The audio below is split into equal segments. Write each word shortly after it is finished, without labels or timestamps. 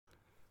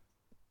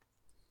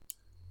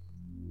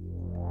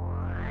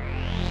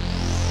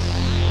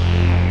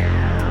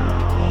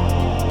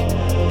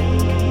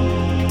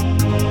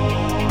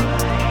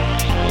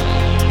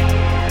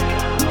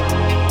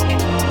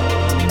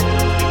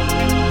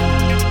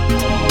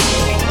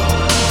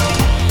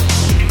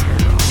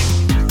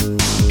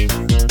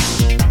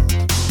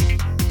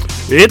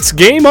It's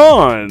Game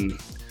On!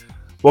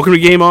 Welcome to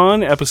Game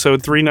On,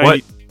 episode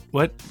 390.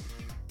 What?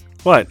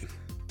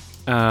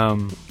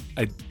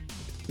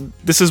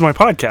 This is my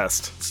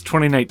podcast. It's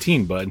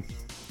 2019, bud.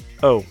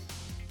 Oh.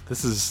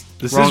 This is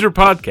Wrong- your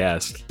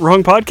podcast.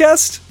 Wrong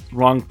podcast?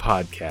 Wrong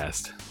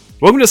podcast.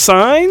 Welcome to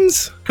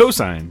Signs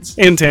Cosines.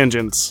 and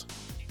Tangents.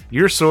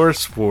 Your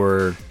source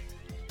for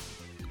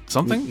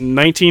something?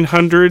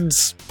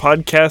 1900s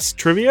podcast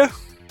trivia?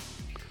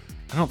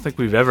 I don't think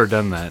we've ever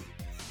done that.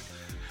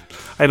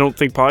 I don't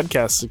think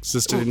podcasts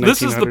existed in 1900.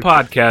 This is the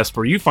podcast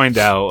where you find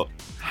out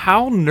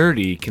how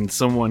nerdy can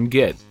someone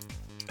get.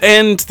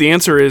 And the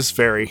answer is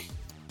very.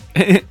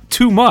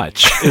 Too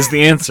much is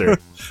the answer.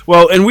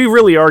 Well, and we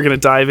really are going to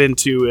dive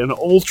into an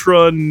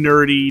ultra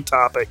nerdy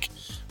topic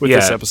with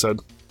this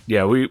episode.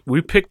 Yeah,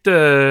 we picked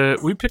a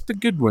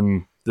good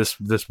one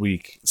this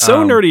week.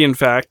 So nerdy, in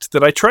fact,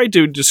 that I tried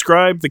to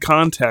describe the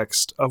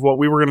context of what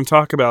we were going to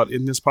talk about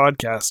in this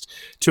podcast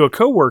to a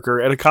coworker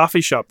at a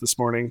coffee shop this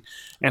morning,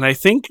 and I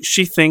think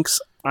she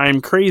thinks I'm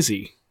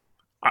crazy.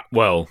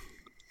 Well,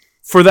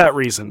 for that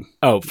reason.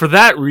 Oh, for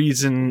that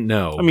reason,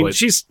 no. I mean,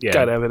 she's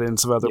got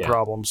evidence of other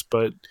problems,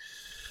 but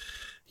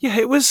yeah,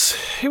 it was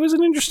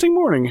an interesting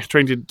morning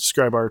trying to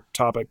describe our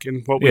topic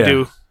and what we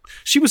do.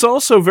 She was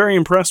also very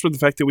impressed with the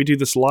fact that we do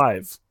this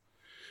live.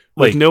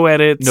 Like no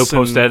edits. No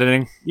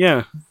post-editing?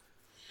 Yeah.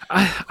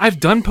 I've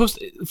done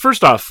post...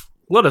 First off,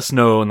 let us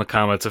know in the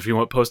comments if you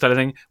want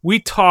post-editing. We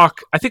talk...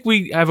 I think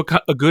we have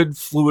a good,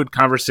 fluid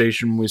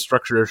conversation when we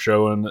structure our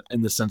show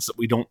in the sense that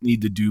we don't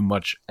need to do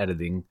much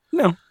editing.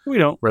 No, we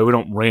don't. Right? We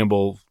don't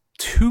ramble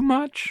too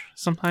much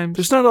sometimes.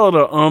 There's not a lot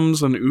of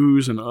ums and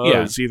oohs and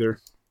uhs either.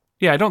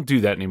 Yeah, I don't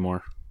do that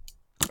anymore.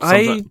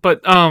 I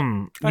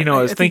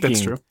was thinking...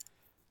 that's true.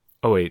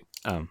 Oh, wait.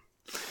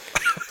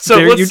 So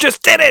you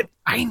just did it!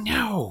 I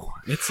know.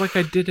 It's like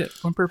I did it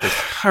on purpose.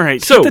 All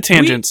right, so the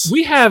tangents.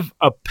 We have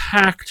a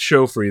packed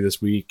show for you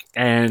this week,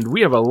 and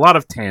we have a lot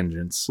of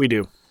tangents. We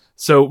do.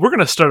 So we're going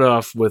to start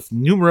off with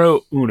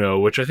numero uno,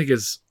 which I think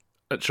is...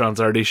 Sean's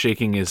already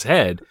shaking his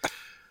head.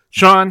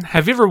 Sean,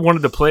 have you ever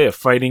wanted to play a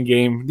fighting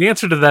game? The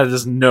answer to that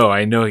is no.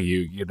 I know you.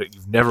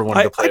 You've never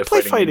wanted to play a fighting game.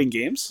 I play fighting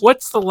games.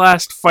 What's the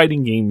last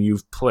fighting game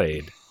you've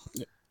played?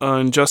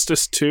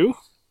 Injustice 2.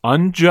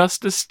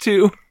 Injustice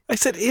 2? I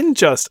said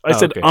Injustice. I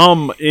said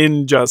okay.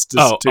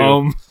 Injustice 2.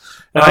 And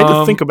I had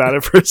to think about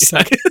it for a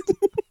second.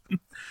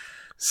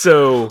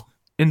 So,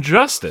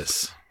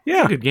 Injustice. Yeah.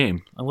 It's a good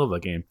game. I love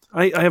that game.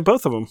 I have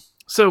both of them.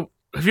 So,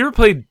 have you ever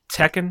played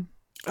Tekken?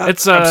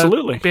 It's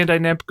absolutely Bandai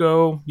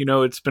Namco. You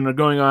know, it's been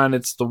going on.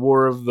 It's the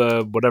war of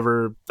the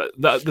whatever.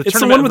 It's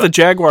the one with the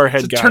Jaguar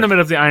head guy.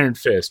 Tournament of the Iron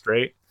Fist,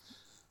 right?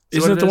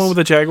 Isn't it the one with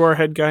the Jaguar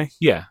head guy?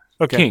 Yeah.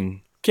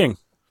 Okay. King.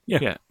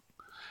 Yeah.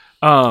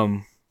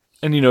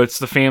 And it's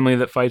the family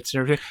that fights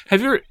and everything.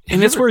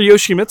 And it's where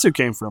Yoshimitsu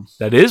came from.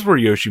 That is where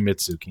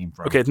Yoshimitsu came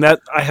from. Okay, and that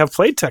I have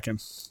played Tekken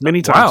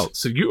many times. Wow,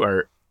 so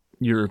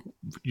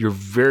you're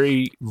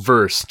very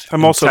versed.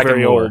 I'm also Tekken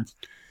very lore. old.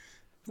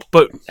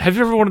 But have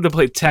you ever wanted to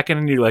play Tekken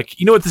and you're like,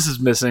 you know what this is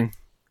missing?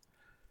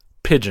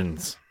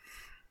 Pigeons.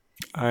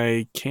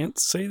 I can't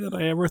say that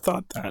I ever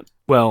thought that.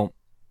 Well,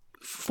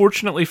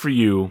 fortunately for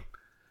you,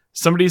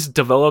 somebody's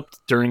developed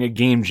during a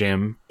game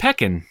jam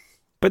Pekin.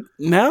 But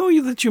now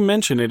that you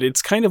mention it,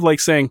 it's kind of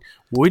like saying,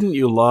 wouldn't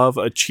you love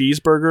a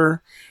cheeseburger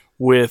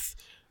with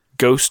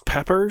ghost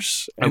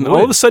peppers? And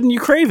all of a sudden you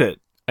crave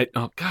it.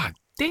 Oh, God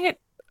dang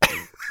it.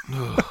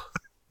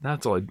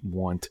 That's all I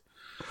want.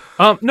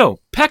 No,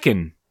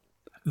 Pekin.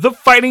 The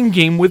fighting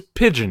game with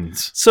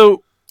pigeons.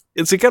 So,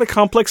 has it got a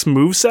complex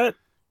moveset?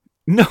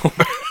 No.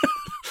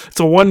 It's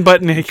a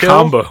one-button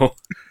combo.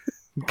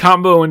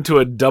 Combo into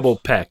a double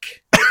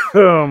peck.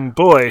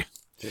 Boy.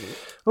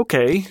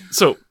 Okay.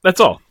 So, that's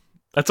all.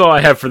 That's all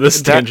I have for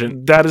this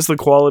tangent. That is the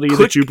quality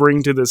that you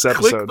bring to this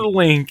episode. Click the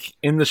link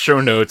in the show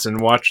notes and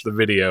watch the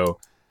video.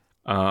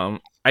 I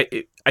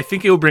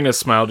think it'll bring a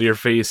smile to your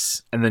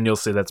face, and then you'll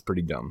say that's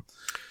pretty dumb.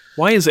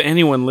 Why does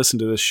anyone listen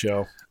to this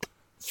show?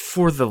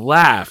 For the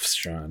laughs,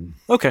 Sean.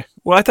 Okay.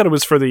 Well, I thought it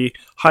was for the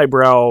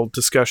highbrow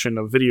discussion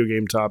of video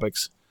game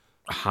topics.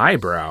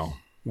 Highbrow?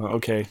 Well,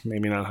 okay,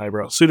 maybe not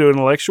highbrow.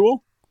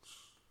 Pseudo-intellectual?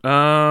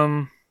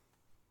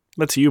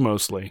 That's you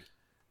mostly.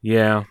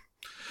 Yeah.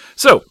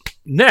 So,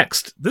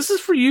 next, this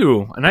is for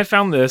you, and I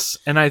found this,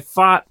 and I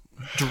thought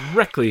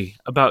directly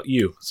about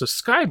you. So,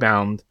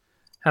 Skybound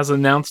has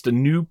announced a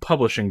new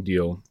publishing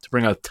deal to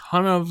bring a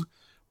ton of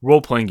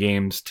role-playing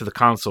games to the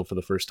console for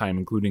the first time,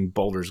 including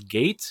Baldur's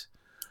Gate,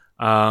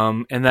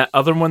 and that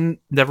other one,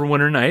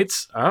 Neverwinter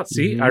Nights. I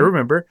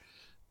remember,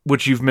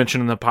 which you've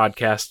mentioned in the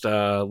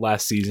podcast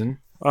last season.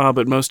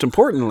 But most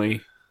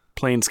importantly,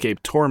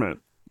 Planescape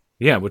Torment.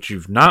 Yeah, which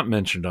you've not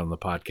mentioned on the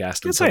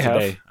podcast. Yes, I have.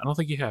 Today. I don't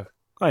think you have.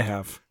 I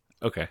have.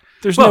 Okay.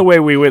 There's no way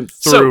we went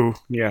through.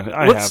 So,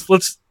 I have.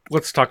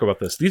 Let's talk about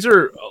this. These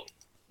are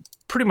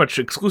pretty much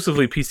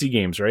exclusively PC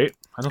games, right?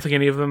 I don't think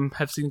any of them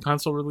have seen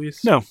console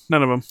release. No,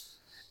 none of them.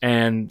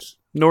 And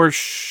nor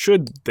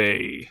should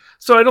they.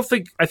 So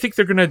I think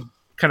they're going to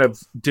kind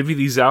of divvy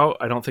these out.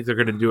 I don't think they're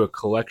going to do a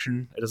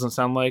collection. It doesn't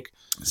sound like.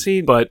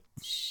 See, but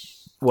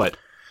What?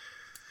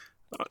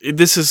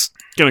 This is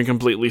going to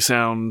completely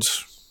sound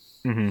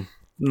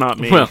not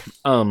me. Well,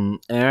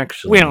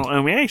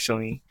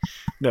 actually.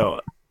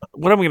 No.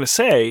 What I'm going to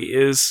say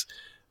is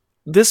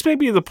this may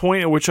be the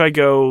point at which I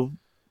go,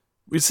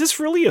 is this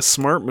really a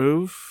smart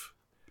move?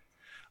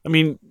 I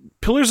mean,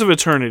 Pillars of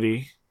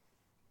Eternity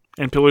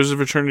and Pillars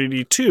of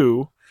Eternity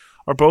 2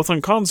 are both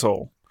on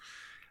console.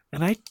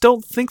 And I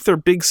don't think they're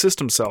big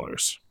system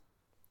sellers.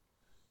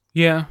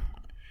 Yeah.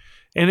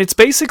 And it's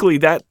basically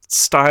that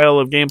style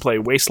of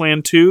gameplay.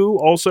 Wasteland 2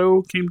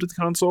 also came to the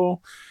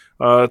console.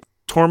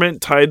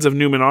 Torment, Tides of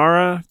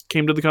Numenera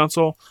came to the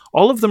console.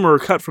 All of them are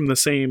cut from the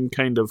same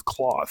kind of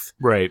cloth.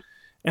 Right.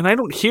 And I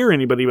don't hear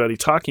anybody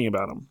talking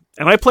about them.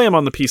 And I play them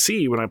on the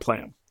PC when I play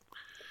them.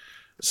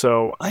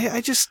 So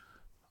I just...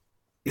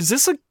 Is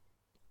this a...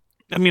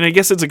 I mean, I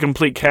guess it's a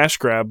complete cash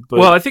grab, but...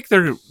 Well, I think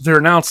they're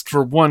announced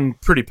for one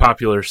pretty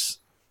popular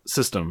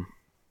system.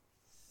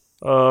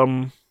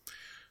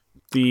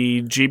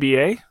 The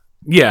GBA?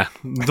 Yeah,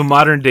 the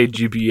modern day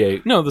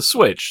GBA. No, the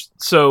Switch.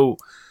 So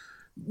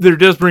there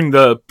does bring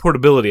the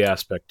portability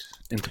aspect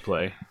into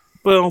play.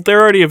 Well,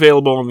 they're already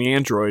available on the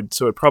Android,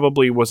 so it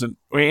probably wasn't...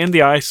 And the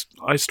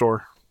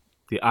iStore.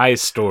 The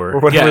iStore. Or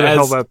whatever the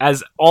hell that...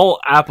 As all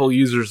Apple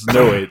users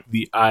know it,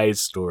 the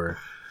iStore.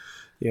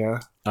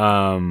 Yeah.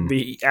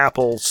 The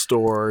Apple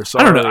Store.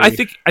 Sorry. I don't know. I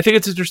think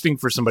it's interesting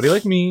for somebody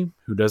like me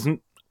who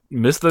doesn't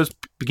miss those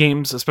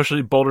games,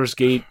 especially Baldur's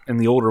Gate and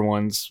the older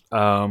ones,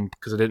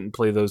 because I didn't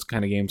play those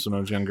kind of games when I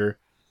was younger.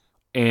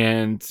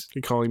 And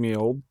you calling me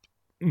old?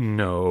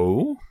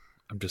 No,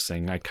 I'm just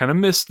saying I kind of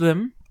missed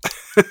them.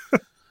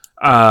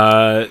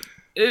 It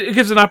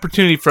gives an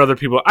opportunity for other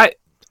people. I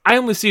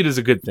only see it as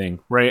a good thing,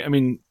 right? I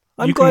mean,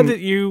 I'm glad that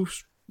you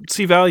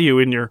see value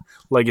in your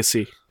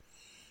legacy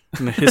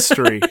and the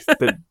history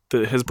that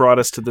has brought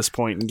us to this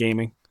point in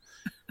gaming.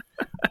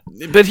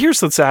 But here's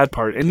the sad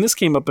part, and this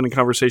came up in a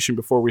conversation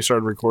before we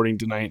started recording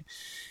tonight,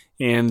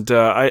 and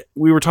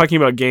we were talking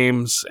about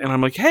games, and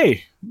I'm like,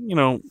 hey,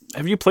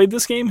 have you played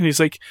this game? And he's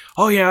like,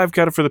 oh yeah, I've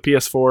got it for the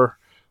PS4,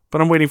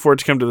 but I'm waiting for it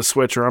to come to the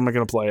Switch, or I'm not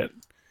going to play it.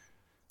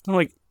 I'm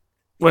like,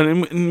 well,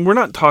 and we're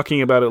not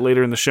talking about it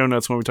later in the show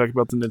notes when we talk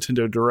about the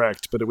Nintendo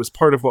Direct, but it was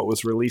part of what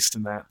was released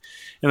in that,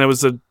 and that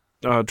was the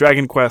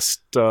Dragon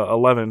Quest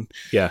 11.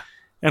 Yeah.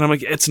 And I'm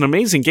like, it's an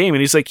amazing game. And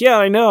he's like, yeah,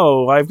 I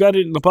know. I've got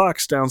it in the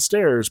box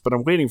downstairs, but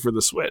I'm waiting for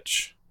the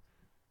Switch.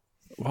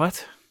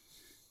 What?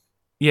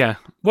 Yeah.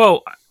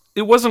 Well,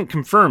 it wasn't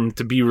confirmed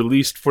to be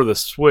released for the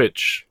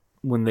Switch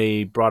when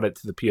they brought it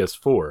to the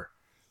PS4.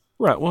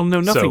 Right. Well, no,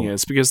 nothing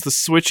is, because the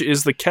Switch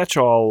is the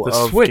catch-all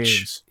of Switch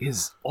games.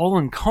 Is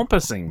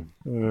all-encompassing.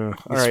 All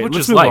right, Switch let's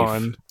is move life.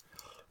 on.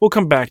 We'll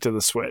come back to the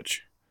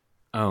Switch.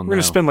 Oh, We're going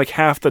to spend like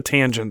half the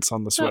tangents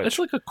on the Switch. No, it's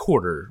like a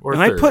quarter or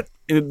and a third. I put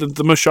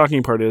the most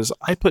shocking part is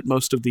I put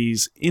most of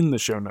these in the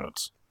show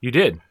notes. You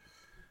did.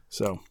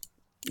 So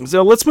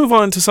let's move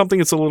on to something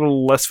that's a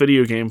little less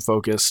video game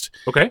focused.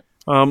 Okay.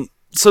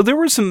 So there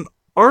was an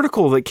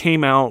article that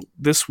came out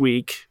this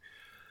week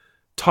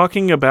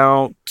talking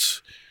about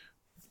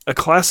a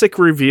classic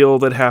reveal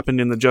that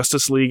happened in the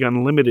Justice League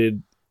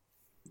Unlimited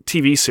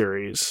TV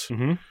series.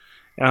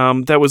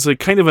 Mm-hmm. That was a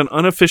kind of an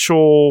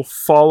unofficial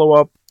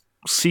follow-up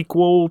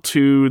sequel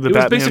to the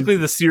Batman. It was basically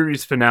the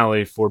series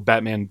finale for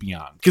Batman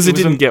Beyond. Because it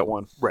didn't get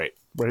one. Right.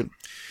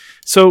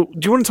 So,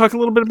 do you want to talk a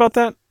little bit about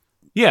that?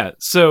 Yeah,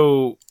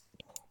 so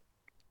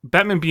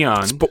Batman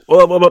Beyond...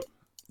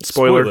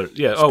 Spoiler.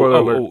 Yeah. Spoiler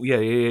alert.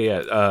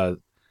 Yeah.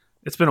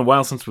 It's been a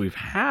while since we've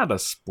had a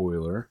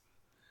spoiler.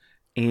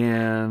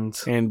 And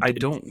I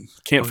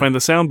can't find the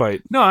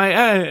soundbite. No,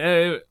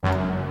 I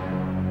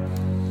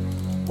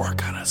we're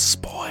gonna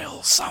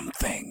spoil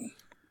something.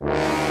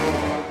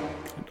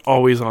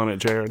 Always on it,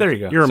 Jared. There you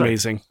go. You're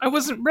amazing. I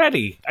wasn't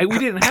ready. We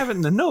didn't have it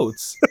in the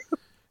notes.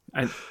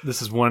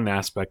 This is one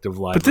aspect of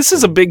live. But this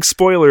is a big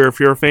spoiler if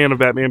you're a fan of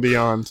Batman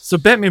Beyond. So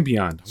Batman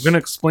Beyond. I'm going to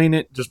explain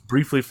it just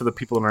briefly for the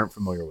people that aren't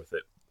familiar with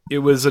it. It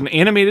was an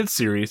animated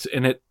series,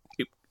 and it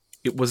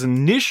was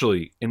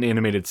initially an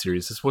animated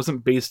series. This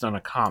wasn't based on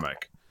a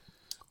comic.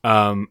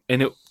 And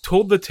it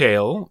told the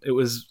tale. It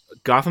was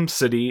Gotham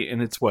City, and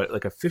it's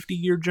like a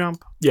 50-year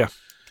jump? Yeah.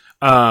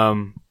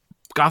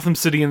 Gotham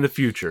City in the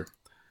future.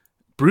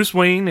 Bruce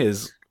Wayne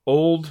is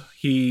old.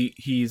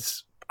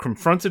 He's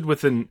confronted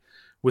with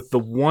the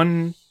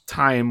one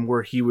time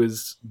where he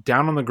was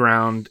down on the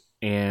ground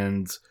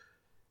and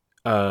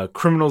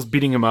criminals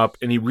beating him up,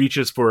 and he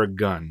reaches for a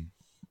gun,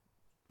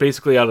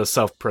 basically out of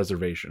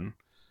self-preservation.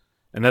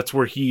 And that's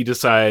where he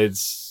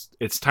decides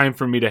it's time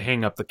for me to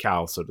hang up the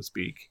cowl, so to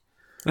speak.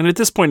 And at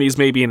this point, he's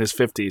maybe in his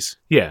 50s.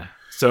 Yeah.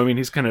 So, I mean,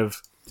 he's kind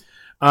of...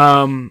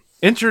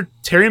 Enter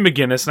Terry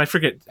McGinnis, and I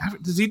forget,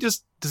 does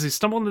he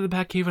stumble into the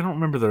Batcave? I don't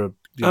remember the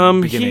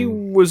beginning. He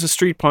was a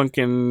street punk,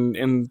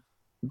 and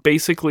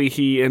basically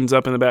he ends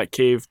up in the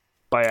Batcave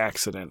by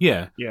accident.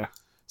 Yeah.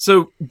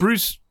 So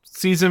Bruce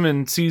sees him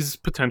and sees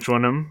potential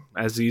in him,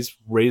 as he's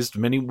raised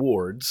many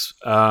wards.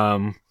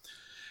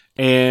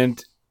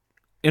 And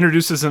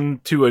introduces him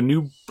to a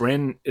new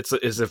brand. It's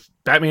a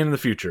Batman in the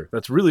future.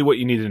 That's really what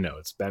you need to know.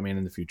 It's Batman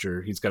in the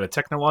future. He's got a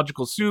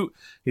technological suit.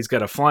 He's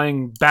got a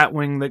flying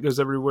Batwing that goes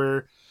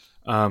everywhere.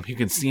 He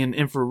can see in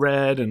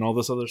infrared and all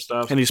this other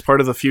stuff. And he's part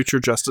of the future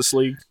Justice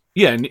League.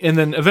 Yeah, and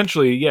then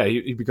eventually,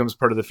 he becomes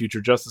part of the future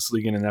Justice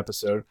League in an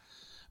episode.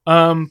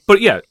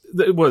 But yeah,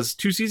 it was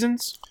 2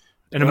 seasons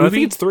and a movie. I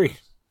think it's 3.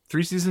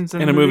 3 seasons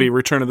and a movie,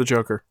 Return of the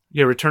Joker.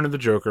 Yeah, Return of the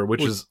Joker,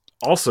 which is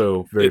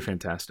also very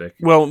fantastic.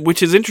 Well,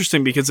 which is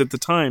interesting because at the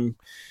time,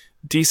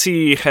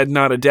 DC had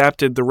not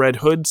adapted the Red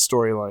Hood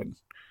storyline.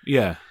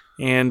 Yeah.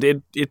 And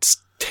it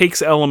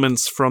takes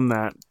elements from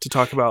that to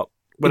talk about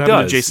what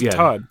happened to Jason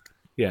Todd.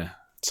 Yeah.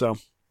 So,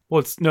 well,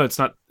 it's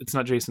not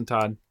Jason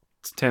Todd.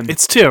 It's Tim.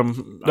 It's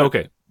Tim.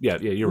 Okay. Yeah,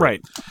 you're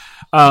right.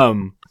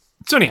 So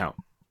anyhow,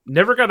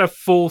 never got a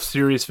full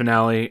series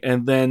finale,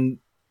 and then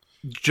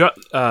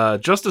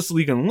Justice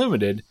League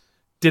Unlimited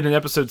did an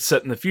episode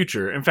set in the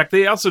future. In fact,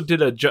 they also did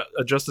a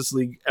Justice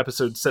League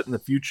episode set in the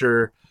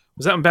future.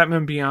 Was that in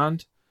Batman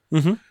Beyond?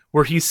 Mm-hmm.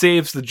 Where he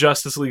saves the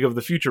Justice League of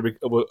the future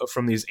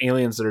from these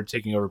aliens that are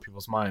taking over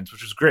people's minds,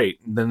 which was great.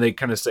 And then they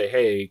kind of say,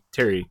 "Hey,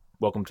 Terry,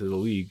 welcome to the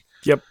League."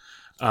 Yep.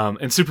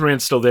 And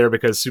Superman's still there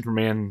because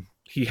Superman,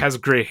 he has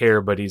gray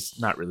hair, but he's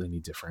not really any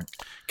different.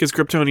 Because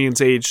Kryptonians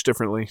age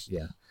differently.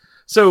 Yeah.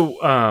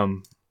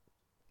 So,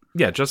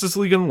 Justice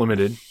League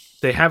Unlimited.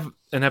 They have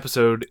an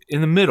episode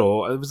in the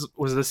middle. It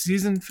was the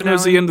season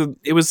finale.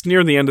 It was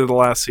near the end of the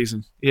last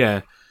season.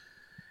 Yeah,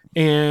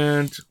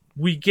 and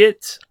we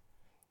get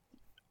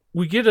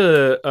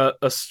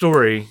a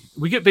story.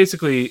 We get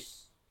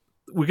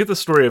the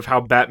story of how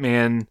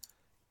Batman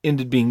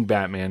ended being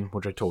Batman,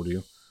 which I told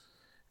you,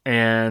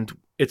 and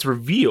it's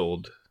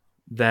revealed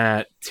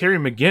that Terry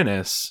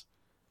McGinnis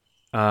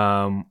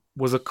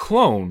was a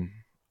clone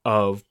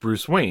of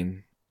Bruce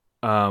Wayne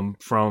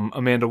from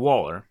Amanda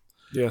Waller.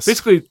 Yes,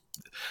 basically.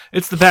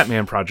 It's the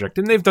Batman Project,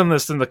 and they've done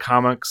this in the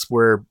comics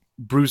where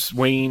Bruce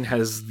Wayne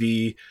has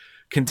the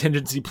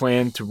contingency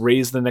plan to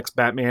raise the next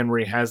Batman, where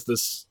he has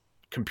this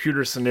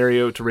computer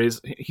scenario to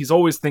raise. He's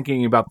always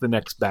thinking about the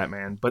next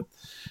Batman, but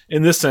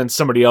in this sense,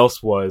 somebody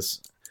else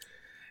was.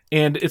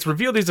 And it's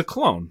revealed he's a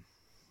clone.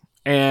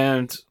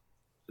 And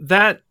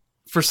that,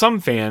 for some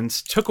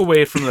fans, took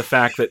away from the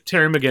fact that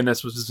Terry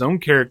McGinnis was his own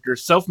character,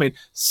 self-made,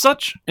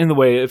 such in the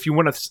way, if you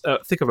want to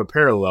think of a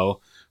parallel,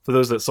 for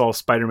those that saw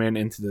Spider-Man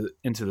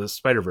into the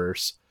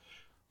Spider-Verse,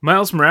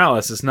 Miles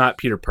Morales is not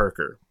Peter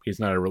Parker. He's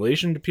not a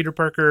relation to Peter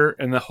Parker,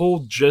 and the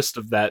whole gist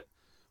of that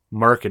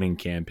marketing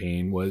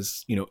campaign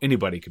was,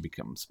 anybody could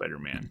become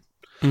Spider-Man.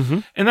 Mm-hmm.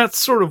 And that's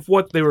sort of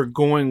what they were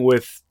going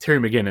with Terry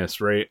McGinnis,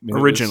 right? I mean,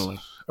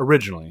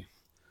 originally.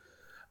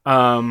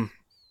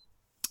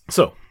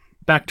 So,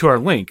 back to our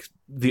link.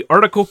 The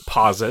article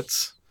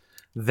posits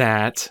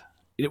that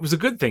it was a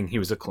good thing he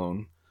was a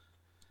clone.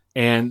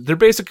 And their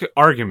basic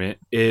argument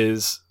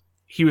is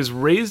he was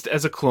raised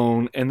as a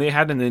clone, and they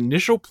had an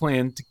initial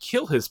plan to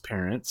kill his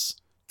parents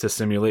to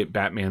simulate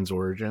Batman's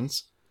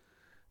origins,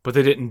 but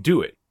they didn't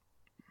do it.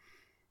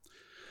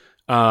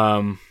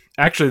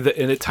 Actually,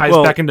 and it ties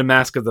back into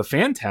Mask of the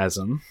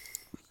Phantasm,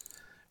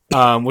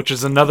 which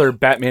is another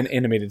Batman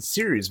animated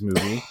series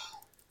movie,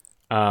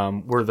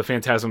 where the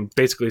Phantasm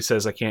basically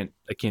says, "I can't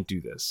do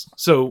this."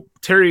 So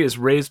Terry is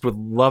raised with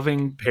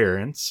loving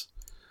parents,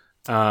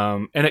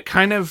 and it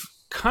kind of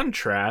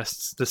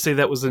contrasts to say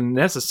that was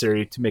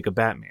unnecessary to make a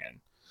Batman.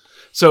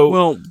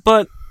 So,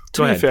 but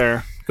to be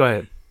fair, go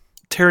ahead.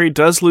 Terry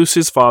does lose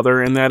his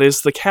father, and that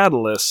is the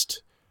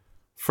catalyst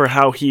for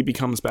how he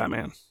becomes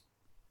Batman.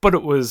 But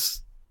it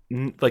was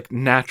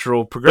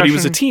natural progression. But he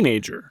was a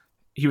teenager.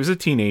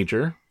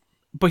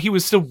 But he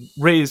was still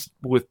raised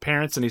with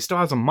parents, and he still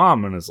has a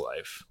mom in his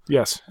life.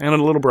 Yes, and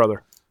a little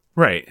brother.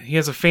 Right. He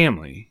has a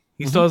family.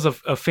 He still has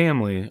a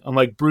family,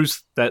 unlike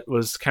Bruce that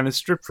was kind of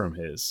stripped from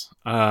his.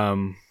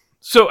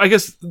 So I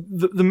guess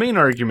the main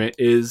argument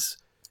is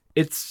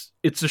it's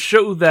a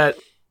show that,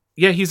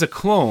 he's a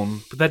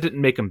clone, but that didn't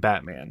make him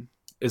Batman,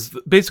 is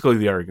basically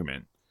the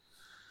argument.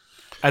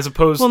 As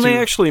opposed to... they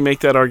actually make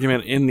that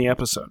argument in the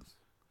episode.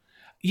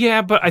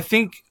 Yeah, but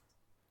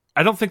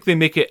I don't think they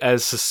make it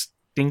as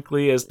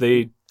distinctly as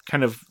they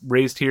kind of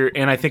raised here,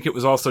 and I think it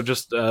was also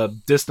just a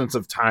distance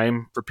of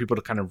time for people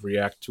to kind of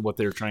react to what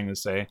they were trying to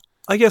say.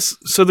 I guess,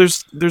 so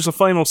there's a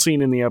final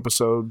scene in the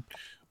episode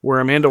where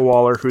Amanda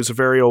Waller, who's a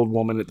very old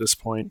woman at this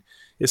point,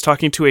 is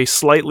talking to a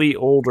slightly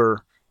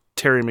older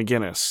Terry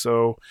McGinnis.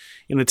 So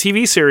in the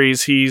TV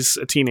series, he's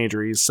a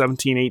teenager. He's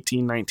 17,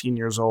 18, 19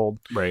 years old.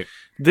 Right.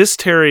 This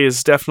Terry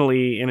is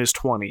definitely in his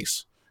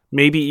 20s,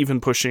 maybe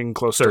even pushing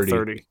close to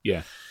 30.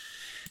 Yeah.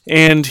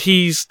 And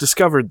he's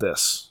discovered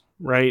this,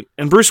 right?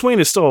 And Bruce Wayne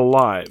is still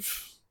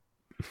alive.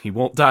 He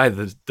won't die,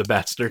 the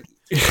bastard.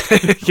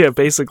 Yeah,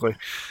 basically.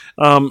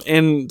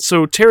 And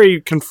so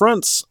Terry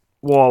confronts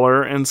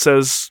Waller and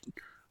says,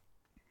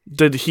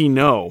 did he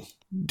know?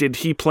 Did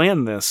he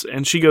plan this?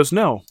 And she goes,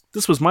 no,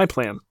 this was my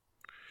plan.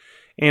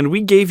 And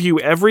we gave you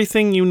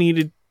everything you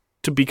needed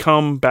to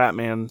become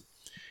Batman,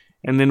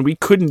 and then we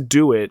couldn't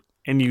do it,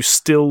 and you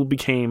still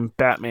became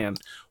Batman.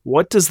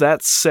 What does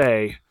that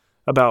say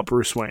about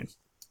Bruce Wayne.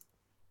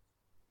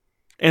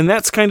 And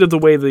that's kind of the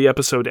way the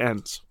episode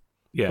ends.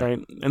 Yeah. Right?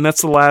 And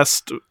that's the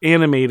last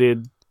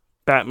animated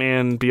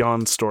Batman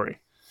Beyond story.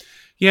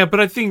 Yeah, but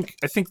I think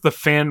the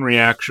fan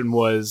reaction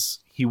was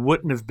he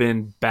wouldn't have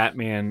been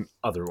Batman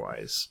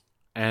otherwise.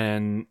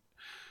 And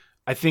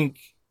I think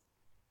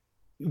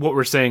what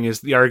we're saying is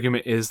the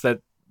argument is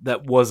that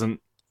wasn't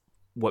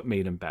what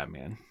made him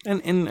Batman.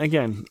 And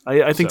again,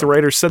 I think the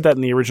writers said that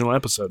in the original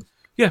episode.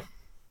 Yeah.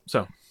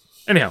 So,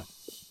 anyhow,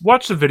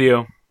 watch the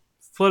video.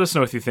 Let us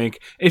know what you think.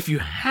 If you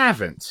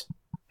haven't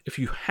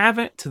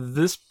to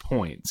this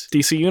point,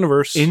 DC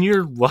Universe in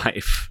your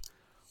life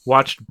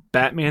watched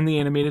Batman the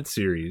Animated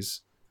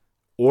Series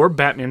or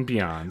Batman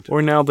Beyond,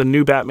 or now the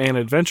new Batman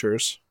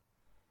Adventures,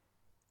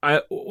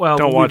 don't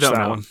watch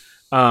that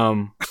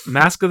one.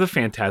 Mask of the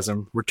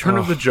Phantasm, Return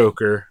of the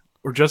Joker,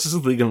 or Justice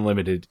League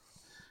Unlimited,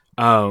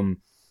 and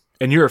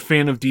you're a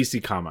fan of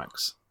DC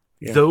Comics,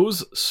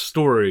 those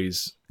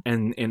stories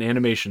and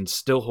animation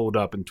still hold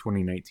up in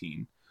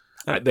 2019.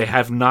 They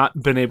have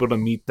not been able to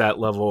meet that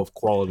level of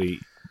quality.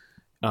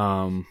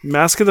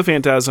 Mask of the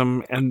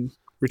Phantasm and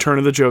Return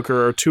of the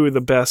Joker are two of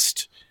the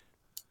best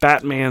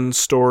Batman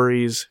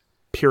stories,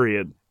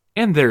 period.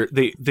 And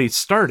they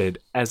started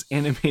as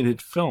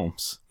animated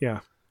films.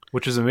 Yeah.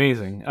 Which is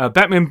amazing.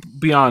 Batman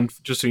Beyond,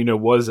 just so you know,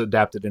 was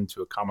adapted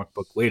into a comic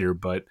book later,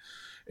 but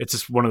it's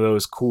just one of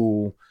those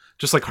cool,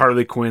 just like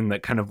Harley Quinn,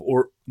 that kind of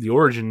the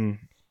origin.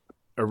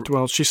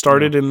 Well, she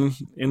started in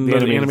the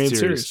animated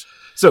series.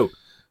 So,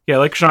 yeah,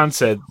 like Sean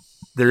said,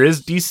 there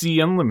is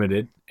DC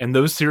Unlimited, and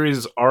those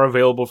series are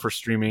available for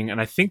streaming.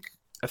 And I think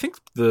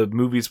the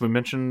movies we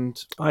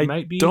mentioned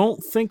might be. I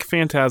don't think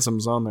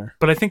Phantasm's on there,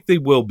 but I think they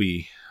will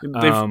be.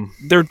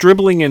 They're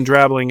dribbling and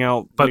drabbling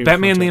out. But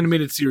Batman the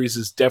Animated Series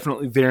is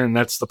definitely there, and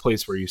that's the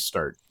place where you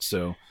start.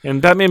 So,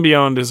 and Batman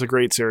Beyond is a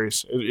great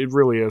series. It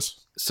really is.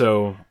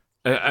 So,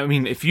 I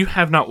mean, if you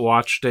have not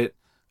watched it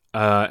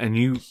and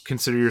you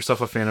consider yourself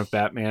a fan of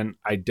Batman,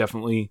 I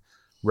definitely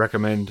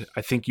recommend.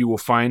 I think you will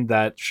find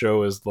that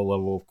show is the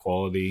level of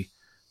quality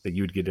that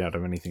you would get out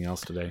of anything else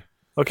today.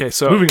 Okay,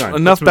 so moving on.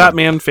 Enough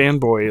Batman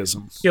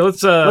fanboyism. Yeah,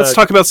 let's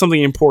talk about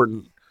something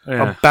important.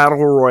 Yeah. A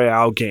battle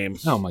royale game.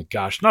 Oh my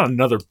gosh, not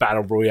another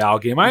battle royale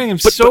game. I am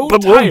so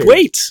tired.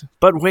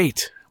 But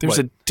wait. There's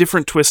a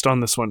different twist on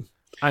this one.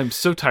 I'm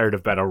so tired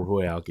of battle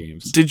royale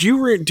games. Do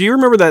you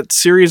remember that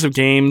series of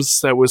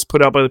games that was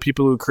put out by the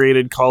people who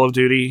created Call of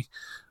Duty?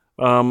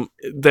 Where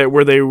you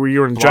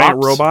were a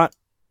giant robot?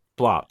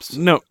 Blops.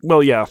 No.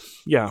 Well, yeah.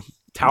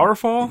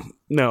 Towerfall?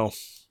 No.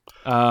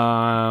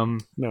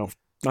 No,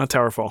 not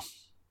Towerfall.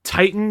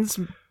 Titans?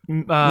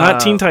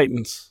 Not Teen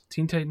Titans.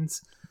 Teen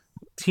Titans?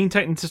 Teen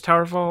Titans is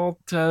Towerfall?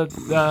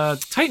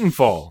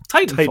 Titanfall.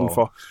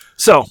 Titanfall.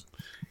 So,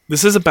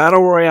 this is a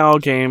battle royale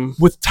game.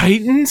 With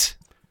Titans?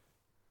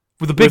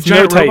 With the big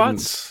giant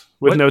robots?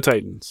 With no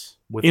Titans.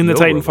 In the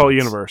Titanfall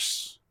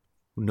universe.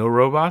 No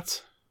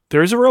robots?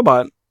 There is a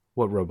robot.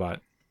 What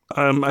robot?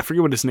 I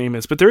forget what his name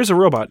is, but there is a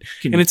robot.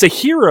 And it's a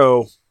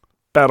hero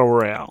battle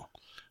royale.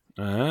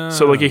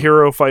 So like a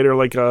hero fighter,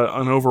 like an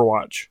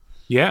Overwatch.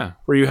 Yeah.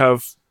 Where you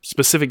have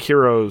specific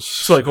heroes.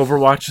 So like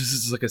Overwatch, this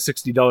is like a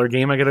 $60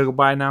 game I gotta go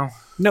buy now?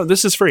 No,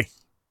 this is free.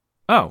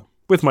 Oh.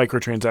 With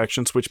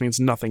microtransactions, which means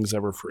nothing's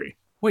ever free.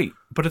 Wait,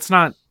 but it's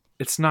not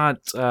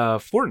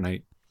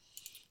Fortnite.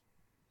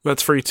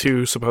 That's free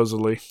too,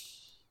 supposedly.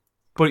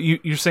 But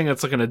you're saying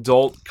it's like an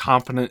adult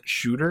competent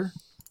shooter?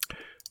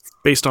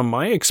 Based on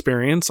my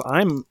experience,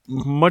 I'm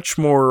much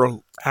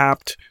more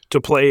apt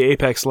to play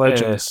Apex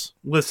Legends.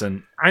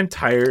 Listen, I'm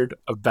tired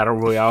of Battle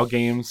Royale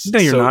games. No,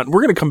 you're not.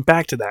 We're going to come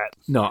back to that.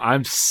 No,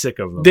 I'm sick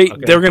of them.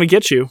 They're going to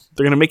get you.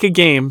 They're going to make a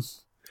game.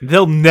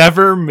 They'll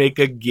never make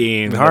a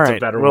game that's a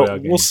Battle Royale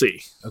game. We'll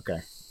see. Okay.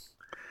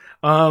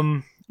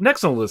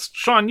 Next on the list,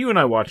 Sean, you and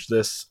I watched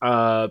this.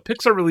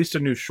 Pixar released a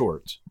new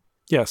short.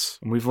 Yes.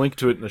 And we've linked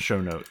to it in the show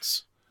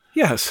notes.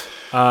 Yes.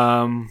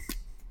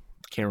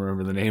 Can't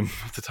remember the name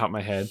off the top of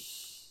my head.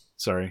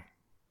 Sorry.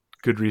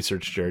 Good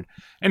research, Jared.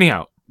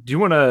 Anyhow, do you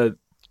want to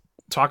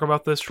talk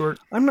about this short?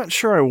 I'm not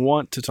sure I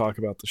want to talk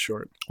about the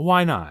short.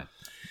 Why not?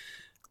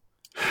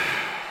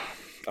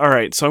 All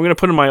right, so I'm going to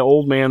put in my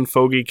old man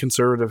fogey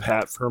conservative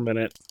hat for a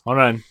minute. Hold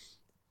on.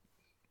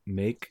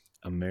 Make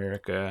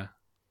America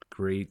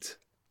great.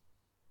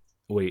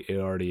 Wait, it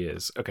already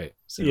is. Okay.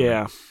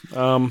 Yeah.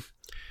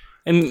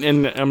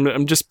 And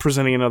I'm just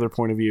presenting another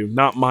point of view,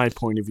 not my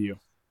point of view.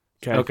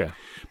 Okay.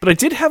 But I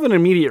did have an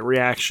immediate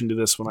reaction to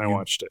this when I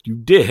watched it. You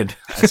did.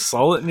 I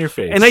saw it in your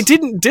face. And I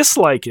didn't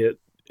dislike it.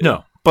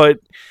 No. But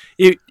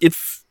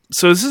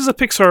so this is a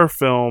Pixar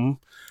film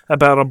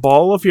about a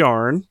ball of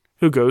yarn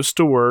who goes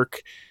to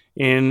work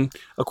in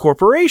a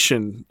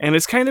corporation. And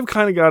it's kind of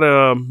got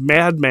a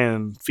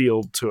Madman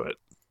feel to it.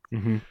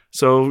 Mm-hmm.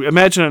 So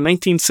imagine a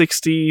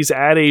 1960s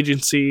ad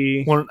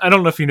agency. Well, I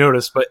don't know if you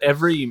noticed, but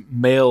every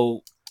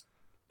male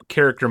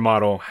character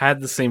model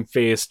had the same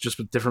face, just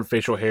with different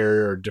facial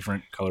hair or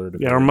different color.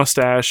 Yeah, or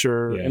mustache,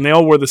 and they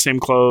all wore the same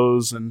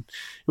clothes, and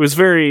it was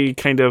very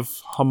kind of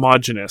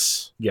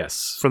homogenous.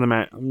 Yes, for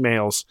the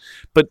males,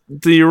 but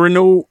there were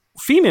no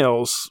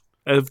females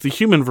of the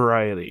human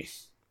variety.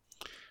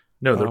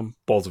 No, they're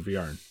balls of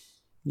yarn.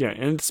 Yeah,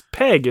 and it's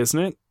Peg, isn't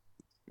it?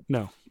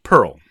 No.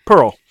 Pearl.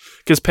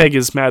 Because Peg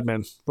is Mad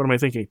Men. What am I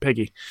thinking?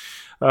 Peggy.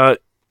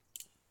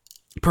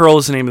 Pearl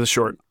is the name of the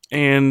short.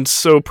 And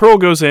so Pearl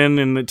goes in,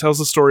 and it tells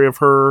the story of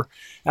her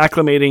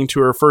acclimating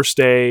to her first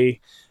day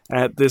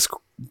at this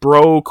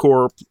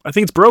Brocorp. I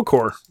think it's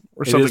Brocorp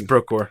or something. It is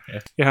Brocorp,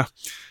 yeah.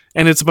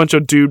 And it's a bunch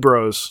of dude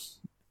bros.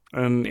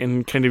 And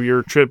in kind of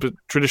your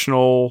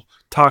traditional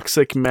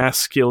toxic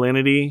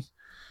masculinity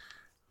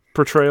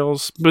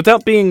portrayals,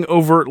 without being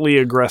overtly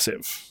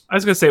aggressive. I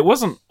was going to say, it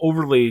wasn't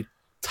overly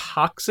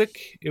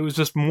toxic. It was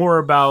just more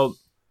about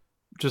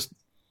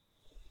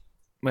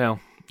well,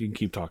 you can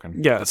keep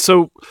talking. Yeah,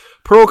 so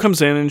Pearl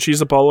comes in and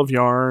she's a ball of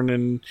yarn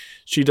and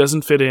she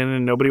doesn't fit in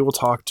and nobody will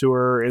talk to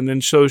her. And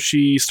then so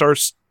she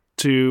starts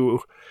to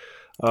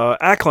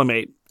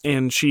acclimate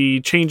and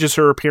she changes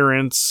her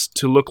appearance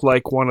to look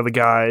like one of the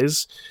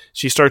guys.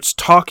 She starts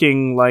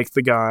talking like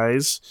the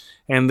guys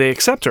and they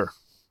accept her.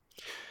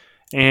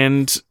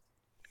 And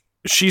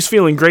she's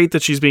feeling great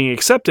that she's being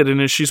accepted.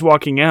 And as she's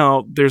walking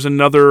out, there's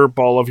another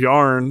ball of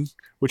yarn,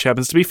 which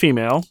happens to be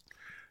female.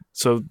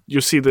 So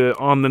you'll see the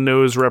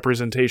on-the-nose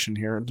representation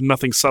here.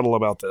 Nothing subtle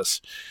about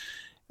this.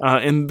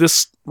 And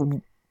this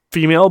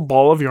female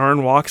ball of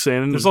yarn walks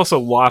in. There's also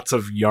lots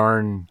of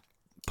yarn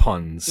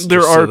puns.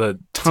 There are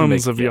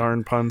tons of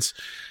yarn puns.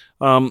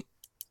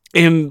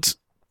 And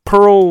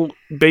Pearl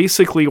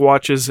basically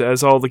watches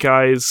as all the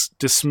guys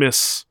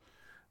dismiss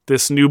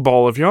this new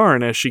ball of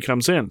yarn as she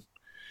comes in.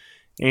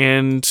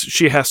 And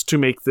she has to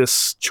make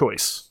this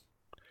choice.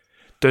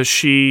 Does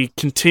she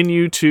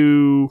continue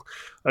to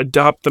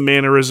adopt the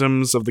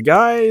mannerisms of the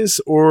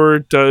guys, or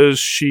does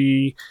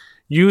she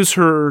use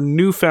her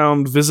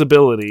newfound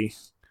visibility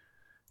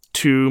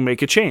to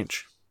make a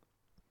change?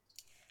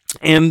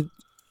 And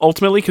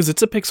ultimately, because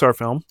it's a Pixar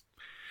film,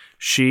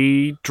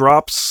 she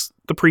drops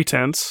the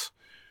pretense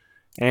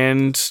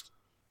and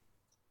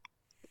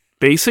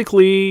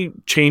basically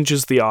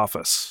changes the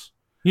office.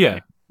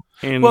 Yeah.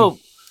 And well,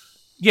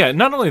 yeah,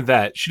 not only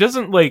that, she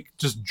doesn't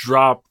just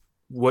drop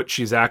what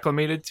she's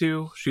acclimated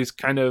to. She's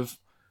kind of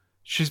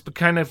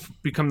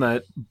become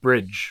that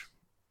bridge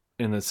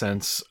in the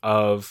sense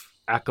of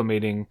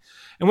acclimating.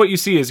 And what you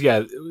see is,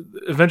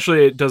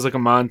 eventually it does like a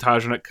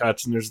montage and it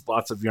cuts and there's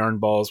lots of yarn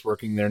balls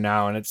working there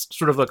now. And it's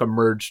sort of like a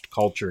merged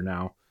culture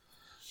now.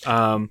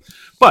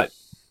 But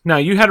now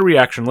you had a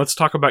reaction. Let's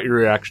talk about your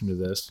reaction to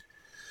this.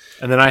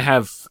 And then I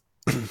have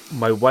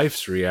my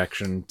wife's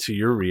reaction to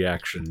your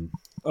reaction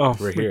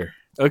right here.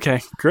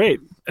 Okay, great.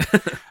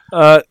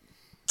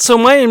 So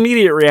my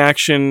immediate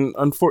reaction,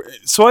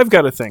 so I've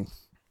got a thing.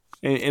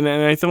 And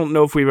I don't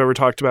know if we've ever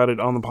talked about it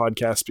on the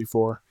podcast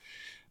before.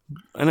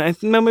 And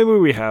maybe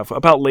we have,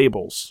 about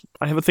labels.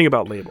 I have a thing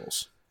about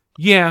labels.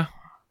 Yeah.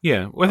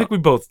 Well, I think we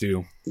both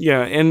do.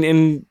 Yeah,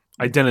 and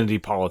identity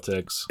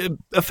politics.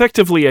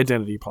 Effectively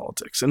identity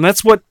politics. And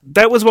that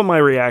was what my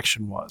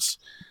reaction was.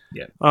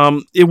 Yeah.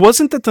 It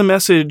wasn't that the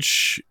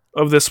message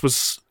of this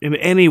was in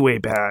any way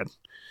bad.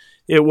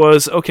 It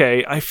was,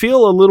 okay, I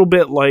feel a little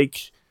bit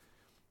like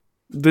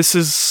this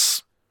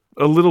is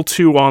a little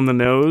too on the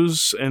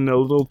nose and a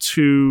little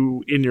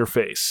too in your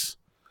face.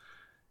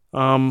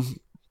 Not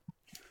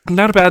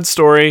a bad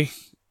story,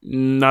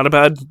 not a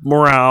bad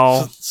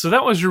morale. So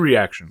that was your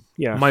reaction.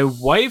 Yeah. My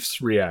wife's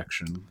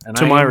reaction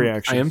my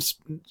reaction.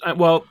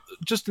 Well,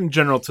 just in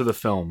general to the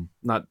film,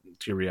 not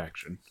to your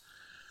reaction.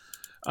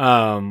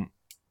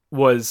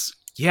 Was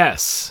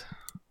yes.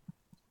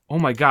 Oh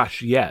my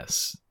gosh,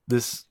 yes.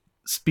 This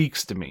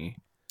speaks to me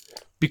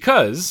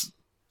because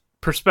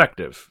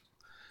perspective.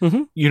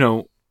 Mm-hmm.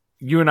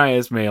 You and I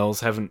as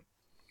males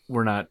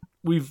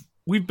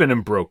we've been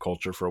in bro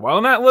culture for a while.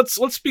 And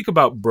let's speak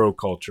about bro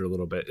culture a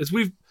little bit.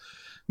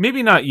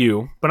 Maybe not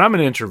you, but I'm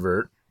an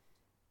introvert.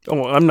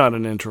 Oh, I'm not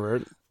an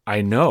introvert.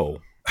 I know.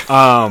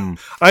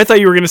 I thought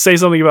you were going to say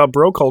something about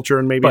bro culture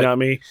and maybe not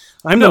me.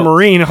 I'm the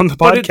Marine on the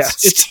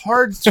podcast. It's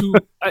hard to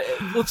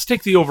let's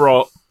take the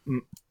overall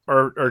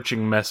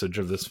arching message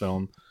of this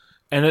film.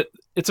 And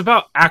it's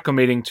about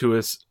acclimating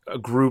to a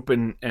group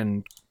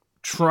and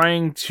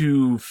trying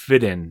to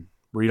fit in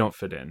where you don't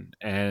fit in.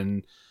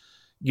 And,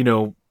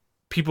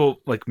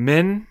 people like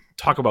men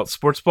talk about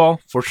sports ball.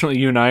 Fortunately,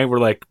 you and I were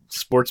like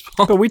sports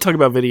ball. But we talk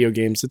about video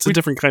games. It's a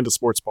different kind of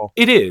sports ball.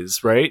 It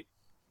is, right?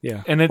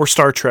 Yeah. Or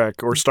Star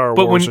Trek or Star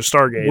Wars or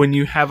Stargate. When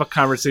you have a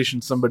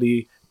conversation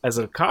somebody as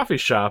a coffee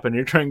shop and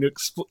you're trying to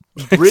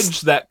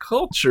bridge that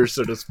culture,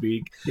 so to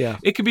speak,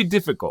 it can be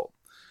difficult.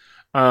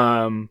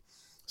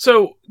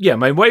 So yeah,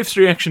 my wife's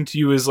reaction to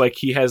you is like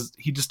he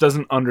just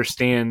doesn't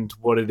understand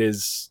what it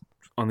is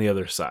on the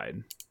other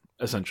side,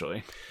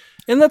 essentially.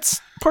 And that's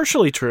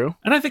partially true.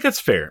 And I think that's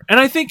fair. And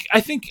I think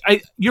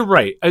you're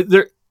right.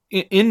 There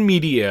in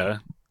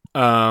media,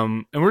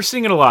 and we're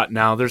seeing it a lot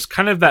now. There's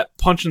kind of that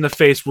punch in the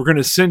face. We're going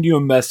to send you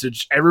a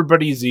message.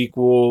 Everybody's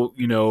equal.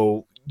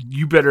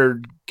 You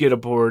better get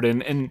aboard.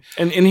 And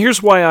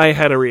here's why I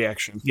had a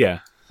reaction. Yeah,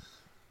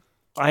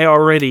 I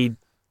already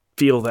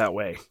feel that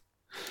way.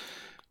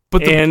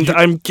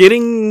 I'm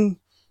getting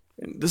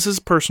this is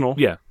personal.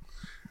 Yeah.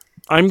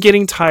 I'm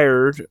getting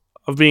tired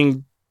of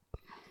being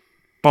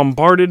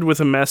bombarded with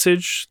a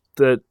message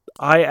that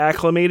I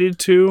acclimated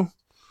to.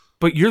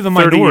 But you're the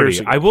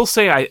minority. I will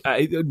say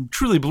I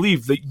truly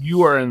believe that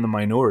you are in the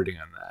minority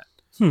on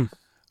that.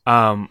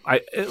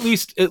 I at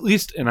least,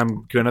 and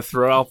I'm gonna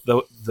throw out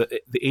the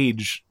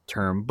age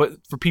term, but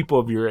for people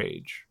of your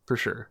age, for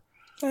sure.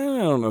 I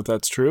don't know if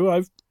that's true.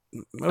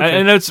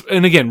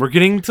 And again, we're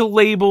getting to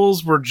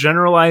labels, we're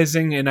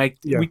generalizing, and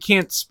we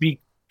can't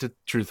speak to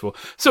truthful.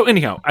 So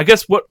anyhow, I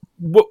guess what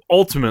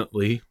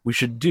ultimately we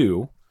should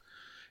do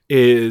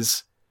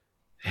is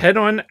head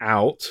on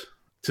out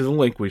to the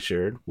link we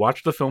shared,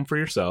 watch the film for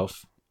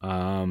yourself,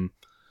 and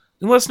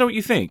let us know what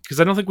you think, because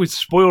I don't think we've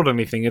spoiled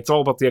anything. It's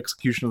all about the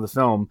execution of the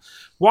film.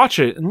 Watch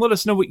it and let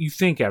us know what you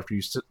think after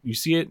you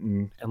see it,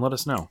 and let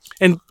us know.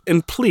 And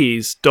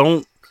please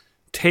don't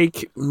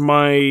take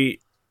my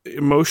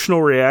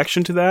emotional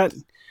reaction to that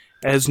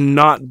as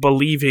not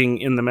believing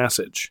in the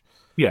message.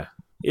 Yeah.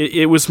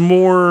 It was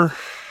more...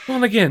 Well,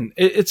 and again,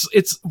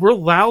 we're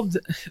allowed...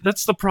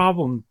 That's the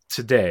problem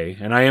today,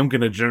 and I am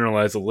going to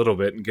generalize a little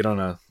bit and get on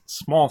a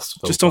small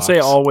soapbox. Just don't say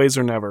always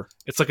or never.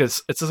 It's like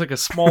a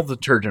small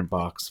detergent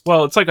box.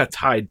 Well, it's like a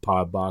Tide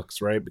Pod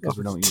box, right? Because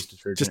we don't use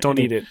detergent. Just don't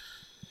eat it.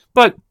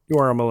 But you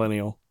are a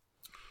millennial.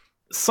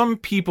 Some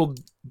people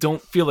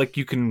don't feel like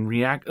you can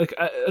react. Like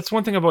that's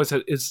one thing I've always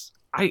said is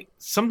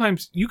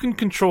sometimes you can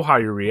control how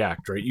you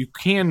react, right? You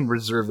can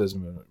reserve those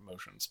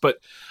emotions, but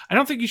I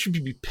don't think you should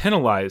be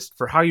penalized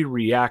for how you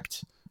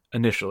react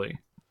initially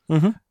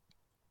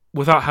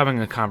without having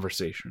a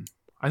conversation.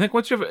 I think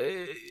once you have,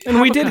 and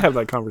we did have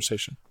that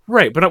conversation,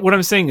 right? But what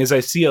I'm saying is,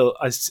 I see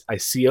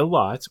a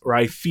lot, or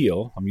I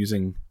feel. I'm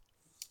using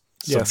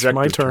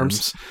my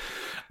terms.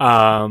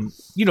 I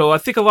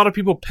think a lot of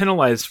people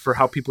penalize for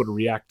how people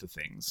react to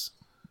things.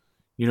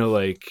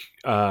 Like,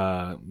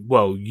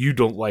 well, you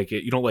don't like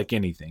it, you don't like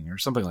anything, or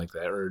something like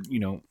that, or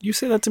You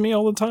say that to me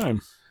all the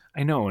time.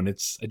 I know, and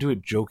I do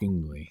it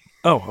jokingly.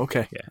 Oh,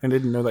 okay. Yeah. I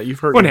didn't know that. You've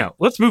heard. Well, now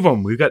let's move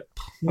on. We've got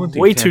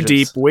way too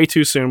deep, way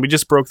too soon. We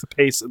just broke the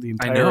pace of the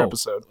entire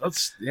episode.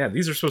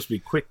 These are supposed to be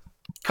quick.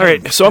 All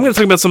right, so I'm going to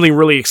talk about something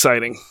really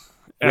exciting.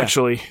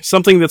 Actually,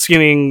 something that's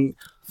getting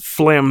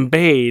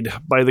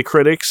flambéed by the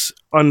critics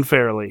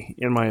unfairly,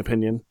 in my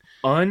opinion.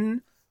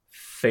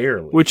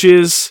 Unfairly, which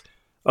is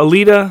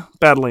Alita: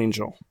 Battle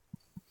Angel.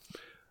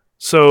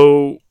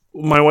 So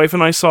my wife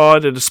and I saw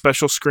it at a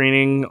special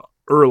screening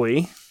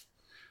early.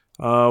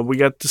 We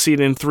got to see it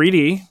in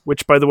 3D,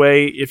 which, by the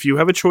way, if you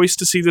have a choice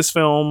to see this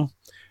film,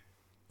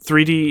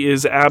 3D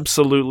is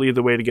absolutely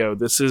the way to go.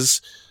 This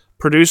is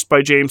produced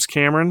by James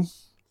Cameron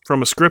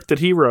from a script that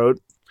he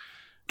wrote,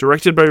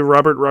 directed by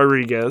Robert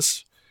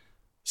Rodriguez.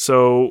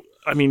 So,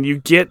 I mean, you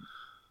get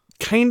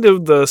kind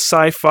of the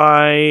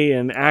sci-fi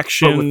and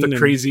action. But with the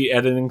crazy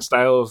editing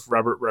style of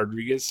Robert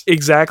Rodriguez.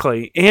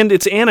 Exactly. And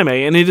it's anime,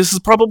 and it is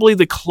probably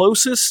the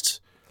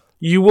closest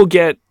you will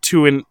get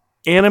to an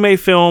anime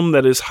film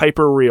that is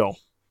hyper real.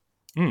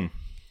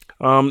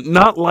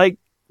 Not like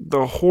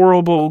the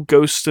horrible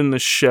Ghost in the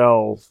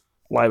Shell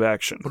live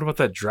action. What about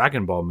that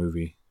Dragon Ball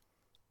movie?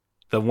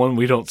 The one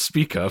we don't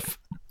speak of.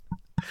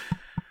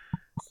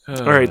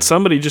 All right,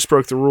 somebody just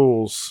broke the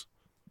rules.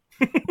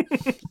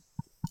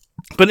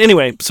 But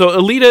anyway, so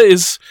Alita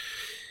is...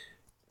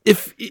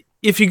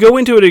 If you go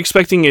into it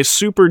expecting a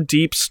super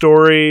deep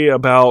story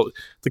about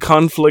the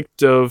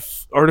conflict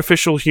of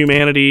artificial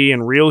humanity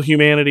and real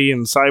humanity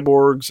and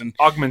cyborgs and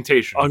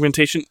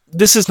augmentation,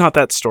 this is not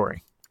that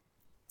story.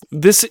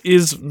 This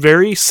is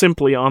very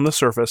simply, on the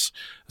surface,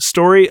 a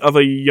story of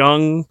a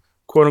young,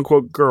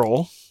 quote-unquote,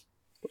 girl,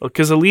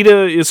 because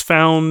Alita is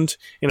found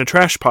in a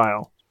trash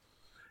pile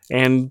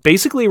and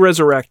basically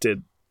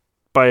resurrected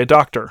by a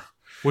doctor.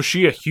 Was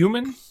she a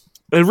human?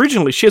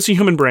 Originally, she has a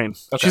human brain.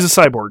 Okay. She's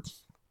a cyborg.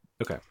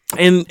 Okay.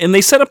 And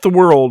they set up the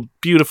world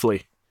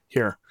beautifully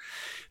here.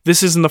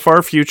 This is in the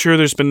far future.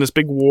 There's been this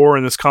big war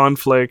and this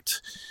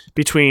conflict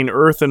between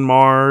Earth and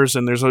Mars,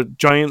 and there's a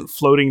giant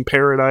floating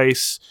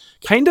paradise,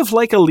 kind of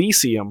like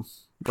Elysium,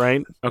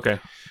 right? Okay.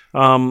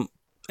 And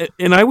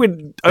I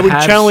would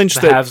challenge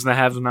the that haves and the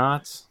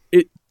have-nots.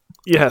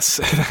 Yes,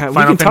 we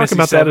can talk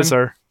about that as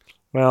our.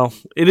 Well,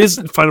 it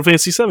is Final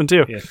Fantasy VII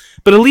too, yeah.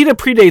 But Alita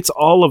predates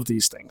all of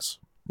these things,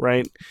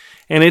 right?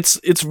 And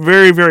it's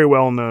very, very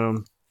well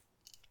known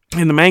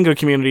in the manga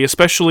community,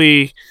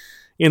 especially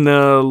in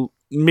the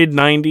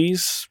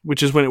mid-90s,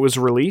 which is when it was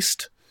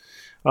released.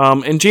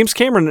 And James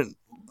Cameron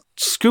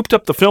scooped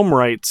up the film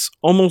rights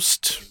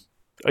almost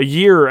a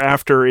year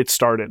after it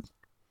started.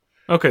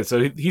 Okay,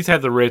 so he's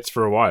had the rights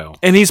for a while.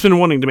 And he's been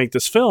wanting to make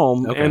this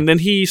film, and then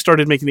he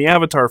started making the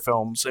Avatar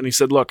films, and he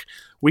said, look,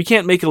 we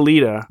can't make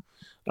Alita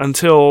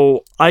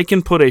until I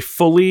can put a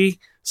fully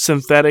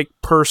synthetic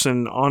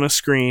person on a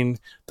screen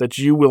that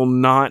you will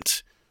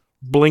not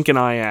blink an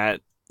eye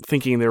at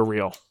thinking they're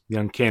real. The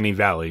Uncanny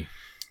Valley.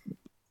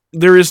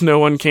 There is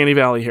no Uncanny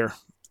Valley here.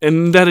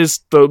 And that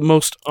is the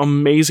most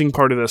amazing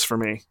part of this for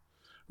me.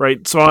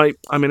 Right? So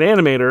I'm an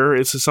animator.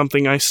 It's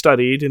something I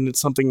studied, and it's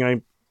something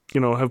I,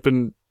 have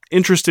been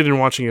interested in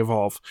watching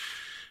evolve.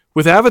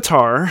 With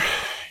Avatar,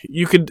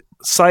 you could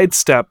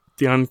sidestep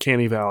the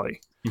uncanny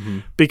valley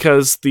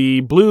because the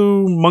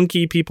blue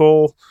monkey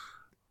people,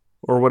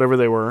 or whatever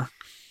they were,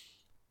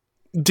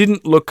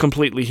 didn't look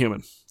completely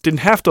human.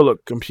 Didn't have to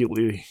look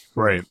completely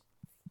right.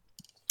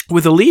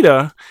 With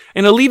Alita,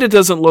 and Alita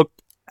doesn't look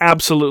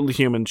absolutely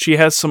human. She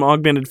has some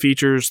augmented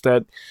features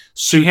that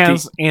suit. She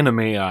has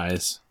anime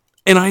eyes.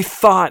 And I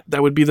thought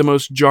that would be the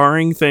most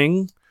jarring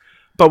thing,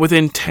 but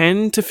within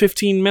 10 to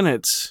 15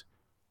 minutes,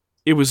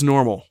 it was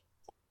normal.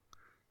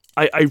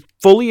 I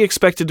fully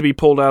expected to be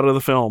pulled out of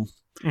the film.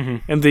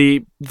 And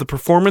the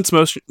performance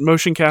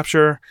motion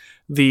capture,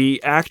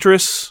 the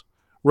actress,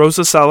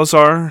 Rosa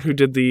Salazar, who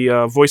did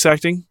the voice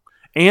acting,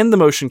 and the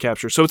motion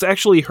capture. So it's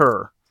actually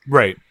her.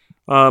 Right.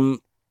 And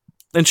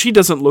she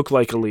doesn't look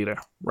like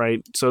Alita,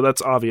 right? So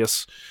that's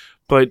obvious.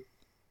 But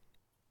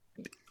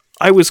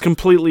I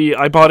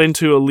bought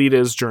into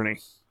Alita's journey.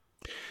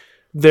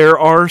 There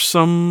are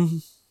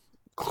some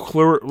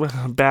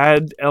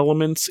bad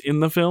elements in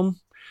the film.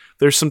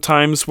 There's some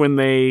times when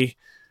they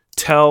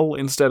tell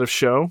instead of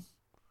show.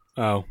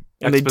 Oh.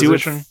 And they do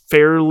it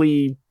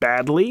fairly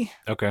badly.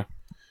 Okay.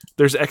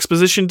 There's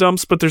exposition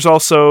dumps, but there's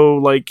also,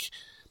 like,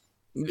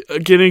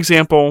 get an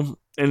example,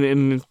 and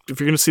if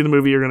you're going to see the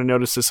movie, you're going to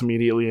notice this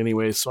immediately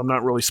anyway, so I'm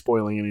not really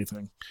spoiling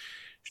anything.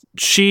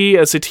 She,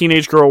 as a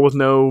teenage girl with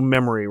no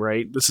memory,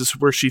 right? This is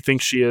where she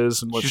thinks she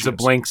is and what she's a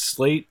blank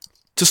slate?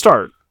 To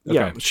start. Okay.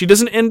 Yeah. She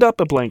doesn't end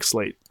up a blank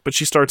slate, but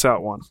she starts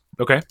out one.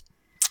 Okay.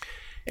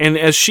 And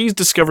as she's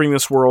discovering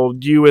this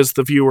world, you as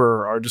the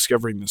viewer are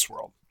discovering this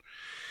world.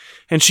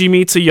 And she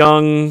meets a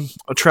young,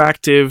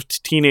 attractive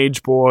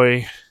teenage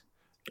boy.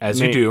 As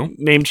you do.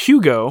 Named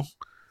Hugo,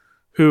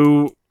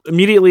 who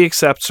immediately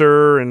accepts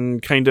her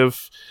and kind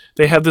of,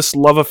 they have this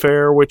love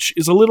affair, which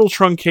is a little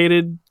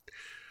truncated.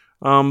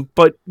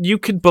 But you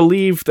could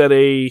believe that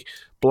a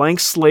blank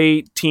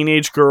slate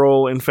teenage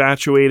girl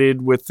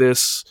infatuated with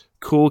this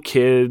cool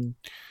kid,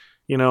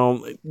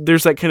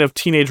 there's that kind of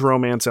teenage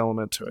romance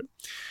element to it.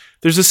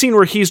 There's a scene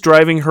where he's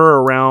driving her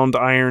around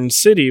Iron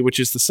City, which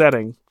is the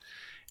setting,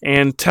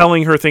 and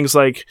telling her things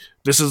like,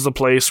 this is the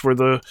place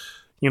where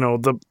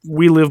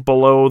we live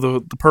below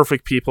the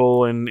perfect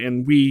people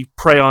and we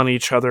prey on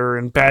each other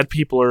and bad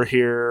people are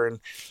here. And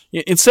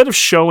instead of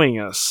showing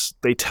us,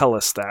 they tell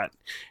us that.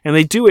 And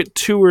they do it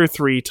 2 or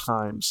 3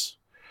 times.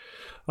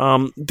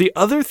 The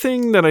other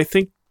thing that I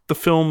think the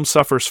film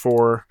suffers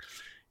for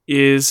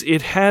is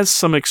it has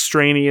some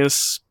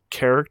extraneous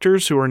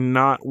characters who are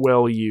not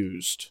well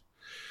used.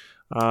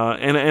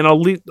 And I'll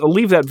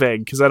leave that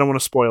vague because I don't want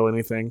to spoil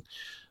anything.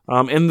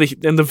 And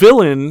the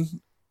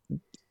villain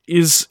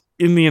is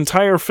in the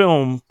entire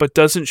film, but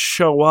doesn't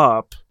show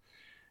up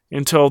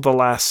until the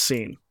last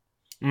scene.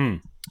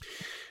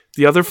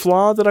 The other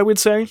flaw that I would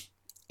say,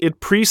 it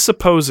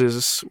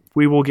presupposes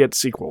we will get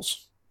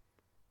sequels.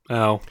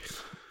 Oh.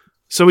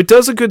 So it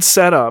does a good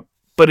setup,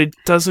 but it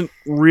doesn't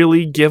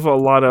really give a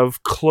lot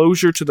of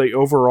closure to the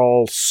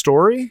overall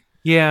story.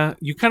 Yeah,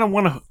 you kind of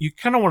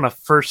want a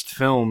first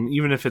film,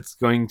 even if it's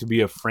going to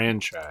be a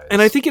franchise.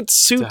 And I think it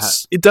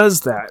suits, it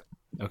does that.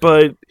 Okay.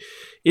 But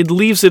it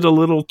leaves it a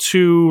little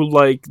too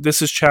like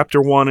this is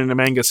chapter 1 in a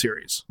manga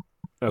series.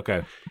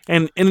 Okay.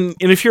 And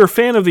if you're a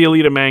fan of the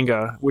Alita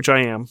manga, which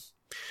I am,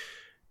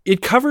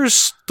 it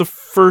covers the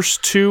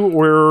first 2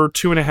 or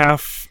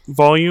 2.5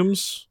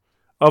 volumes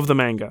of the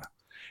manga.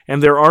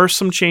 And there are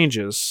some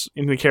changes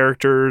in the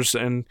characters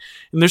and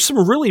there's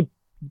some really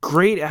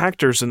great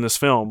actors in this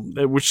film,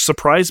 which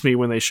surprised me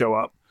when they show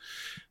up.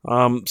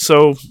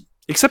 So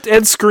except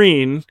Ed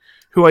Skrein,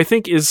 who I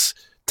think is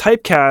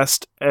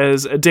typecast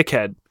as a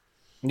dickhead.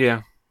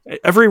 Yeah.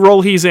 Every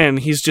role he's in,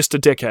 he's just a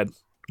dickhead.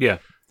 Yeah.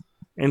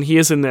 And he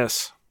is in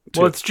this.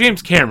 Well, it's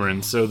James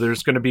Cameron, so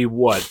there's going to be,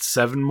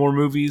 7 more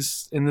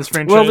movies in this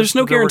franchise? Well, there's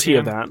no guarantee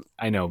of that.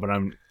 I know, but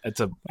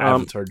it's an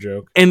Avatar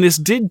joke. And this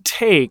did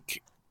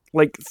take,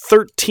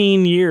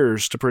 13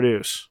 years to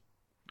produce.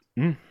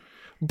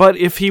 But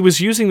if he was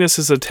using this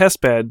as a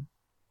test bed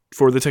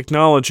for the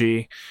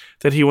technology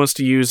that he wants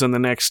to use in the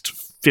next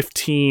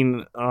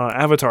 15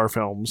 Avatar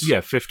films.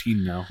 Yeah,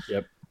 15 now.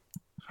 Yep.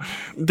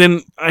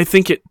 Then I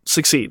think it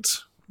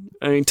succeeds.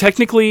 I mean,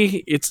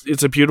 technically,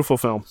 it's a beautiful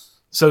film.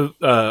 So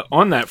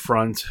on that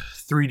front,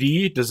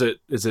 3D,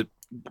 is it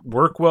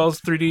work well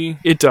as 3D?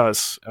 It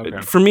does.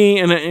 Okay. For me,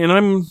 and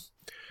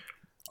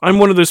I'm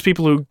one of those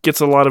people who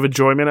gets a lot of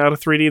enjoyment out of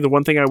 3D. The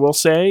one thing I will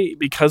say,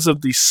 because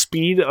of the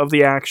speed of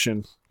the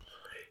action,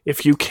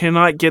 if you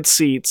cannot get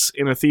seats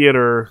in a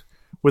theater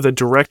with a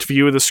direct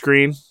view of the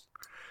screen,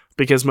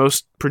 because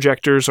most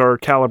projectors are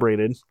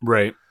calibrated,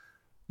 right?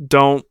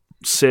 Don't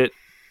sit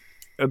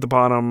at the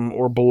bottom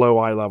or below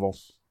eye level.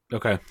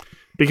 Okay.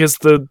 Because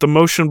the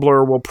motion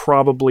blur will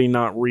probably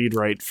not read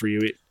right for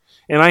you.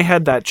 And I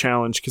had that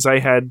challenge because I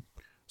had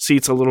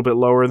seats a little bit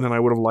lower than I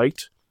would have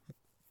liked.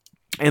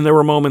 And there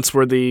were moments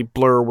where the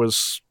blur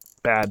was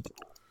bad.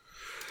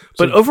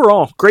 But so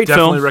overall, great film.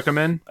 Definitely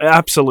recommend?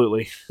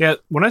 Absolutely. Yeah,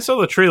 when I saw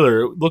the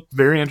trailer, it looked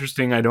very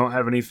interesting. I don't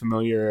have any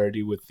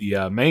familiarity with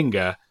the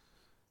manga.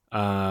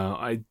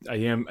 I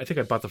think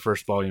I bought the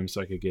first volume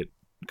so I could get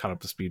caught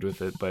up to speed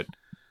with it, but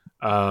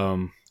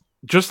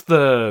just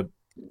the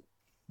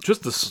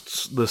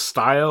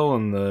style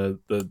and the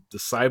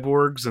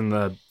cyborgs and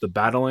the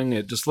battling,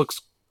 it just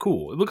looks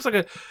cool. It looks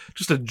like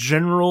just a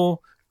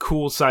general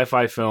cool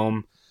sci-fi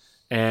film,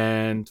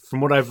 and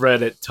from what I've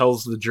read, it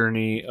tells the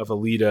journey of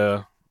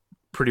Alita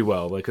pretty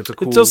well. Like it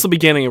tells the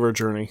beginning of her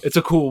journey. It's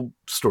a cool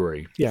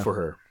story for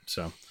her.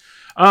 So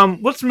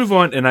let's move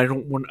on. And I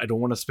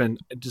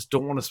just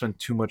don't want to spend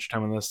too much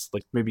time on this.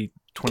 Like maybe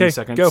 20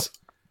 seconds. Go.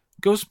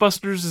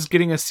 Ghostbusters is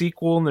getting a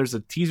sequel, and there's a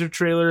teaser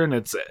trailer, and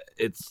it's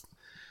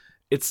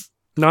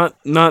not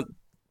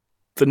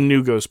the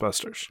new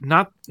Ghostbusters.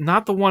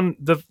 Not the one,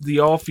 the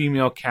all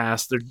female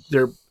cast.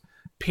 They're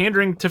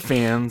pandering to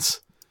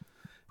fans,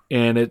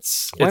 and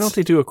why don't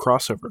they do a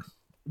crossover?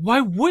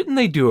 Why wouldn't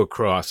they do a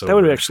crossover? That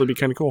would actually be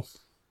kind of cool.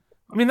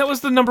 I mean, that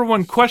was the number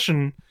one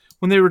question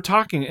when they were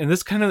talking, and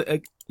this kind of,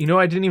 I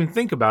didn't even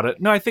think about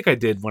it. No, I think I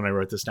did when I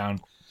wrote this down.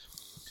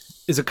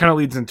 Is it kind of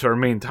leads into our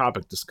main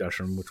topic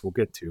discussion, which we'll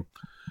get to,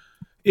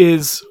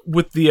 is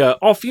with the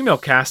all-female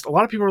cast, a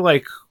lot of people are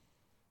like,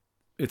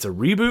 it's a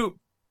reboot,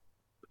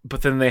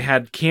 but then they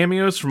had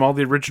cameos from all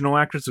the original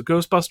actors of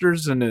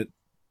Ghostbusters, and it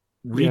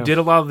redid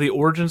a lot of the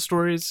origin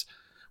stories,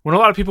 when a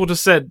lot of people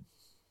just said,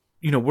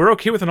 we're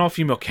okay with an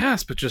all-female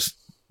cast, but just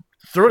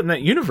throw it in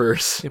that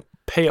universe.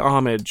 Pay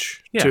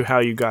homage to how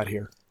you got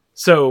here.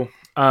 So,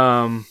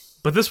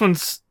 but this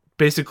one's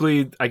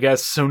basically, I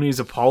guess, Sony's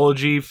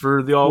apology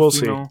for the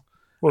all-female.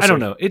 I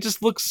don't know. It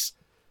just looks...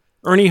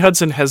 Ernie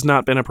Hudson has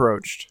not been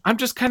approached. I'm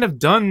just kind of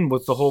done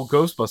with the whole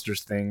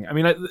Ghostbusters thing. I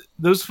mean,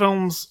 those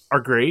films are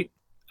great.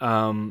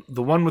 The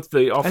one with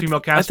the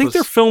all-female cast, I think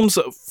they're films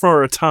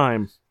for a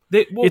time.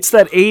 It's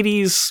that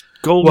 80s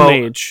golden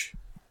age.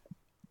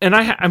 And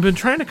I've been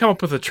trying to come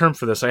up with a term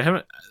for this.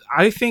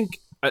 I think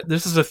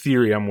this is a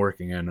theory I'm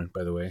working on,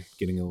 by the way,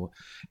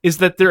 is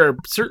that there are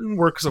certain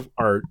works of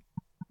art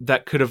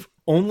that could have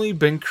only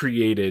been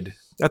created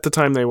at the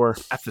time they were.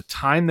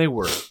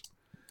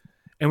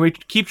 And we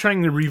keep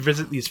trying to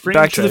revisit these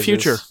franchises. Back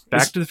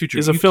to the Future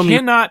is a film you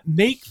cannot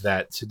make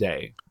that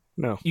today.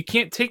 No. You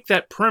can't take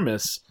that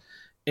premise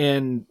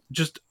and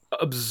just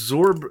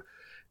absorb.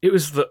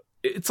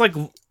 It's like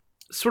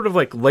sort of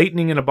like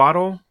lightning in a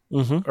bottle,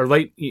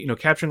 or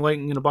capturing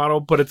lightning in a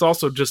bottle, but it's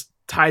also just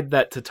tied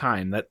that to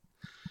time. That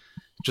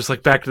just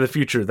like Back to the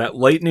Future, that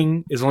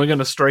lightning is only going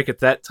to strike at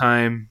that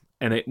time,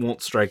 and it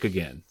won't strike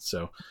again.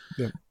 So,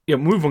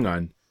 moving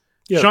on.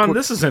 Yeah, Sean,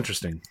 this is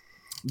interesting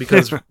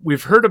because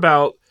we've heard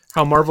about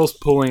how Marvel's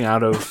pulling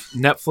out of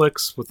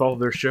Netflix with all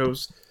their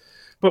shows,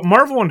 but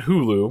Marvel and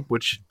Hulu,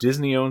 which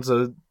Disney owns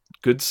a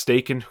good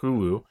stake in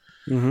Hulu,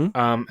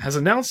 has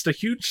announced a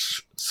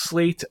huge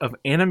slate of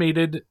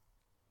animated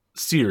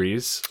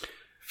series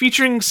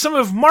featuring some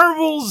of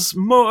Marvel's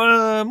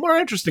more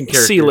interesting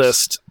characters.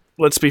 C-list.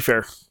 Let's be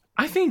fair.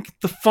 I think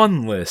the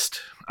fun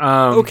list.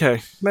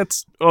 Okay,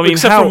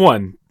 except for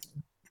one.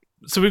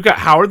 So we've got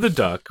Howard the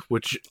Duck,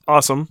 which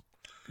awesome.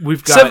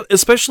 We've got,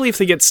 especially if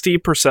they get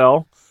Steve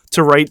Purcell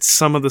to write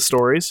some of the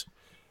stories,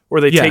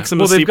 or they take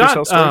some of the Steve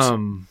Purcell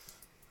stories.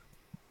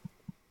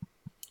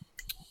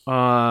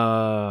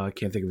 I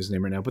can't think of his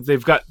name right now, but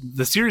they've got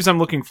the series I'm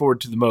looking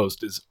forward to the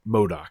most is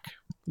MODOK.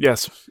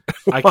 Yes,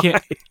 I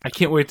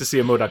can't wait to see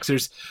a MODOK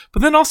series.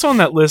 But then also on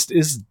that list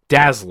is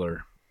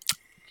Dazzler.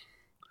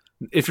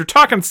 If you're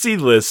talking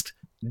C-list,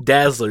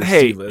 Dazzler's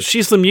C-list.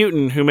 She's the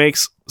mutant who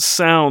makes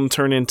sound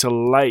turn into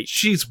light.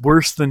 She's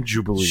worse than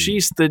Jubilee.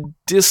 She's the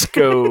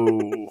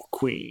disco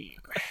queen.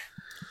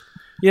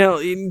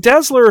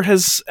 Dazzler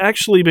has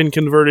actually been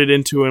converted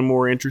into a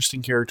more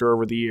interesting character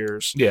over the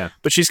years. Yeah.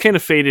 But she's kind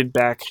of faded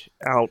back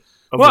out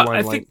of the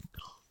limelight. I think,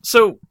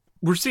 so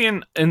we're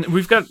seeing, and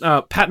we've got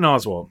Patton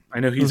Oswalt. I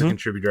know he's a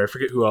contributor. I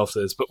forget who else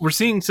is, but we're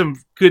seeing some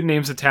good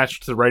names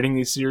attached to writing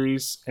these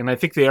series, and I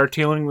think they are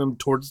tailoring them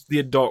towards the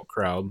adult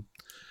crowd.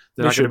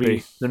 They're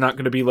not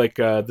going to be like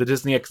the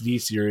Disney XD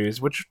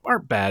series, which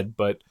aren't bad,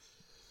 but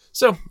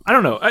so I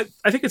don't know.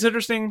 I think it's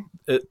interesting.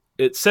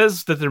 It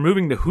says that they're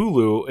moving to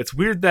Hulu. It's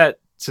weird that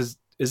says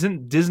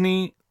isn't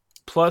Disney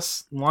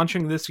Plus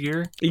launching this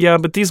year? Yeah,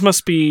 but these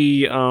must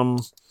be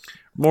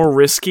more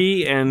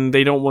risky, and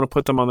they don't want to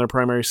put them on their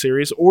primary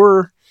series,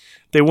 or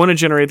they want to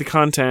generate the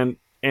content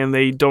and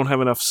they don't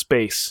have enough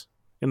space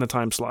in the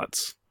time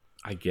slots.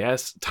 I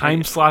guess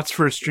time slots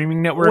for a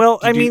streaming network. Well,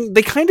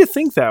 they kind of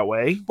think that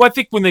way. Well, I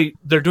think when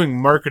they're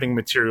doing marketing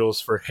materials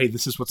for, hey,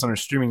 this is what's on our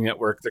streaming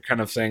network, they're kind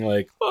of saying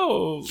like,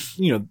 oh,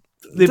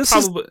 this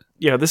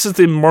is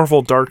the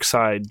Marvel dark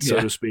side,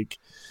 so to speak.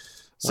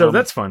 So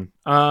that's fun.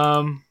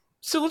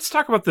 So let's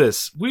talk about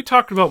this. We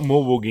talked about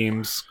mobile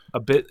games a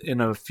bit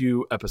in a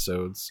few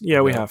episodes.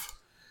 Yeah, we have.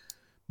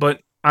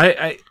 But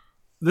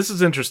this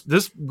is interesting.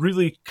 This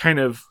really kind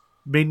of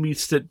made me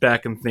sit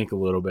back and think a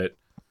little bit.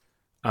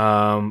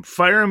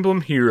 Fire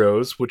Emblem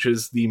Heroes, which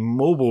is the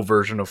mobile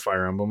version of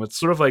Fire Emblem. It's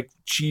sort of like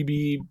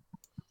chibi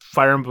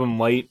Fire Emblem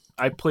Light.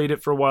 I played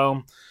it for a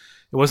while.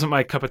 It wasn't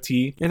my cup of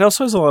tea. It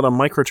also has a lot of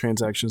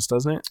microtransactions,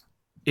 doesn't it?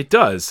 It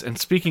does. And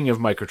speaking of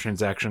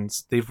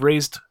microtransactions, they've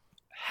raised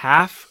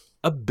half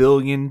 $1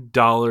 billion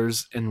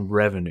in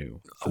revenue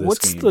for this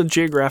What's game. the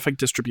geographic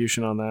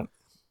distribution on that?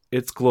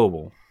 It's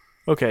global.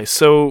 Okay,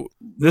 so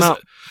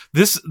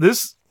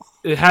This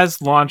it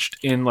has launched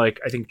in, like,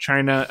 I think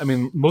China. I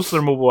mean, most of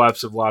their mobile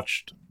apps have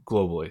launched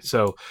globally,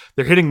 so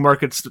they're hitting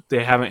markets that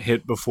they haven't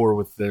hit before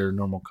with their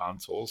normal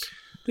consoles.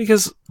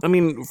 because, I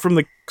mean, from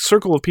the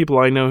circle of people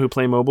I know who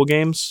play mobile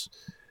games,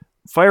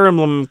 Fire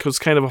Emblem was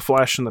kind of a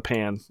flash in the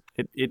pan.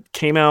 It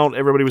came out,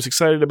 everybody was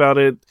excited about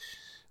it.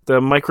 The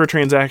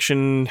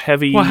microtransaction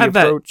heavy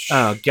approach.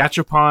 That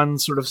gachapon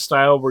sort of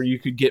style where you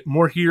could get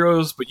more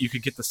heroes, but you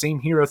could get the same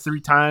hero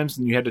 3 times,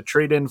 and you had to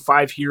trade in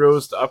 5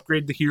 heroes to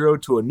upgrade the hero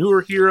to a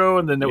newer hero,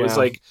 and then it was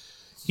like,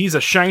 he's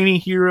a shiny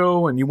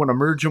hero, and you want to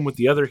merge him with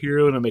the other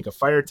hero to make a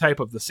fire type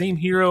of the same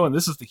hero, and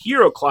this is the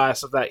hero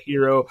class of that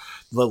hero,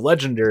 the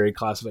legendary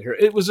class of that hero.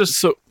 It was just...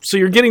 So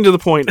you're getting to the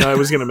point I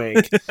was going to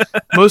make.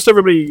 Most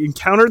everybody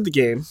encountered the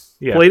game,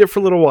 played it for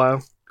a little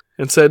while,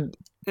 and said,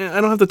 I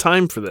don't have the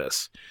time for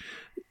this.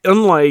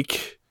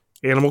 Unlike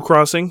Animal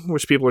Crossing,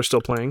 which people are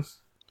still playing.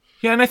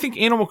 Yeah, and I think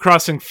Animal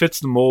Crossing fits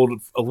the mold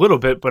a little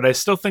bit, but I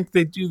still think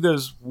they do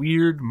those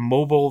weird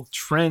mobile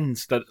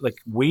trends that, like,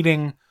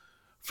 waiting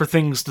for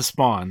things to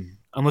spawn.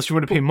 Unless you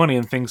want to pay money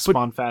and things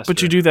spawn faster.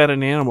 But you do that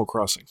in Animal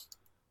Crossing.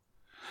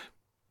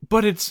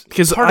 But it's...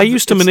 Because I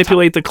used to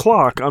manipulate the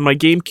clock on my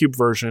GameCube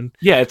version.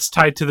 Yeah, it's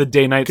tied to the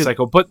day-night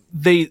cycle. But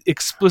they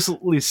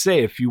explicitly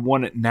say, if you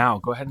want it now,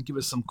 go ahead and give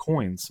us some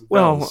coins.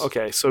 Well,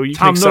 okay, so you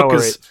Tom can Nook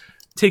accelerate. is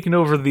taking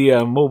over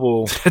the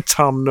mobile...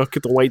 Tom Nook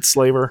at the White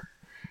Slaver.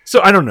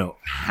 So, I don't know.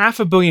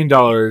 $500 million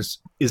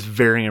is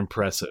very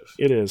impressive.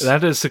 It is.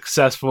 That is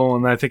successful,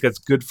 and I think that's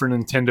good for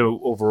Nintendo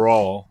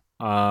overall.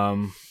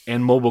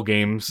 And mobile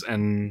games,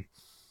 and...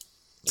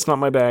 It's not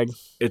my bag.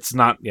 It's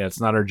not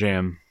our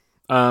jam.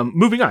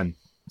 Moving on.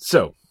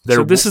 So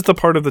this is the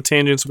part of the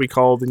tangents we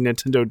call the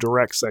Nintendo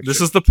Direct section.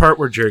 This is the part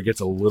where Jared gets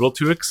a little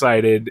too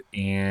excited,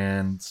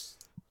 and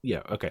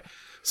yeah, okay.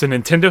 So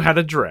Nintendo had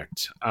a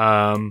Direct,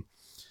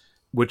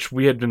 which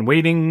we had been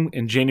waiting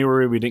in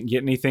January. We didn't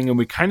get anything, and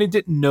we kind of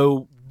didn't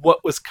know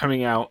what was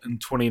coming out in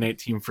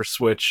 2019 for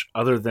Switch,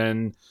 other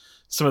than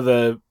some of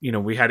the,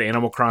 we had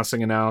Animal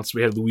Crossing announced,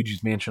 we had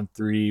Luigi's Mansion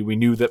 3, we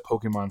knew that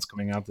Pokemon's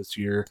coming out this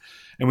year,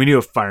 and we knew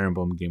a Fire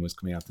Emblem game was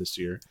coming out this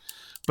year.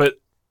 But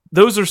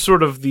those are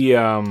sort of the...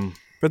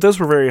 but those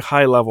were very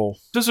high level.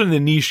 Those are the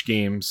niche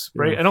games,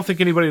 right? Yeah. I don't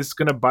think anybody's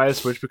going to buy a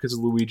Switch because of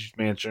Luigi's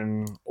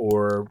Mansion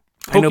or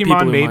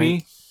Pokemon,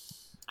 maybe.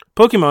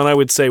 Pokemon, I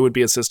would say, would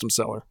be a system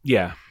seller.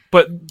 Yeah,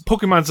 but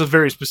Pokemon's a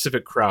very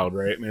specific crowd,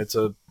 right? I mean, it's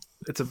a...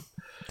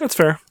 That's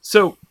fair.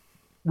 So,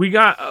 we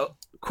got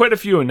quite a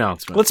few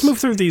announcements. Let's move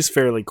through these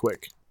fairly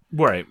quick.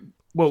 Right.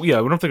 Well,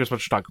 yeah, we don't think there's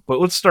much to talk, but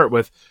let's start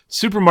with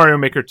Super Mario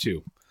Maker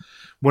 2.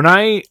 When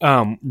I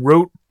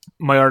wrote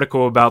my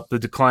article about the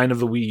decline of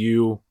the Wii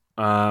U,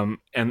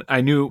 and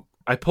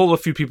I pulled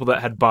a few people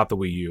that had bought the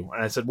Wii U,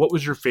 and I said, what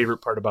was your favorite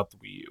part about the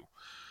Wii U?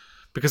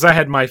 Because I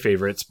had my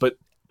favorites, but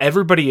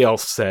everybody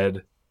else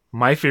said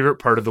my favorite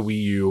part of the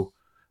Wii U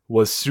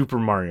was Super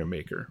Mario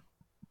Maker.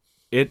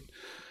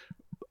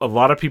 A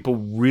lot of people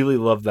really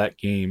loved that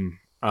game,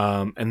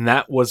 and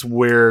that was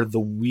where the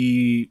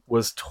Wii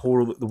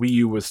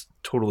U was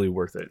totally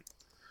worth it.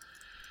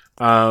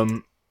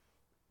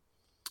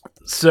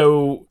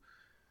 So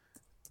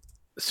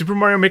Super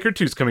Mario Maker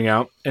 2 is coming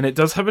out, and it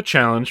does have a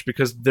challenge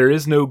because there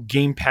is no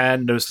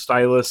gamepad, no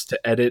stylus to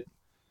edit,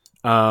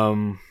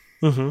 to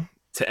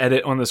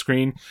edit on the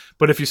screen.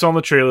 But if you saw in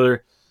the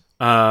trailer,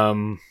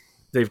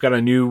 they've got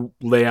a new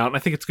layout, and I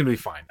think it's going to be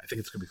fine.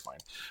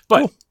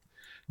 But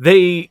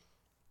they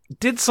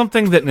did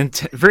something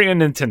that very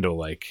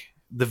un-Nintendo-like.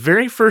 The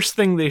very first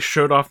thing they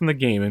showed off in the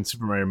game in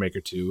Super Mario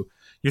Maker 2,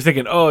 you're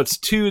thinking, oh, it's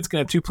going to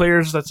have 2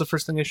 players, that's the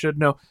first thing they showed.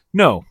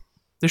 No.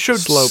 They showed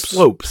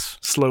slopes.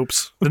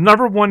 The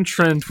number one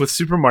trend with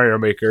Super Mario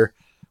Maker,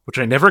 which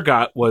I never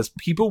got, was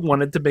people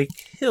wanted to make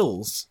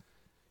hills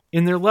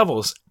in their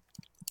levels.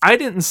 I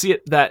didn't see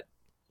it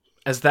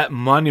as that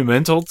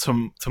monumental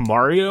to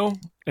Mario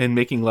and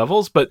making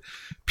levels, but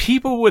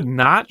people would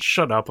not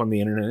shut up on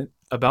the internet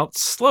about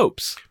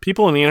slopes.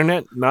 People on the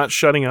internet not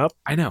shutting up?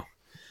 I know.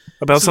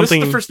 About something...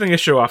 This is the first thing they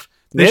show off.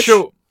 They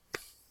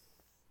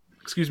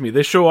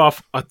show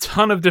off a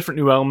ton of different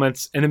new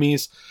elements,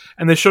 enemies,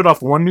 and they showed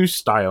off one new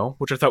style,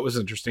 which I thought was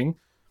interesting.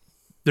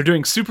 They're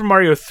doing Super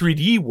Mario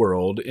 3D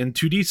World in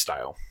 2D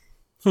style.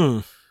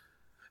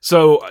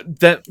 So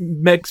that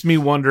makes me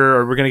wonder,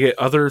 are we going to get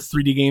other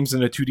 3D games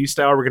in a 2D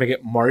style? We're going to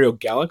get Mario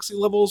Galaxy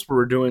levels where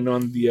we're doing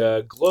on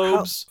the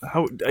globes?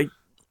 How I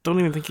don't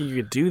even think you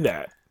could do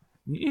that.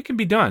 It can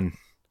be done.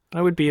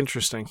 That would be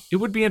interesting. It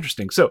would be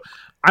interesting. So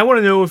I want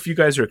to know if you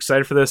guys are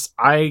excited for this.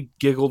 I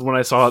giggled when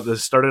I saw it.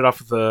 This started off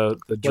with the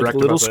direct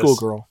like little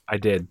schoolgirl. I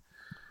did.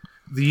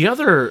 The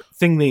other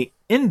thing they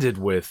ended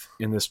with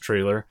in this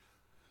trailer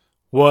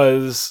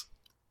was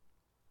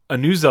a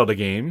new Zelda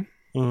game,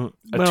 a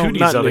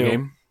 2D Zelda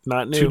game,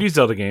 not new 2D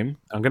Zelda game.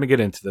 I'm going to get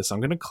into this.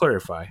 I'm going to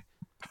clarify.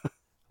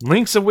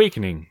 Link's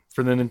Awakening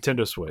for the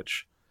Nintendo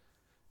Switch.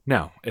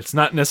 Now, it's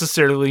not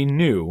necessarily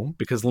new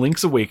because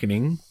Link's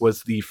Awakening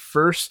was the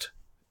first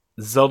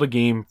Zelda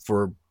game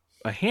for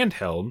a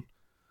handheld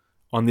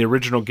on the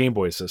original Game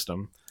Boy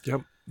system.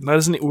 Yep.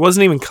 It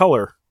wasn't even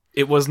color.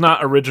 It was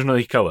not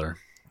originally color.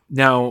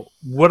 Now,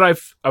 I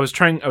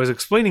was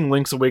explaining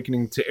Link's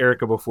Awakening to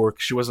Erica before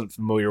because she wasn't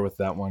familiar with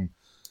that one.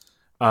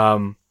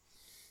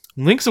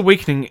 Link's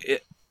Awakening,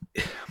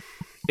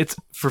 it's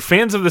for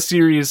fans of the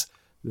series,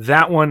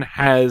 that one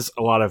has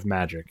a lot of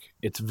magic.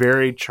 It's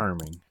very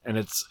charming, and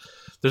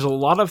there's a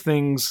lot of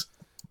things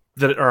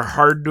that are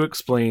hard to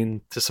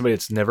explain to somebody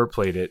that's never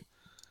played it.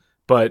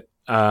 But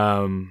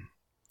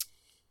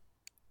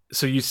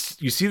so you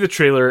see the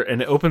trailer,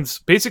 and it opens.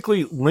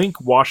 Basically, Link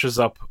washes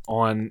up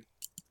on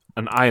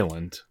an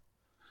island.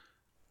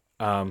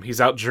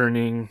 He's out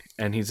journeying,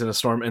 and he's in a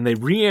storm, and they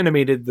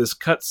reanimated this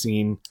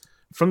cutscene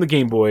from the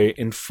Game Boy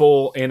in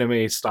full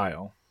anime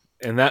style.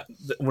 And that,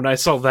 when I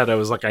saw that, I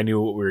was like, I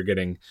knew what we were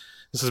getting.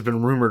 This has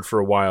been rumored for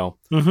a while.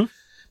 Mm-hmm.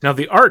 Now,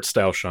 the art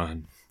style,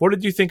 Sean, what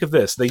did you think of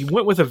this? They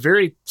went with a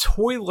very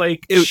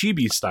toy-like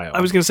chibi style. I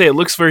was going to say, it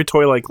looks very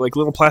toy-like, like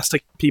little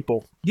plastic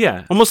people.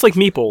 Yeah. Almost like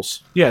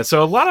meeples. Yeah,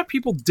 so a lot of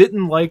people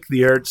didn't like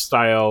the art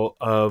style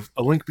of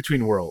A Link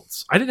Between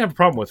Worlds. I didn't have a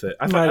problem with it.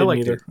 I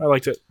liked it. I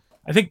liked it.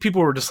 I think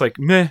people were just like,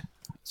 meh.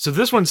 So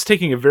this one's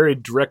taking a very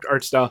direct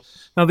art style.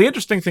 Now, the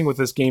interesting thing with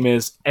this game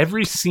is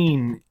every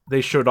scene they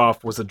showed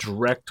off was a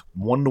direct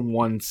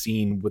one-to-one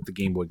scene with the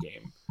Game Boy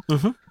game.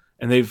 Mm-hmm.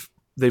 And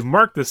they've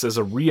marked this as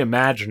a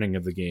reimagining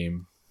of the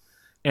game.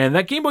 And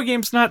that Game Boy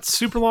game's not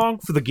super long.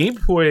 For the Game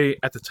Boy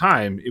at the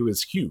time, it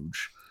was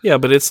huge. Yeah,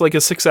 but it's like a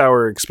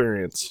 6-hour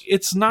experience.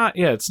 It's not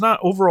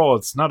overall,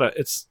 it's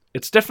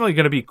definitely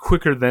going to be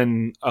quicker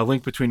than A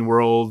Link Between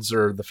Worlds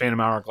or the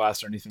Phantom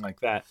Hourglass or anything like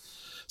that.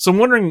 So I'm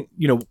wondering,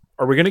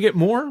 are we going to get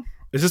more?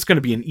 Is this going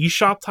to be an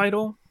eShop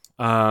title?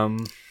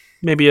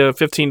 Maybe a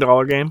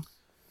 $15 game?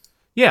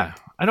 Yeah,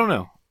 I don't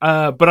know.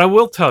 But I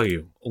will tell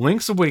you,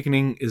 Link's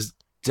Awakening is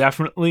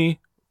definitely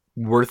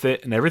worth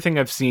it. And everything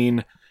I've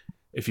seen,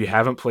 if you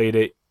haven't played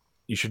it,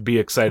 you should be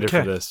excited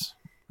for this.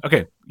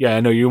 Okay, yeah,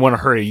 I know you want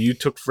to hurry. You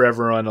took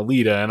forever on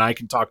Alita, and I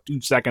can talk 2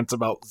 seconds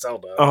about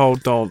Zelda. Oh,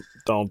 don't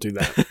do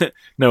that.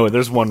 No,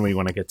 there's one we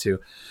want to get to.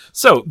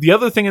 So, the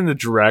other thing in the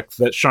Direct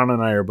that Sean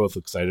and I are both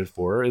excited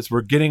for is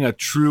we're getting a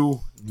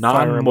true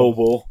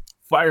non-mobile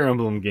Fire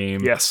Emblem game.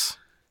 Yes.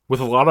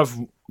 With a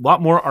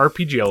lot more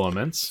RPG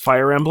elements.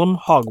 Fire Emblem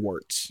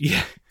Hogwarts.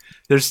 Yeah.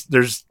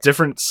 There's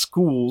different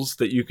schools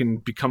that you can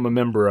become a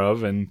member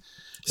of, and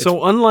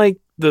so unlike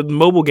the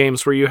mobile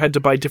games where you had to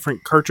buy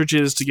different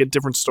cartridges to get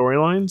different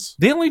storylines,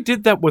 they only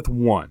did that with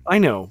one. I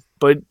know,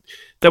 but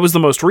that was the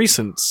most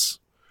recent.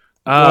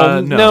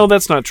 No,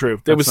 that's not true.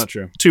 That was not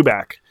true. 2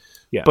 back.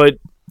 Yeah, but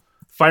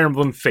Fire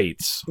Emblem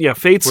Fates. Yeah,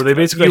 Fates. Where they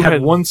basically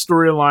had one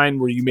storyline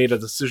where you made a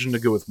decision to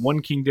go with one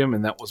kingdom,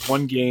 and that was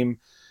one game.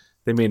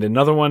 They made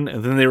another one,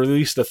 and then they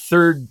released a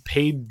third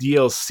paid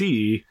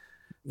DLC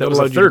that was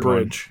a third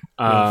bridge.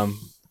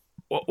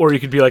 Or you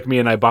could be like me,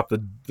 and I bought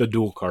the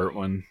dual cart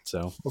one.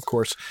 So of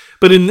course,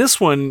 but in this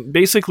one,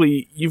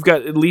 basically, you've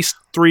got at least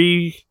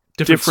 3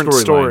 different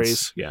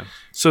stories. Yeah.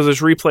 So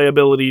there's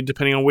replayability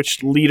depending on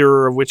which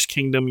leader of which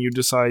kingdom you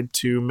decide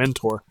to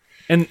mentor.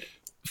 And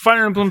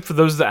Fire Emblem, for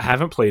those that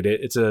haven't played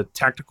it, it's a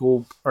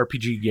tactical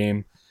RPG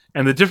game,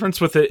 and the difference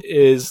with it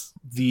is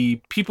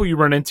the people you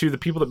run into, the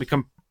people that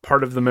become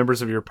part of the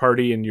members of your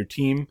party and your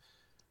team,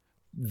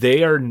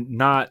 they are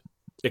not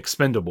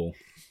expendable.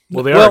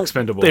 Well, they are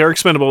expendable. They are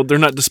expendable. They're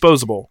not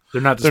disposable. They're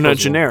not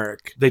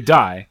generic. They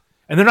die.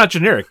 And they're not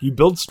generic. You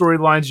build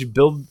storylines.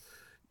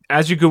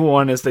 As you go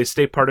on, as they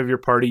stay part of your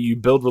party, you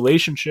build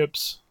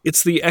relationships.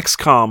 It's the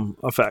XCOM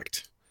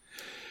effect.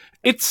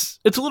 It's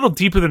a little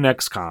deeper than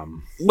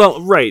XCOM.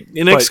 Well, right.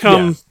 In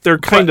XCOM, they're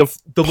kind of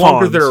the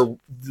longer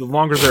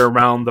they're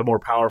around, the more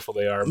powerful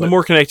they are. The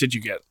more connected you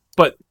get.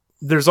 But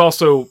there's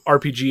also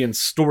RPG and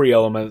story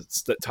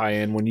elements that tie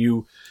in when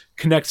you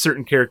connect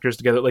certain characters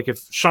together. Like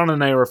if Sean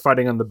and I were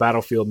fighting on the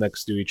battlefield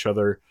next to each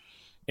other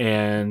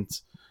and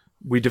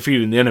we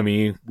defeated an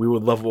enemy, we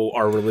would level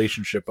our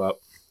relationship up.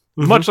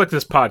 Mm-hmm. Much like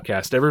this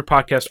podcast. Every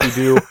podcast we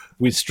do,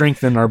 we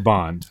strengthen our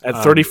bond.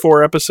 At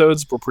 34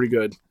 episodes, we're pretty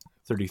good.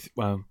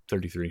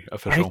 33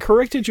 official. I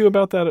corrected you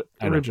about that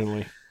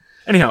originally.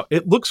 Anyhow,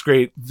 it looks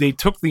great. They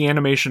took the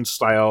animation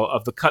style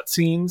of the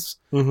cutscenes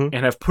and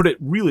have put it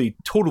really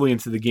totally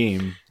into the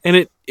game. And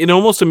it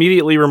almost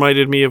immediately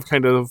reminded me of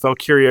kind of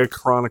Valkyria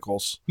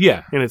Chronicles.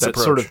 Yeah, in its that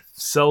approach. Sort of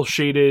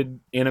cel-shaded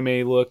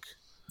anime look.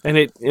 And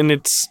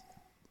it's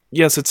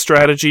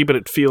strategy, but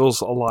it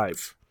feels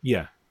alive.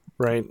 Yeah,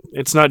 right.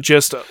 It's not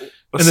just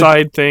a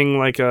side thing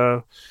like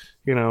an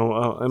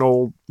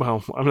old.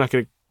 Well, I'm not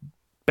going to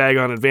bag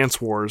on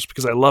Advance Wars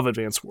because I love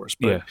Advance Wars,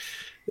 but. Yeah.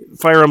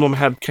 Fire Emblem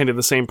had kind of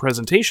the same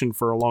presentation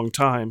for a long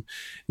time.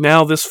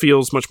 Now this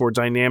feels much more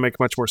dynamic,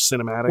 much more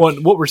cinematic. Well,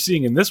 what we're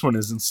seeing in this one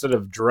is instead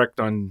of direct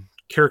on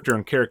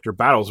character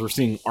battles, we're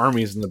seeing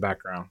armies in the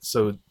background.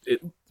 So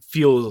it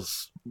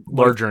feels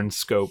larger in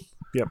scope.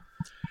 Yep.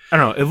 I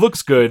don't know. It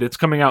looks good. It's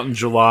coming out in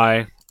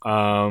July.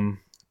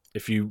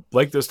 If you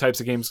like those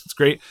types of games, it's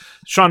great.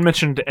 Sean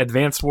mentioned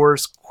Advance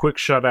Wars. Quick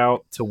shout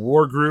out to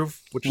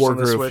Wargroove, which is on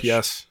the Switch.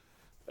 Yes.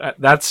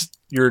 That's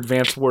your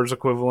Advanced Wars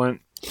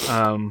equivalent.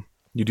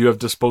 You do have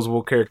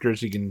disposable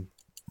characters. You can,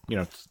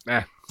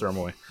 throw them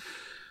away.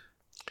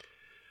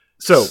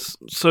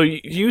 So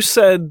you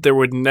said there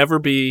would never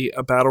be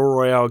a battle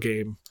royale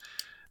game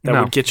that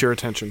would get your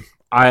attention.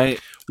 I'm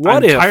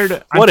tired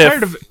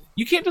of.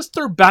 You can't just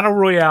throw battle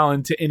royale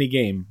into any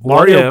game.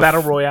 Mario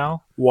battle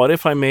royale. What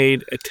if I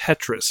made a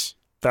Tetris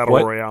battle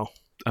royale?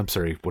 I'm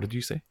sorry. What did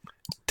you say?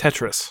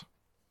 Tetris.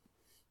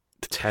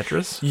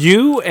 Tetris?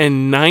 You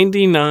and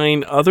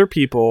 99 other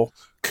people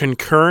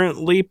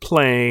concurrently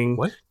playing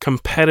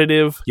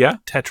competitive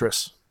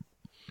Tetris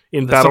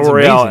in battle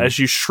royale as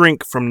you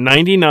shrink from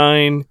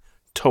 99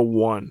 to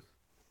 1.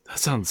 That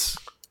sounds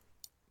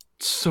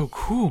so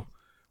cool.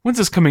 When's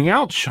this coming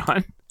out,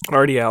 Sean?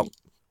 Already out.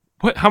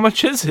 What? How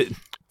much is it?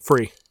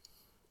 Free.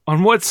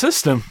 On what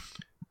system?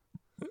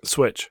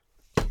 Switch.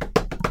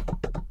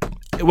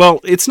 Well,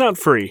 it's not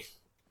free.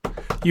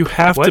 You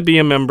have to be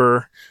a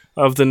member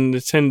of the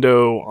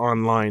Nintendo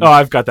Online. Oh,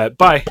 I've got that.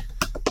 Bye.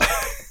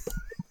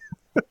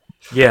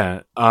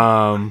 Yeah.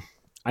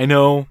 I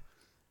know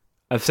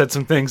I've said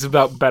some things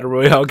about Battle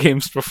Royale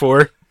games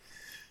before.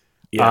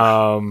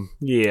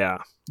 Yeah.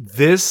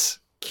 This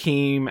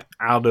came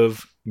out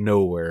of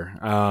nowhere.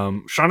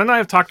 Sean and I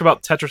have talked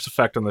about Tetris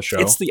Effect on the show.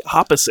 It's the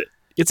opposite.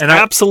 It's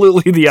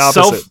absolutely the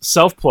opposite.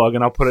 Self-plug,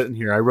 and I'll put it in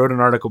here. I wrote an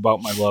article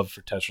about my love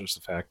for Tetris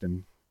Effect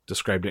and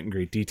described it in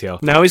great detail.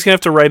 Now he's going to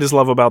have to write his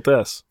love about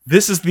this.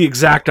 This is the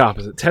exact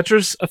opposite.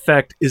 Tetris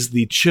Effect is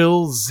the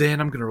chill,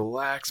 zen, I'm going to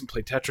relax and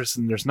play Tetris,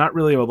 and there's not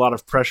really a lot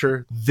of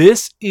pressure.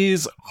 This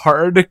is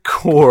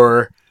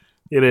hardcore.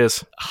 It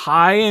is.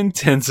 High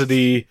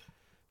intensity.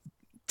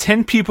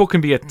 10 people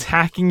can be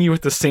attacking you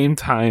at the same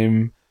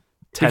time.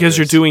 Tetris. Because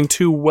you're doing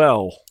too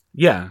well.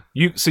 Yeah.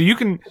 You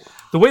can...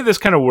 The way this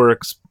kind of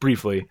works,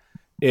 briefly,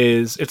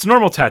 is it's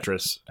normal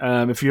Tetris.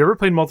 If you ever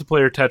played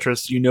multiplayer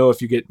Tetris, you know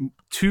if you get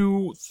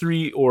 2,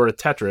 3, or a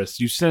Tetris,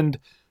 you send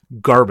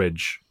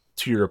garbage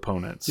to your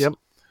opponents. Yep.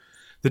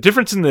 The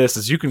difference in this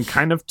is you can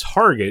kind of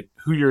target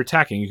who you're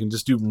attacking. You can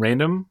just do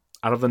random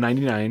out of the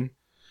 99.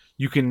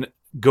 You can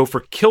go for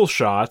kill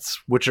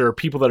shots, which are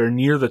people that are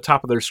near the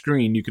top of their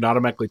screen. You can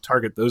automatically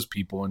target those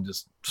people and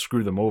just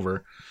screw them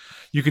over.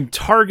 You can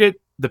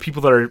target the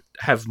people that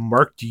have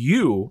marked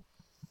you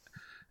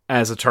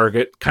as a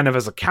target, kind of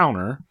as a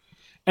counter.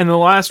 And the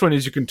last one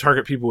is you can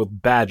target people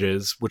with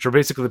badges, which are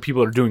basically the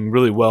people that are doing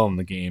really well in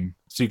the game.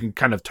 So you can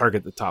kind of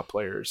target the top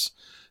players.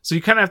 So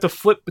you kind of have to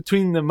flip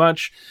between them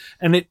much.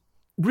 And it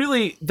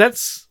really, I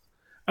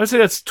would say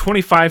that's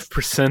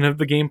 25% of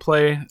the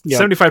gameplay.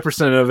 Yep.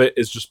 75% of it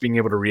is just being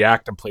able to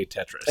react and play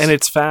Tetris. And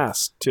it's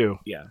fast, too.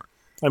 Yeah.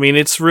 I mean,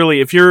 it's really,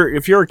 if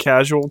you're a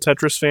casual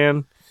Tetris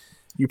fan,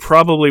 you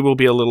probably will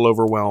be a little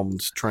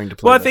overwhelmed trying to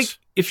play this. I think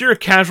if you're a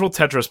casual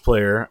Tetris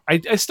player, I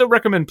still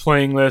recommend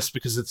playing this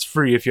because it's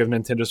free if you have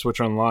Nintendo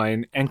Switch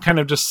Online and kind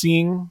of just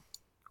seeing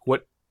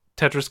what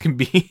Tetris can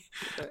be.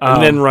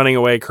 And then running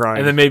away crying.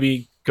 And then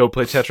maybe go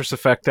play Tetris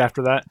Effect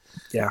after that.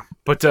 Yeah.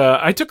 But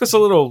I took this a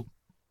little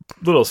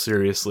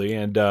seriously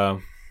and,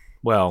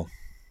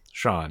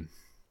 Sean,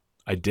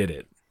 I did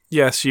it.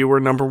 Yes, you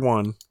were number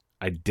 1.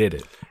 I did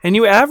it. And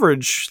you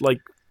average like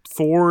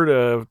 4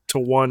 to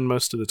 1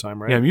 most of the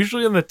time, right? Yeah, I'm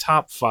usually in the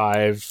top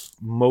 5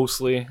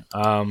 mostly.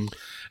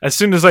 As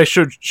soon as I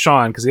showed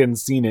Sean, because he hadn't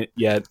seen it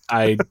yet,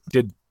 I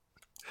did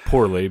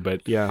poorly,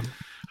 but yeah,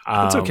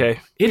 it's okay.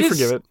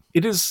 Forgive it.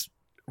 It is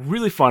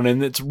really fun,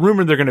 and it's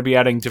rumored they're going to be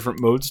adding different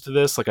modes to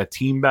this, like a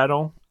team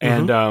battle.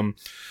 Mm-hmm. And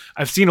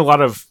I've seen a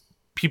lot of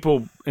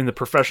people in the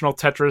professional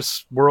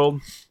Tetris world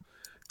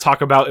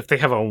talk about if they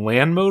have a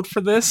LAN mode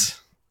for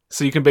this,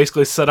 so you can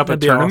basically set up a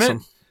tournament.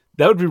 Awesome.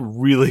 That would be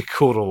really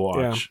cool to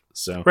watch. Yeah.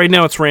 So right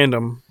now it's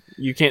random.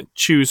 You can't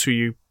choose who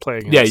you play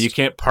against. Yeah, you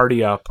can't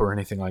party up or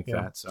anything like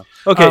that. So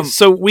okay,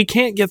 so we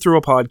can't get through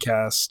a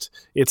podcast,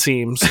 it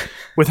seems,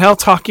 without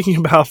talking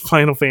about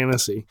Final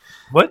Fantasy.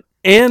 What?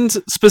 And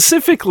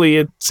specifically,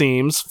 it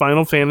seems,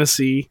 Final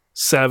Fantasy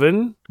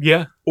VII.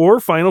 Yeah.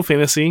 Or Final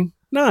Fantasy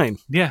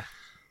IX. Yeah.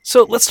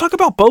 So let's talk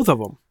about both of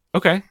them.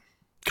 Okay.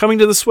 Coming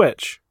to the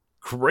Switch.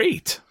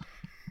 Great.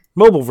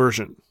 Mobile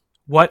version.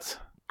 What?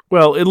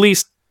 Well, at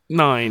least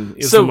 9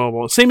 is the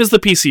mobile. Same as the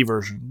PC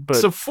version. But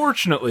so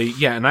fortunately,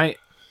 yeah, and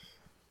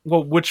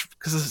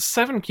because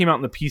 7 came out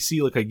in the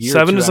PC like a year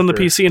 7 is on the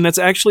PC, and that's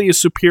actually a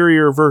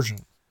superior version.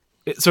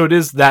 So it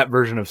is that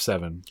version of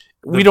 7.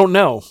 We don't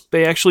know.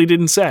 They actually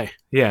didn't say.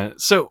 Yeah.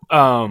 So,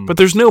 but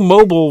there's no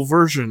mobile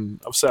version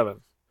of 7.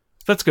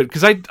 That's good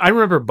because I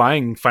remember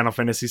buying Final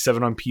Fantasy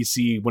VII on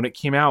PC when it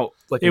came out.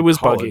 Like it was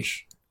buggy.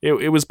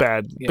 It was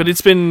bad, but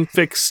it's been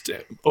fixed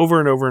over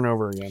and over and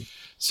over again.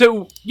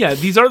 So yeah,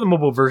 these are the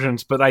mobile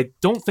versions, but I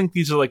don't think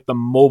these are like the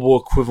mobile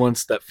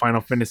equivalents that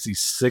Final Fantasy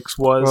VI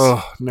was.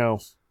 Oh no.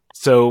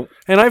 So,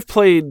 and I've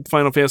played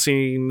Final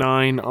Fantasy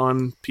IX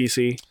on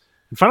PC.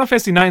 Final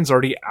Fantasy IX is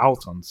already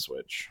out on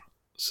Switch.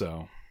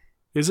 So,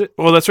 is it?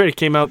 Well, that's right. It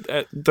came out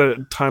at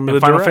the time of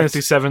the Final Direct.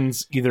 Fantasy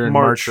VII's either in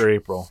March or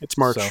April. It's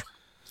March.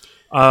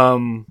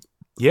 So,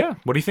 yeah.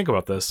 What do you think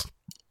about this?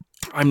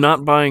 I'm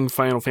not buying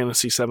Final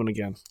Fantasy VII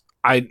again.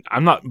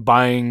 I'm not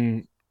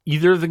buying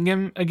either of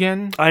them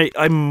again.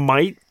 I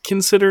might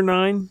consider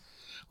 9.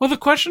 Well, the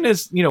question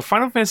is,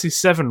 Final Fantasy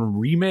VII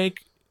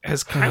Remake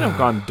has kind of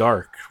gone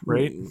dark,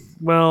 right?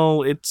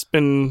 Well, it's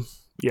been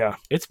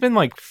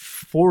like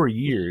 4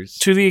 years.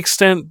 To the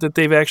extent that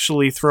they've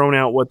actually thrown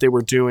out what they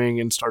were doing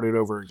and started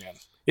over again.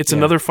 It's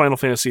another Final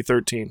Fantasy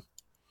 13.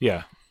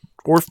 Yeah.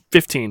 Or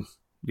 15.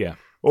 Yeah.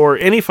 Or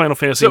any Final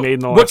Fantasy made in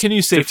the last what can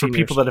you say for 15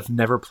 people years? that have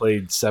never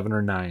played 7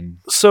 or 9?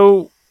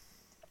 So,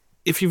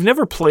 if you've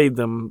never played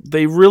them,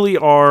 they really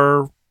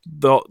are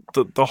the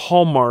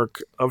hallmark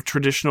of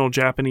traditional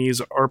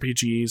Japanese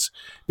RPGs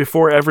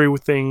before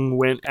everything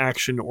went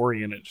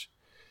action-oriented.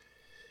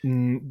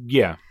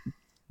 Yeah.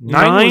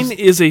 9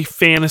 is a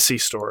fantasy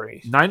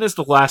story. 9 is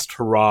the last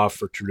hurrah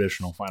for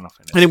traditional Final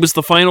Fantasy. And it was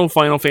the final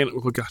Final Fantasy...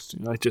 Oh, God,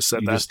 I just said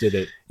that. You just did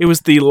it. It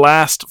was the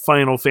last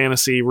Final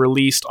Fantasy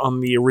released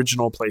on the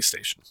original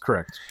PlayStation.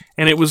 Correct.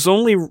 And it was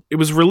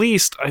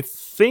released, I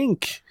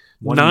think,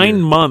 9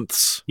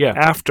 months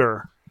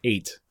after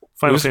 8.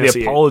 Final Fantasy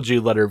the apology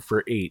letter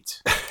for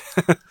 8.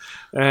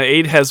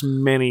 8 has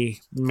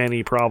many,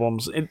 many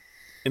problems, and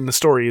the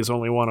story is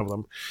only one of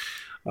them.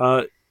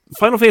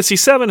 Final Fantasy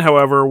VII,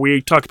 however,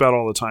 we talk about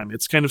all the time.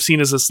 It's kind of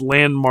seen as this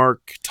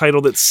landmark title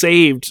that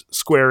saved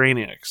Square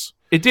Enix.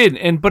 It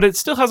did, but it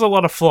still has a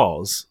lot of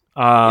flaws.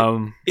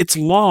 It's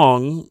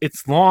long. It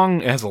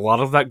has a lot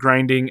of that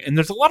grinding, and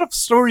there's a lot of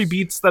story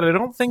beats that I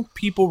don't think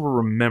people will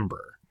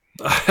remember.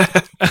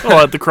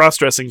 Well, the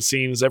cross-dressing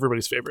scene is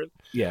everybody's favorite.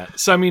 Yeah.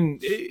 So I mean,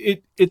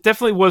 it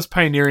definitely was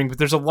pioneering, but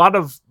there's a lot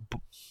of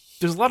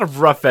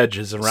rough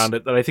edges around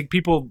it that I think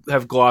people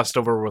have glossed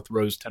over with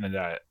rose-tinted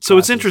classes. So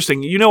it's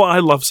interesting. I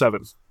love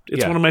 7.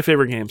 It's one of my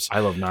favorite games.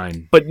 I love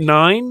 9. But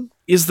 9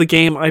 is the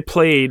game I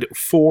played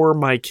for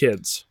my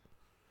kids.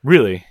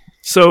 Really?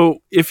 So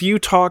if you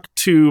talk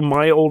to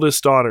my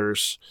oldest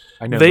daughters,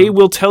 they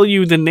will tell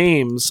you the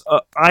names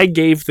I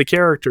gave the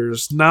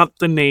characters, not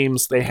the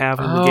names they have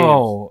in the game.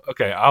 Oh,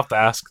 okay. I'll have to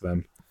ask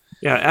them.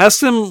 Yeah,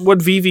 ask them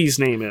what Vivi's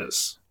name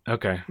is.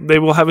 Okay. They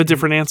will have a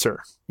different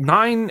answer.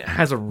 9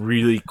 has a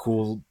really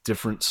cool,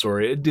 different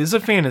story. It is a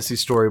fantasy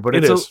story, but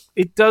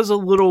it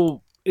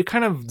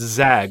kind of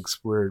zags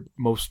where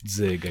most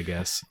zig, I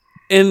guess.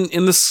 And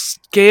the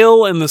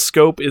scale and the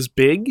scope is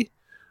big,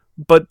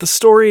 but the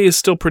story is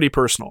still pretty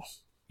personal.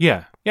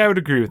 Yeah, I would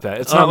agree with that.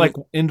 It's not like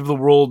end of the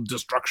world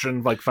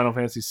destruction like Final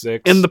Fantasy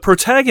VI. And the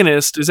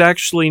protagonist is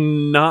actually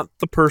not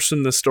the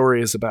person the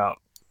story is about.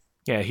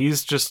 Yeah,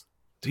 he's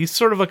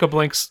sort of like a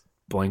blank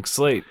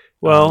slate.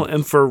 Well,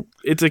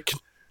 it's a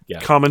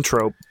common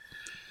trope.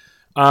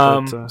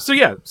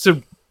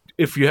 So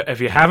if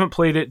you haven't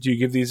played it, do you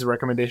give these a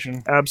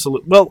recommendation?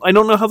 Absolutely. Well, I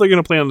don't know how they're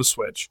going to play on the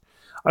Switch.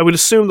 I would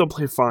assume they'll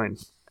play fine.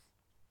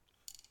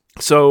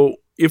 So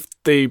if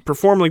they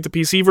perform like the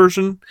PC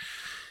version,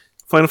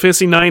 Final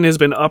Fantasy IX has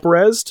been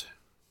up-resed,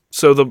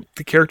 so the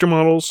character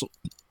models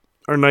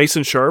are nice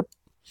and sharp.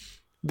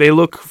 They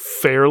look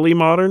fairly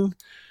modern.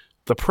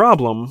 The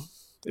problem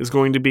is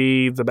going to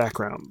be the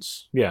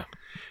backgrounds. Yeah.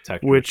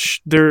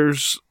 Which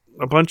there's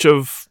a bunch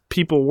of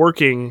people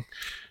working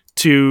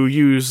to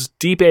use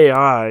deep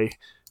AI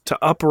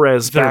to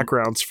up-res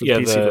backgrounds for the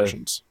PC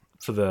versions.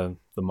 For the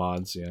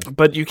mods, yeah.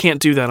 But you can't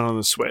do that on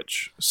the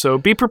Switch. So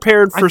be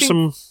prepared for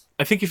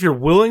I think if you're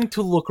willing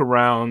to look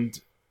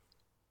around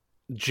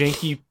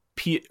janky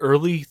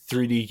early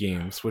 3D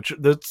games, which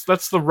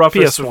that's the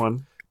roughest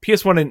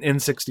PS1 and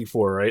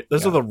N64, right?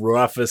 Those are the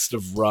roughest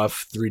of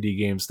rough 3D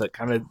games that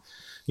kind of,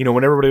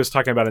 when everybody was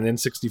talking about an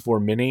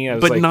N64 Mini, I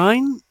was but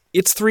 9,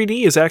 its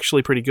 3D is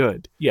actually pretty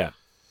good. Yeah.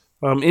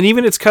 And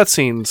even its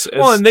cutscenes.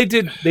 And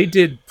they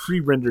did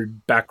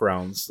pre-rendered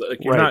backgrounds.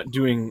 Like you're not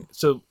doing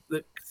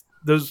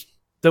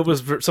that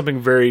was something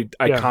very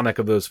iconic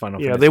of those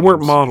Final Fantasy they weren't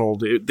games.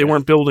 modeled. They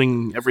weren't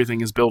building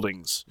everything as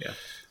buildings. Yeah.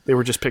 They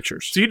were just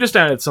pictures. So you just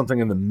added something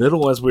in the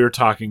middle as we were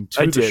talking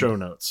to the show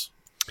notes.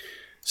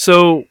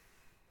 So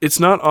it's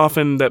not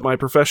often that my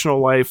professional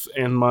life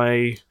and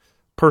my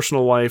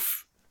personal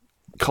life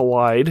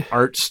collide.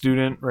 Art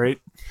student,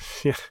 right?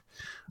 Yeah.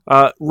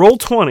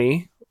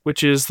 Roll20,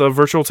 which is the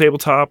virtual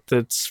tabletop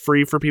that's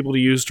free for people to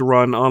use to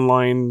run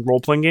online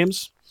role-playing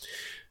games,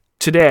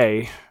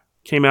 today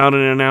came out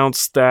and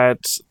announced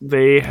that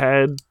they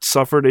had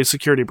suffered a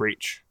security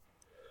breach.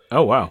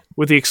 Oh, wow.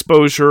 With the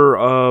exposure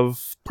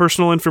of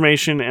personal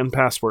information and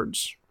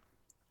passwords.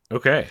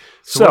 Okay.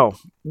 So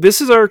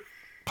this is our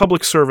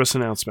public service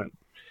announcement.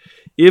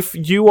 If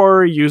you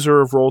are a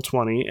user of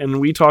Roll20, and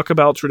we talk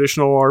about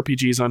traditional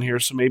RPGs on here,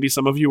 so maybe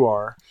some of you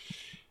are,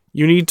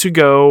 you need to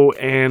go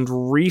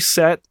and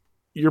reset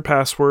your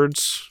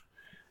passwords.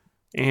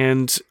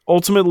 And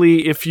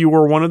ultimately, if you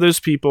are one of those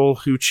people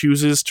who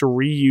chooses to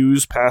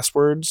reuse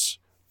passwords,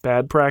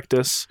 bad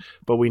practice,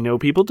 but we know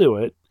people do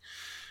it,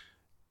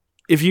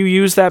 if you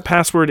use that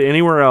password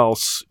anywhere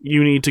else,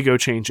 you need to go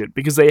change it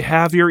because they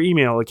have your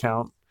email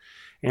account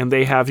and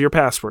they have your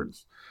password.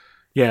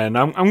 Yeah, and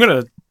I'm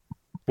going to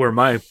wear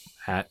my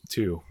hat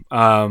too.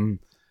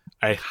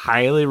 I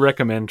highly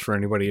recommend for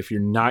anybody, if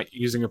you're not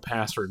using a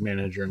password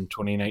manager in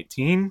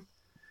 2019,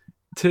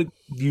 to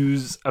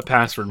use a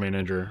password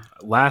manager.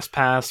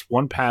 LastPass,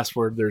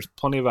 1Password. There's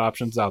plenty of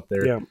options out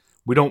there. Yeah.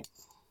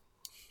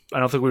 I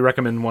don't think we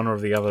recommend one or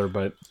the other,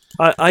 but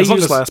I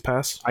use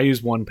LastPass. I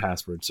use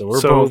 1Password,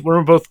 so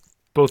we're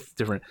both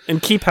different. And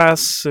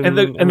KeePass, and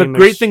the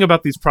great thing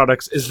about these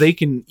products is they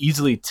can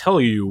easily tell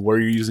you where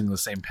you're using the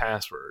same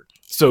password.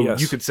 So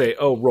you could say,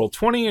 "Oh,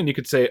 Roll20," and you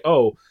could say,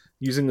 "Oh,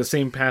 using the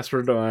same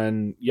password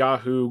on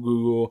Yahoo,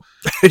 Google,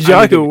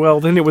 Yahoo." Well,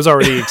 then it was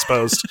already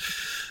exposed.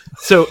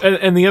 So,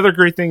 and the other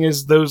great thing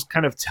is those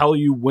kind of tell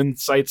you when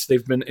sites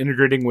they've been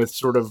integrating with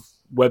sort of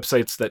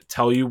websites that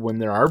tell you when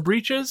there are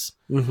breaches.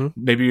 Mm-hmm.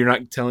 Maybe you're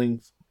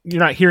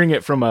not hearing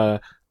it from a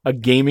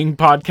gaming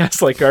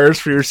podcast like ours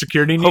for your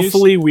security news.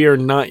 Hopefully we are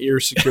not your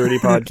security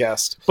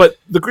podcast. But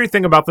the great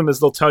thing about them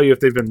is they'll tell you if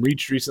they've been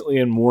breached recently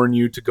and warn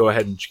you to go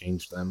ahead and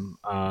change them.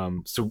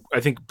 So I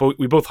think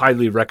we both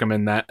highly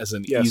recommend that as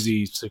an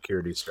easy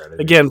security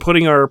strategy. Again,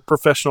 putting our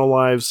professional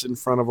lives in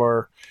front of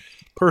our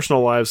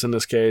personal lives in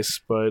this case,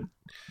 but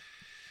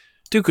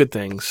do good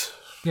things.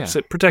 Yeah,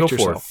 protect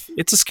yourself.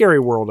 It's a scary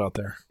world out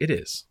there. It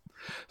is.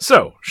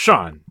 So,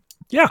 Sean,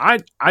 yeah,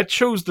 I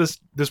chose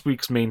this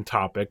week's main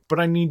topic, but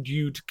I need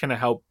you to kind of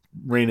help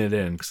rein it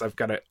in because I've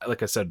got,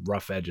 like I said,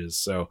 rough edges.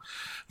 So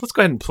let's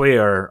go ahead and play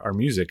our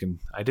music. And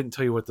I didn't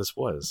tell you what this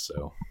was,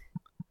 so.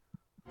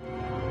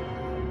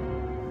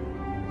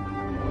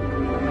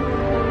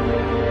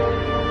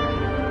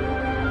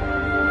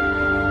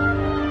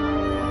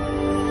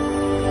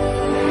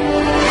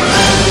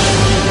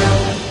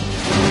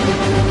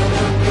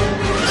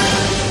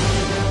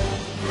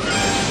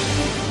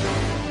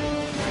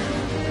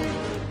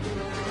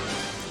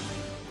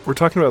 We're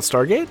talking about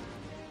Stargate?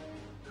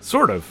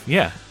 Sort of,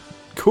 yeah.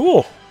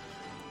 Cool.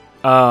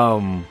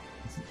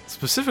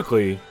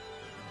 Specifically,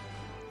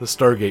 the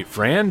Stargate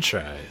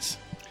franchise.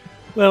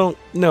 Well,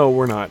 no,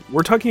 we're not.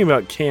 We're talking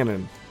about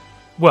canon.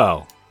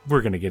 Well,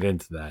 we're going to get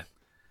into that.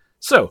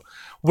 So,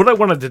 what I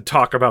wanted to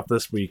talk about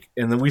this week,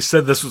 and then we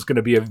said this was going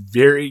to be a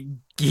very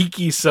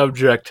geeky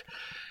subject,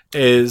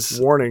 is...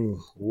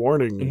 Warning.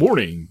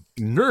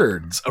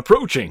 Nerds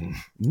approaching.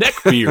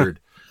 Neckbeard.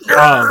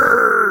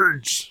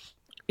 Nerds!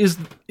 Is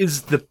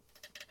the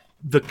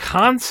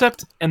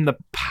concept and the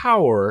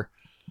power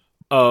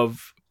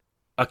of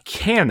a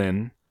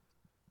canon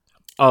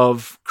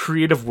of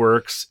creative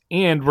works,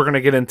 and we're going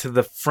to get into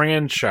the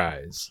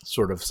franchise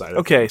sort of side of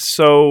Okay,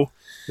 so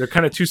they're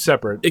kind of two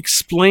separate.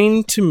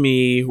 Explain to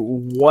me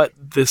what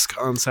this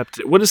concept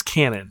is. What is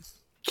canon?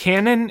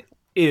 Canon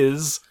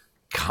is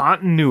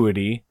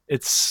continuity.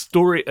 It's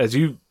story, as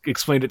you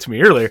explained it to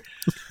me earlier.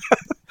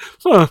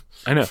 Huh.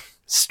 I know.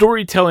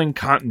 Storytelling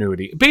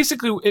continuity.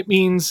 Basically, it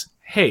means,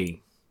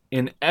 hey,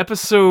 in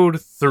episode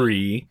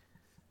 3,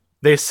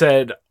 they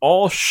said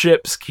all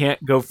ships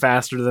can't go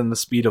faster than the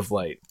speed of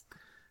light.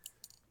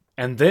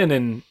 And then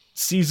in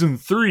season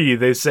 3,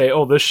 they say,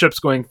 oh, this ship's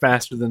going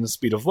faster than the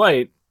speed of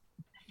light.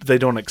 They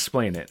don't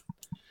explain it.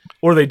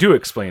 Or they do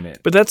explain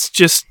it. But that's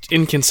just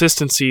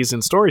inconsistencies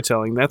in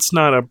storytelling. That's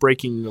not a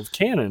breaking of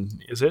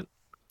canon, is it?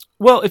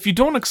 Well, if you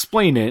don't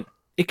explain it,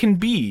 it can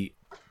be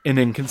an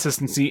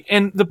inconsistency,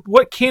 and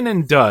what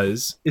canon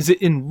does is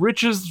it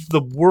enriches the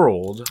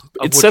world.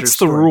 It sets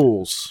the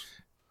rules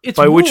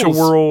by which a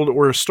world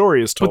or a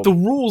story is told. But the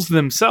rules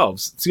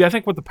themselves, see, I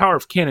think what the power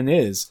of canon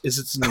is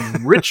it's an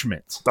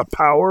enrichment. The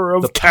power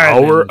of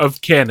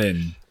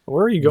canon.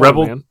 Where are you going,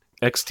 Rebel man?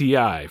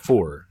 XTI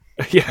 4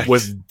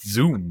 with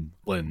zoom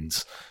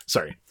lens.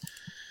 Sorry.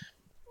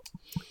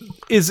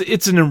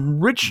 It's an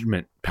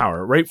enrichment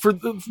power, right? For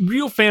the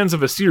real fans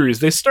of a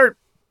series,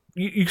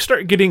 you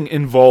start getting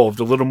involved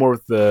a little more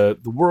with the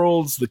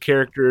worlds, the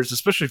characters,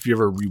 especially if you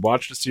ever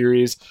rewatched a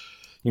series.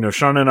 You know,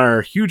 Sean and I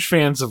are huge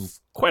fans of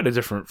quite a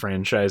different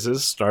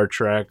franchises. Star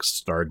Trek,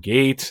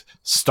 Stargate,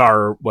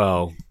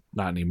 well,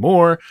 not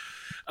anymore.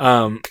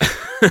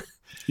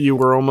 You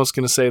were almost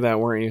going to say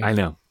that, weren't you? I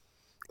know.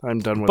 I'm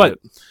done with it.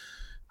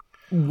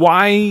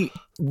 Why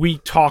we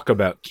talk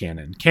about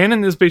canon.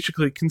 Canon is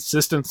basically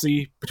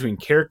consistency between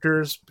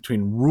characters,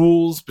 between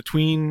rules,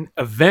 between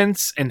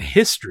events and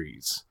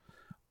histories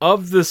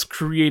of this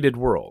created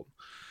world.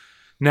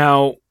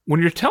 Now, when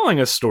you're telling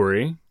a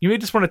story, you may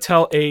just want to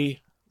tell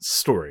a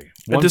story.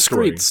 A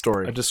discrete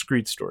story. A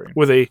discrete story.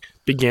 With a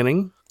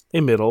beginning,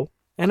 a middle,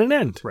 and an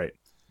end. Right.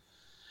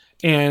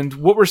 And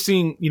what we're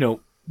seeing,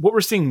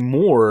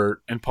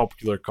 more in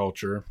popular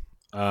culture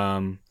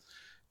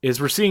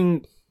is we're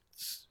seeing,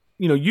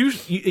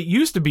 it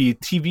used to be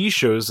TV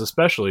shows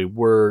especially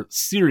were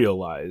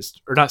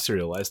serialized, or not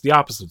serialized, the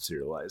opposite of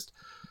serialized.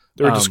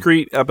 There were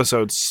discrete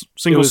episodes,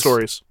 single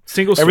stories.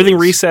 Everything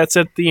resets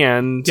at the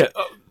end. Yeah,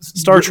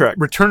 Star Trek.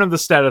 Return of the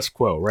status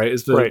quo, right?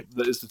 Is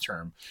the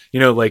term.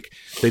 Like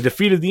they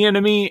defeated the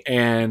enemy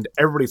and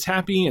everybody's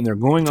happy and they're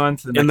going on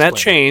to the next And that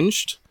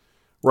changed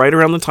right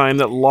around the time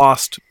that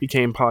Lost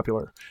became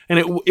popular. And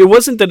it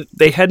wasn't that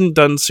they hadn't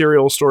done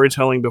serial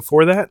storytelling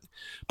before that,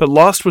 but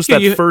Lost was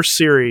first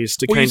series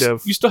to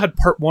You still had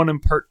part 1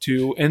 and part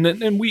 2, and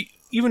then we...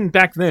 Even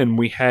back then,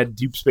 we had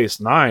Deep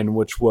Space Nine,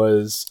 which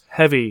was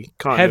heavy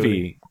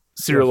continuity.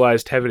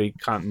 serialized heavy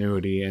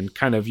continuity, and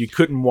kind of you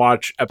couldn't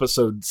watch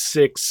episode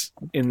 6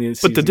 in the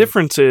season. But the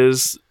difference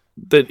is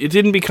that it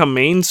didn't become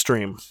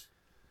mainstream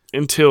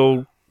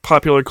until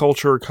popular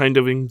culture kind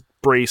of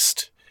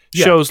embraced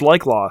shows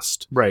like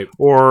Lost, right,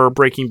 or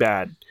Breaking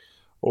Bad,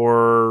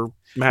 or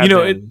Mad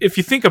Men. If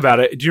you think about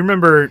it, do you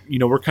remember?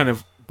 We're kind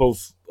of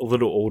both a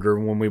little older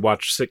when we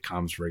watch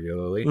sitcoms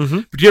regularly.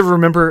 Mm-hmm. But do you ever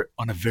remember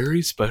on a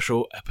very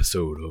special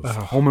episode of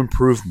Home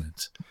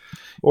Improvement?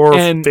 Or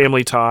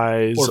Family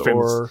Ties,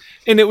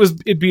 and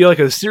it'd be like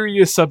a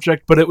serious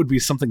subject, but it would be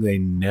something they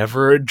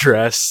never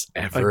address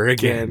ever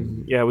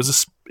again. Yeah, it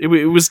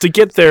was to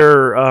get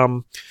their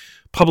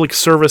public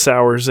service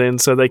hours in,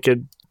 so they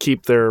could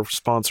keep their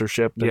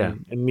sponsorship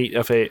and meet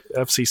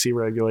FCC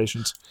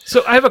regulations.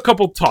 So I have a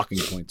couple talking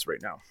points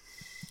right now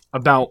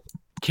about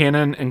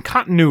canon and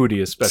continuity,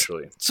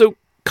 especially. So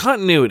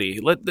continuity,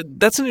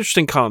 that's an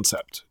interesting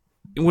concept.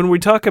 When we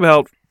talk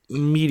about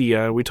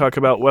media, we talk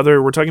about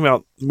whether we're talking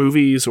about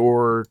movies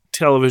or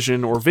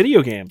television or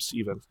video games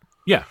even.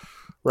 Yeah.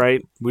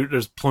 Right?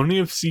 There's plenty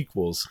of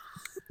sequels.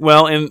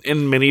 Well,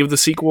 and many of the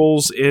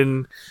sequels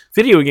in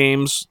video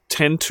games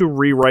tend to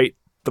rewrite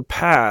the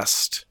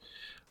past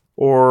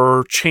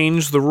or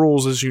change the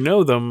rules as you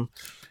know them,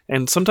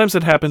 and sometimes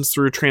it happens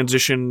through a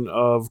transition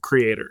of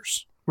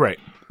creators. Right.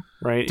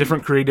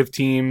 Different creative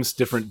teams,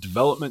 different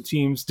development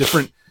teams,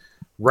 different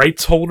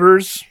rights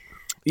holders.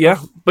 Yeah,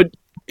 but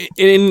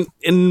in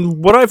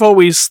what I've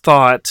always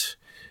thought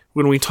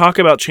when we talk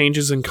about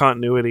changes in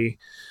continuity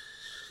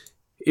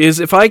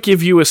is if I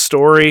give you a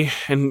story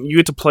and you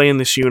get to play in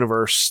this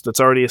universe that's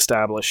already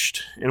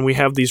established, and we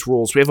have these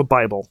rules, we have a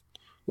Bible,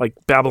 like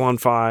Babylon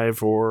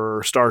 5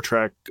 or Star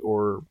Trek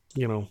or,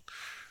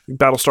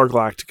 Battlestar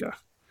Galactica,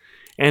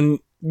 and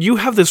you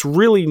have this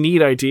really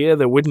neat idea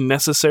that wouldn't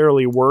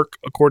necessarily work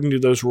according to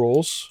those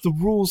rules. The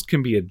rules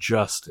can be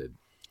adjusted.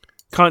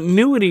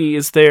 Continuity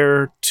is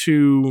there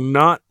to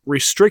not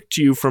restrict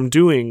you from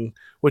doing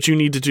what you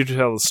need to do to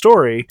tell the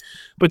story,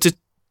 but to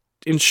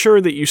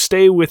ensure that you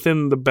stay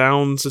within the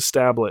bounds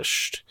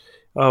established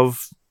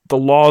of the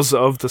laws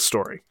of the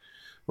story,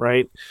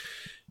 right?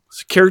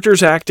 So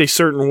characters act a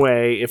certain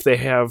way if they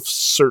have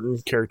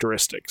certain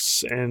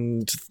characteristics,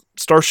 and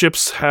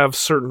starships have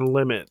certain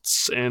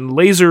limits, and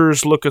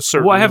lasers look a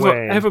certain way.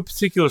 I have a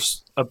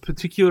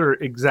particular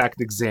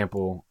exact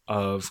example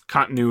of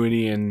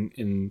continuity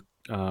in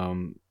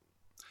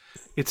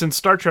it's in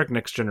Star Trek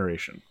Next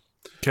Generation.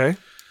 Okay.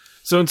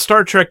 So in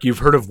Star Trek, you've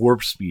heard of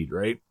warp speed,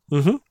 right?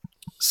 Mm-hmm.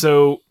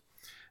 So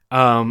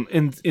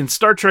in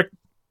Star Trek,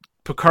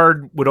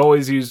 Picard would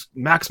always use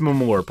maximum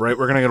warp, right?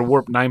 We're going to get a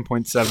warp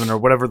 9.7 or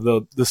whatever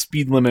the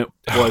speed limit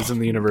was in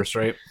the universe,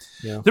 right?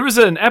 Yeah. There was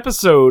an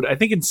episode, I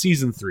think in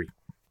season 3,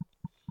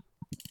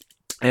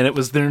 and it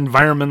was their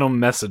environmental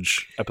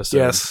message episode.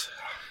 Yes.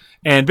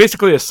 And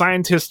basically a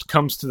scientist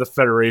comes to the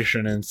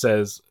Federation and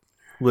says,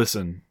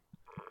 listen,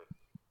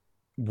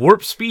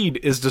 warp speed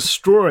is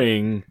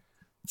destroying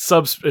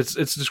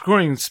it's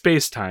destroying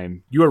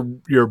space-time.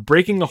 You're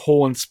breaking a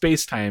hole in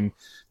space-time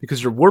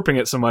because you're warping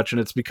it so much and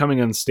it's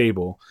becoming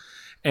unstable.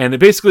 And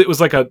it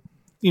was like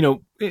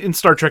in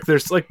Star Trek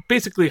there's like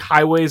basically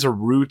highways or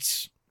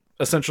routes.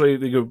 Essentially,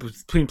 they go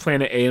between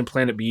planet A and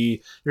planet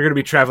B. You're going to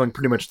be traveling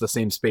pretty much the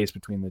same space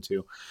between the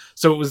two.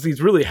 So it was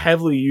these really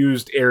heavily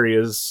used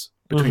areas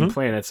between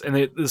planets, and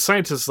the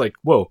scientists like,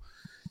 whoa,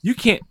 you're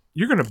going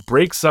to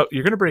break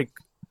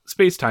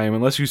space-time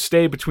unless you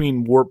stay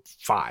between warp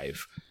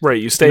 5.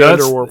 Right, you stay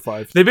under warp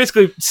 5. They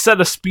basically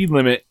set a speed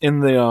limit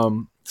in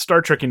the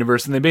Star Trek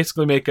universe, and they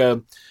basically make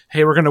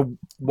hey, we're going to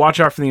watch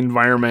out for the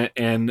environment,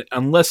 and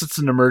unless it's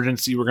an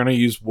emergency, we're going to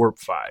use warp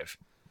 5.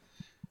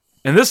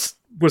 And this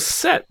was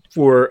set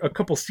for a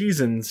couple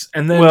seasons,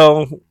 and then...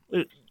 Well,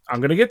 I'm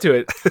going to get to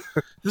it.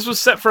 This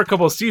was set for a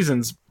couple of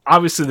seasons.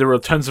 Obviously, there were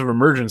tons of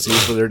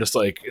emergencies, but they're just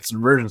like, it's an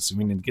emergency,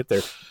 we need to get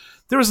there.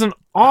 There was an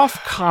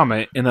off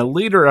comment in a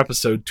later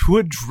episode to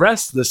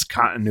address this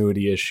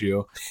continuity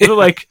issue. They're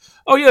like,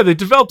 oh yeah, they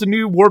developed a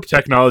new warp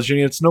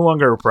technology and it's no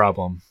longer a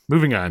problem.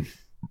 Moving on.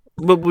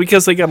 Well,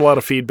 because they got a lot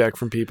of feedback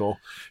from people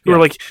who were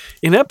like,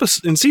 in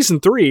season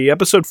 3,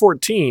 episode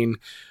 14,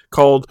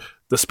 called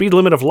The Speed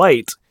Limit of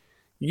Light,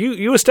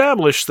 you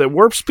established that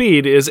warp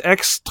speed is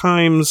X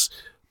times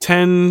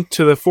 10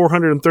 to the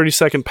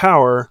 432nd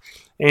power,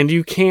 and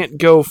you can't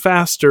go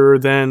faster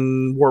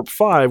than warp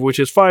 5, which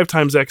is 5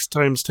 times X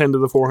times 10 to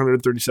the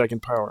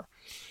 432nd power.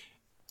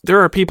 There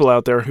are people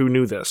out there who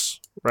knew this,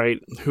 right?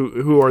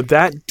 Who are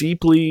that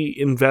deeply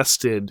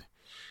invested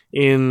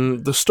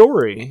in the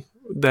story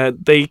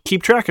that they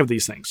keep track of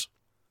these things.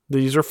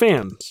 These are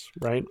fans,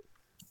 right?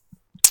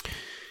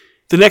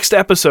 The next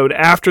episode,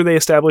 after they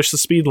establish the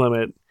speed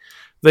limit,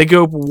 they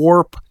go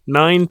warp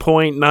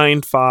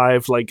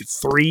 9.95 like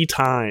 3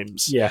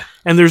 times. Yeah.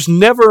 And there's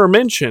never a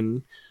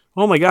mention,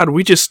 oh my god,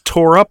 we just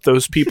tore up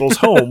those people's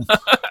home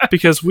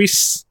because we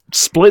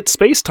split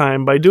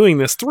space-time by doing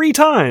this 3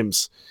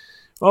 times.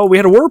 Oh, we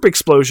had a warp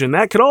explosion.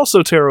 That could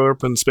also tear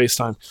open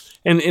space-time.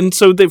 And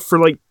so for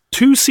like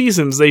 2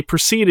 seasons, they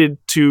proceeded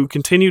to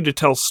continue to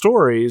tell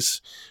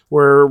stories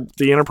where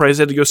the Enterprise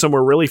had to go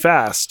somewhere really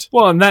fast.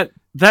 Well, and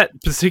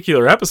that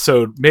particular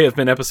episode may have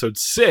been episode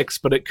 6,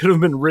 but it could have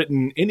been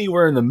written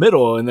anywhere in the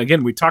middle. And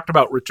again, we talked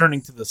about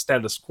returning to the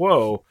status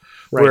quo,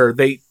 where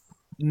they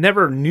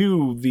never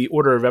knew the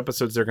order of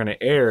episodes they're going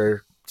to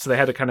air, so they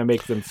had to kind of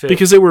make them fit.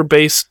 Because they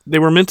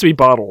were meant to be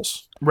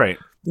bottles. Right.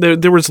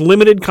 There was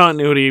limited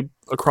continuity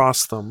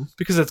across them.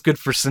 Because that's good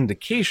for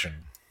syndication.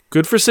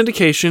 Good for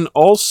syndication,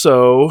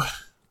 also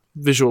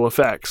visual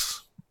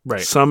effects.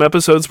 Right. Some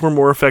episodes were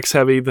more effects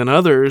heavy than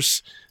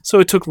others, so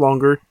it took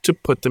longer to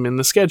put them in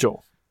the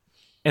schedule.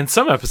 And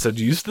some episodes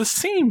used the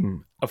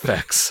same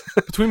effects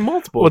between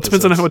multiple Well, it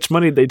depends on how much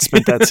money they'd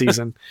spent that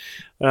season.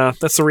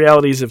 That's the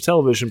realities of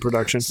television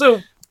production. So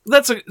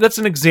that's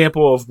an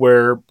example of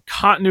where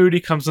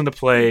continuity comes into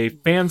play.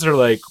 Fans are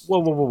like,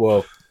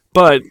 whoa.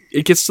 But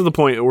it gets to the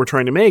point that we're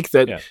trying to make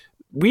that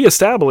we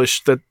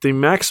established that the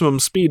maximum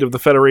speed of the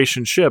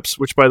Federation ships,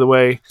 which, by the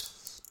way,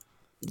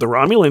 the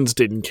Romulans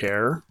didn't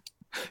care.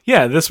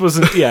 Yeah, this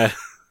wasn't... Yeah,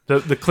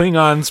 the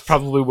Klingons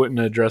probably wouldn't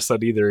address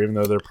that either, even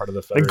though they're part of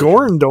the Federation. The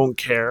Gorn don't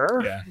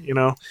care, you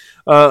know.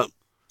 Or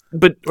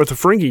the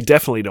Ferengi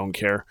definitely don't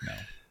care. No.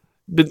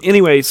 But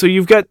anyway, so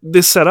you've got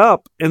this set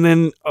up, and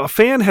then a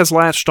fan has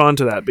latched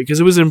onto that because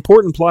it was an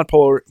important plot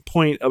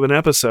point of an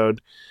episode.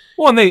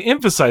 Well, and they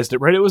emphasized it,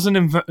 right? It was an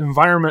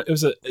environment. It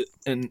was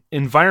an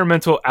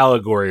environmental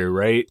allegory,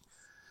 right?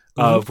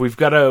 Of we've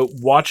got to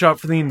watch out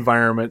for the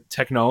environment.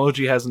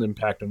 Technology has an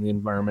impact on the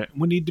environment.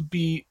 We need to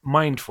be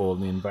mindful of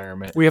the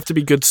environment. We have to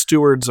be good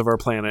stewards of our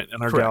planet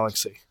and our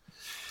galaxy.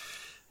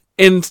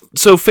 And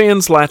so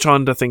fans latch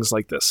on to things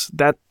like this.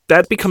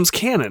 That becomes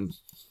canon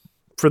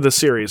for the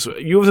series.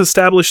 You have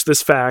established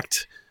this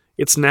fact.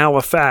 It's now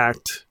a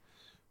fact.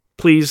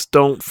 Please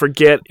don't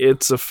forget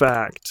it's a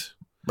fact.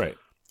 Right.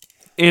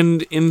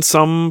 And in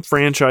some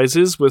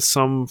franchises with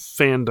some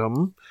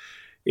fandom,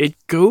 it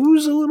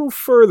goes a little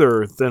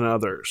further than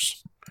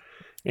others.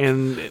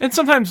 And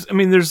sometimes, I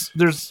mean, there's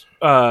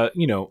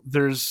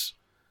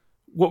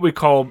what we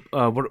call,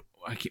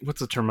 what's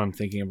the term I'm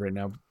thinking of right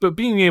now? But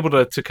being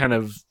able to kind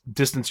of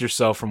distance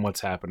yourself from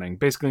what's happening.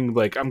 Basically,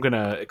 like, I'm going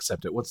to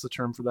accept it. What's the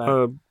term for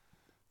that?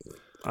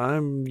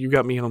 You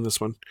got me on this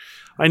one.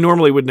 I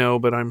normally would know,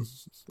 but I'm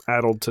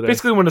addled today.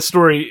 Basically, when a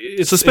story...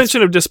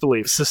 Suspension of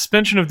disbelief.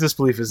 Suspension of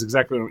disbelief is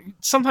exactly what...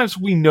 Sometimes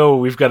we know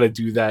we've got to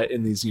do that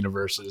in these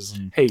universes.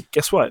 And... Hey,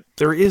 guess what?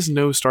 There is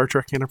no Star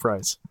Trek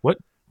Enterprise. What?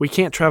 We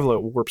can't travel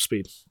at warp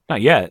speed.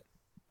 Not yet.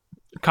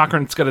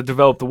 Cochrane's got to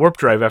develop the warp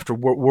drive after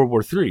World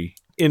War III.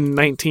 In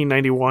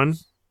 1991?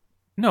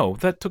 No,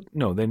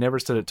 they never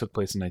said it took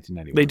place in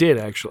 1991. They did,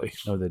 actually.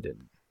 No, they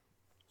didn't.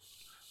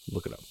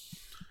 Look it up.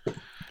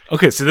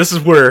 Okay, so this is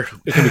where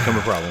it can become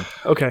a problem.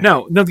 Okay.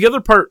 Now the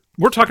other part,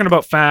 we're talking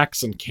about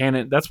facts and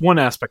canon. That's one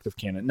aspect of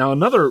canon. Now,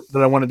 another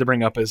that I wanted to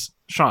bring up is,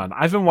 Sean,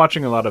 I've been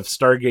watching a lot of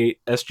Stargate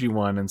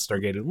SG-1 and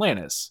Stargate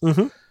Atlantis.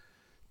 Mm-hmm.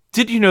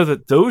 Did you know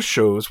that those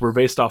shows were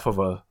based off of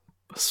a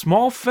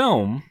small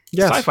film,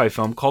 sci-fi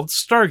film called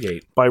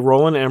Stargate? By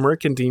Roland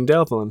Emmerich and Dean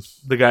Devlin.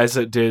 The guys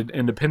that did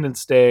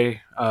Independence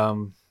Day.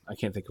 I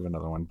can't think of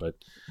another one, but...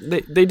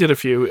 They did a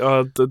few.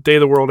 The Day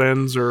the World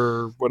Ends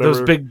or whatever.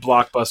 Those big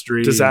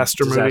blockbustery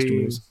disaster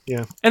movies.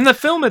 Yeah. And the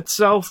film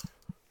itself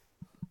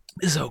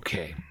is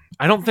okay.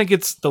 I don't think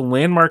it's the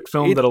landmark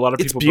film that a lot of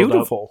people build up. It's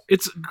beautiful.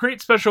 It's a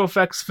great special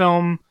effects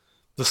film.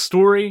 The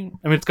story,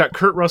 I mean, it's got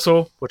Kurt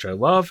Russell, which I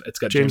love. It's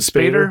got James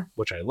Spader,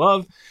 which I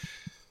love.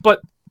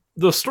 But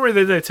the story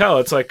that they tell,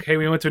 it's like, hey,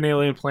 we went to an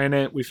alien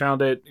planet. We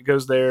found it. It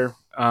goes there.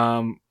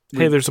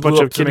 Hey, there's a bunch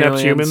of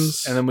kidnapped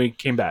humans. And then we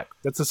came back.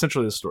 That's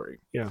essentially the story.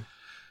 Yeah.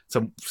 It's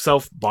a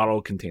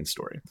self-bottle contained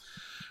story.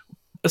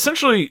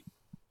 Essentially,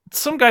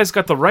 some guys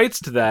got the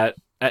rights to that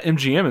at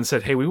MGM and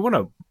said, hey, we want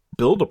to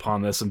build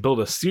upon this and build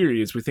a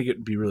series. We think it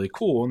would be really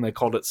cool. And they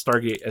called it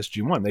Stargate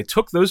SG-1. They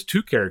took those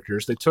two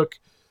characters. They took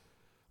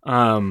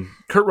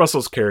Kurt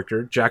Russell's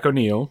character, Jack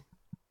O'Neill,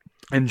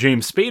 and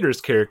James Spader's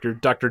character,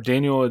 Dr.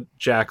 Daniel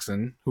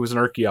Jackson, who was an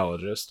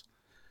archaeologist.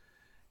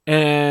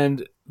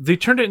 And they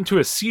turned it into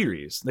a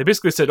series. They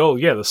basically said, oh,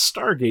 yeah, the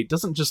Stargate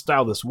doesn't just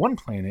dial this one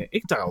planet.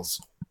 It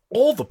dials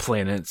all the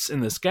planets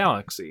in this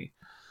galaxy.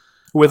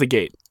 With a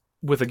gate.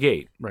 With a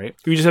gate, right?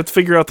 You just have to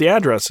figure out the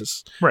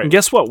addresses. Right. And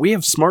guess what? We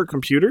have smart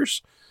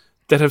computers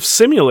that have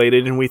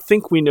simulated, and we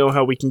think we know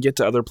how we can get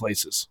to other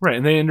places. Right,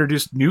 and they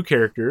introduced new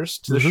characters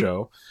to the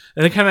show.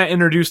 And they kind of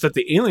introduced that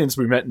the aliens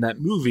we met in that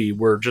movie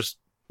were just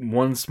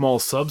one small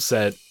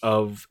subset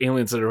of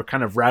aliens that are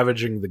kind of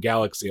ravaging the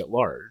galaxy at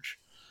large.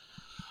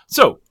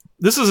 So,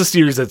 this is a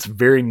series that's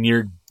very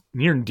near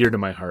and dear to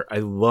my heart. I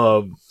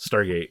love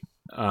Stargate.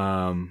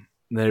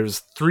 There's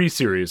 3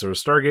 series. There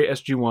was Stargate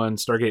SG-1,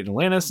 Stargate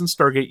Atlantis, and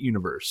Stargate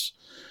Universe.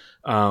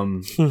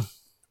 The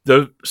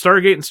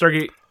Stargate and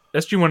Stargate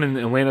SG-1 and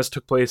Atlantis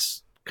took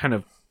place kind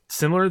of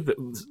similar.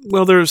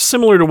 Well, they're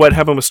similar to what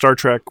happened with Star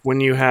Trek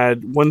when you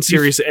had one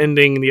series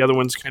ending and the other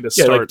ones kind of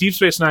start. Yeah, like Deep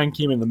Space Nine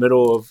came in the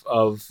middle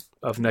of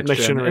Next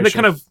Generation. And they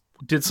kind of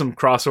did some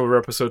crossover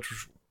episodes,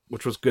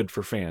 which was good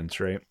for fans,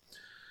 right?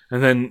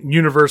 And then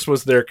Universe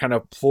was their kind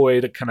of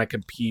ploy to kind of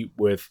compete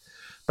with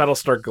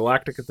Battlestar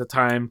Galactica at the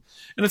time.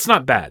 And it's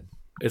not bad.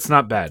 It's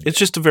not bad. It's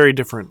just a very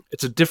different.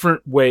 It's a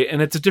different way,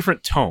 and it's a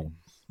different tone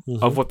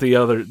of what the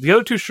other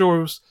two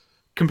shows,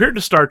 compared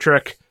to Star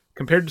Trek,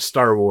 compared to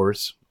Star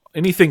Wars,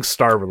 anything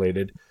star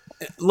related.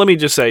 Let me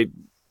just say,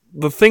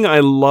 the thing I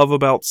love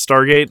about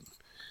Stargate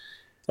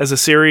as a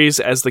series,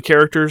 as the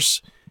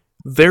characters,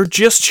 they're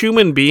just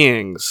human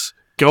beings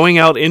going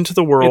out into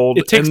the world.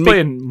 It takes place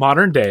in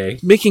modern day,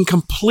 making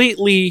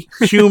completely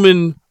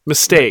human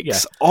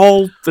mistakes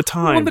all the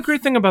time. Well, the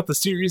great thing about the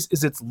series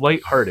is it's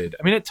lighthearted.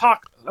 I mean, it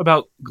talks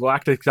about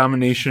galactic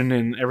domination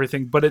and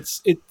everything, but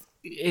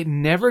it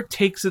never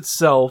takes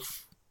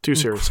itself too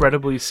seriously.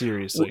 Incredibly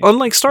seriously.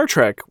 Unlike Star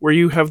Trek, where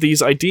you have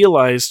these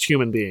idealized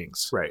human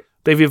beings. Right.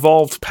 They've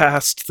evolved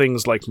past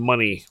things like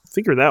money.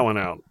 Figure that one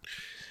out.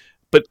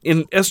 But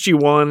in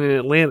SG-1 and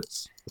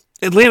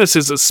Atlantis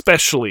is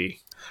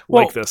especially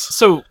like this.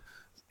 So,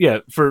 yeah,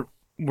 we're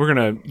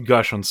going to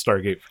gush on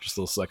Stargate for just a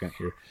little second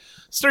here.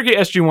 Stargate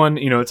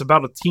SG-1, it's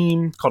about a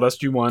team called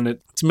SG-1.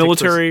 It's a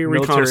military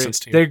reconnaissance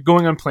team. They're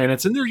going on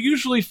planets, and they're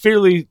usually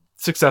fairly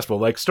successful.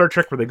 Like Star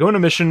Trek, where they go on a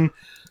mission,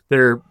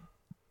 they're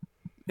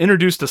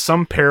introduced to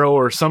some peril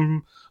or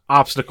some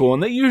obstacle,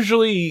 and they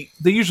usually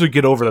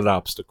get over that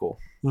obstacle.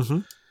 Mm-hmm.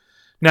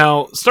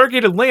 Now,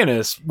 Stargate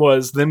Atlantis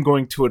was them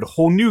going to a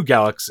whole new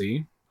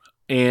galaxy,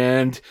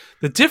 and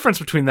the difference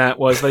between that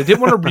was they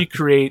didn't want to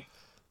recreate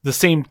the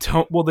same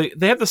tone. Well,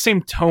 they have the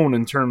same tone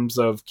in terms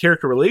of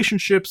character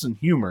relationships and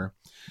humor,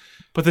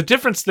 but the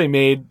difference they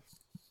made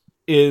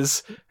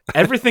is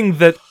everything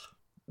that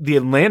the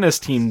Atlantis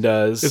team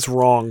does is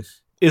wrong.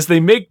 Is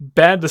they make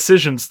bad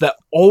decisions that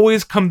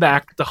always come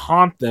back to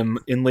haunt them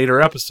in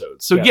later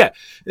episodes. So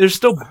there's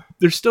still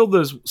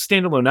those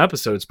standalone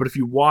episodes, but if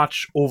you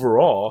watch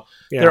overall,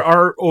 there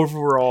are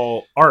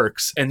overall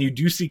arcs, and you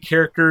do see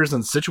characters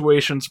and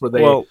situations where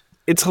they. Well,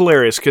 it's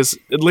hilarious because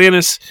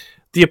Atlantis,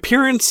 the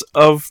appearance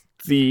of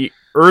the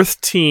Earth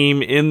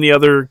team in the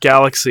other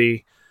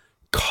galaxy,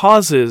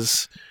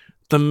 causes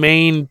the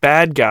main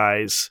bad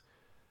guys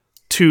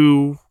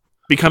to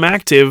become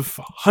active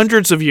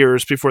hundreds of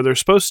years before they're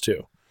supposed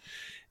to.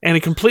 And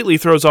it completely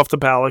throws off the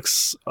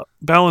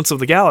balance of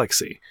the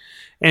galaxy.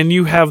 And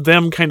you have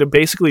them kind of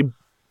basically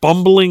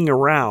bumbling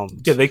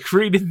around. Yeah, they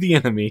created the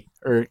enemy.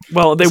 They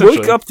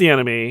wake up the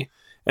enemy,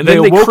 and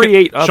then they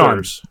create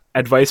others. Sean,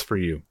 advice for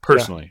you,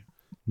 personally.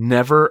 Yeah.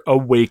 Never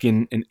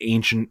awaken an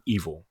ancient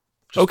evil.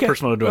 Just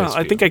personal advice. Well,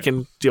 I think I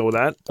can deal with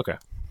that. Okay.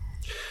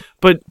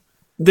 But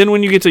then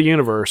when you get to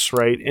Universe,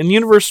 right? And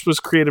Universe was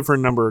created for a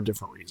number of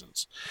different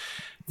reasons.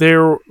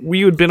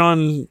 We had been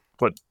on,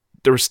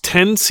 there was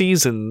 10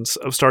 seasons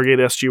of Stargate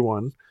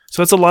SG-1,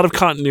 so that's a lot of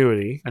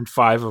continuity. And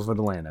 5 of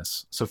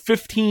Atlantis. So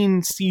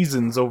 15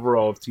 seasons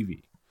overall of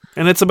TV.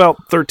 And it's about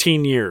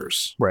 13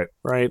 years. Right.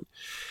 Right?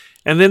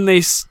 And then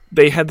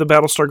they had the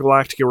Battlestar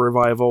Galactica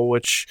revival,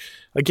 which,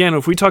 again,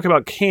 if we talk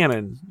about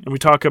canon, and we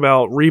talk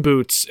about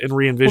reboots and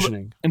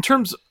re-envisioning. In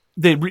terms,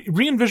 they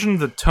re-envisioned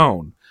the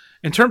tone.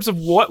 In terms of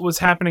what was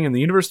happening in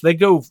the universe, they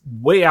go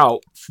way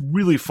out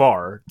really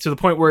far, to the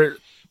point where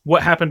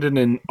what happened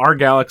in our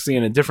galaxy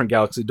and a different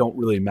galaxy don't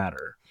really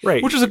matter.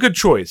 Right. Which is a good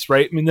choice,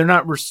 right? I mean, they're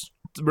not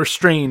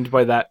restrained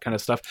by that kind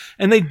of stuff.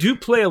 And they do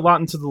play a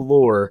lot into the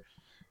lore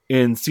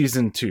in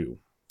season 2.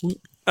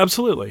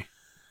 Absolutely.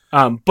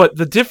 But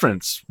the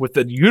difference with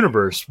the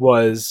universe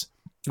was,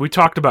 we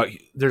talked about,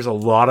 there's a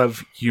lot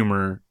of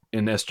humor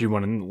in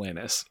SG-1 and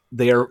Atlantis.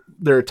 There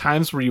are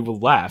times where you will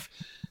laugh.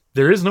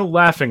 There is no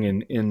laughing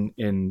in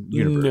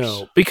universe.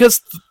 No,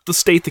 because the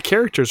state the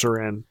characters are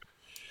in.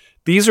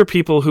 These are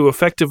people who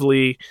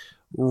effectively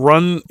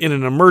run in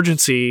an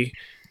emergency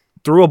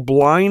through a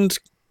blind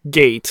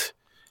gate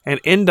and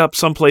end up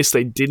someplace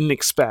they didn't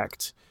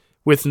expect.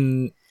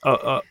 They're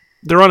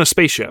on a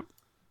spaceship,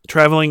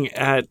 traveling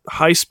at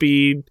high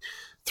speed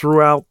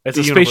throughout the universe.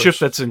 It's a spaceship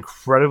that's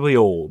incredibly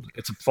old.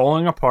 It's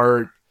falling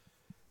apart.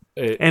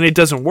 And it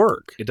doesn't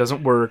work. It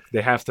doesn't work.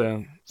 They have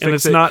to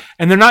fix it.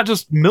 And they're not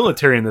just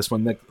military in this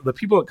one. The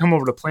people that come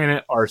over the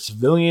planet are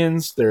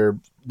civilians.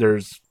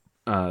 There's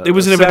it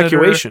was an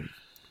evacuation.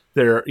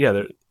 There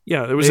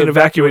was an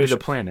evacuation.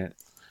 The planet,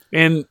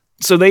 and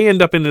so they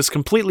end up in this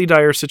completely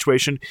dire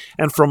situation.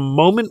 And from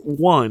moment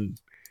one,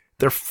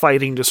 they're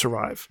fighting to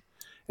survive,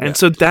 and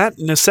so that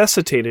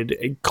necessitated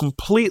a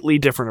completely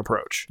different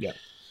approach. Yeah,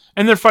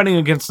 and they're fighting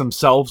against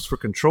themselves for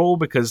control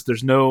because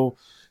there's no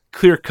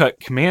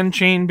clear-cut command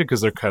chain because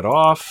they're cut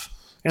off.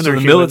 And so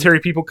the military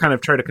people kind of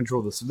try to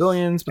control the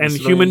civilians. And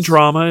human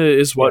drama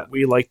is what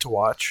we like to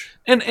watch.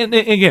 And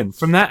again,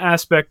 from that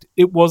aspect,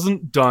 it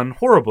wasn't done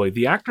horribly.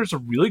 The actors are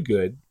really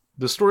good.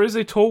 The stories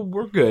they told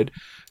were good.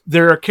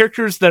 There are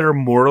characters that are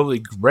morally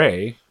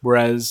gray,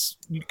 whereas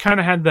you kind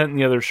of had that in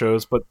the other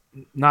shows, but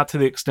not to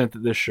the extent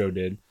that this show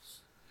did.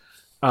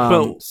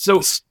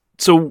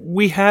 So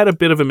we had a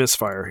bit of a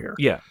misfire here.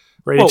 Yeah.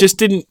 Right? Well, it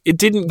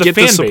didn't get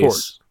the support.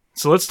 Base.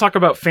 So let's talk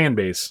about fan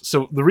base.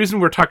 So the reason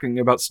we're talking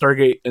about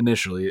Stargate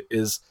initially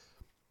is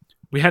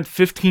we had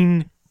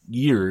 15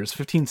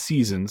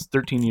 seasons,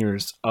 13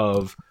 years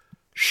of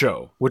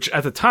show, which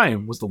at the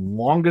time was the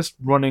longest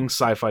running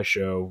sci-fi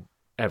show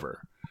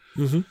ever.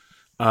 Mm-hmm.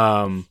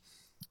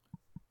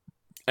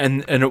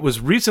 And it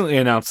was recently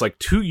announced like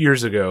 2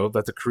 years ago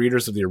that the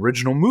creators of the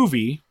original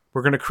movie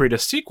were going to create a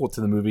sequel to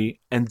the movie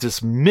and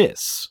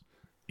dismiss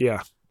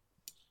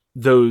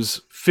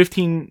those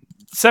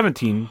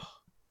 17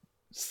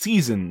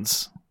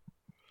 seasons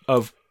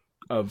of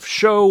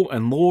show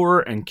and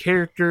lore and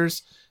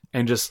characters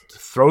and just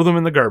throw them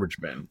in the garbage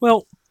bin.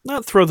 Well,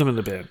 not throw them in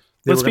the bin.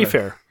 Let's be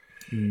fair.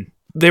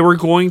 They were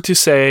going to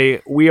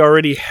say, we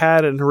already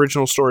had an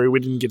original story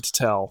we didn't get to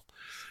tell.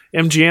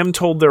 MGM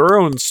told their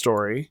own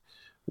story.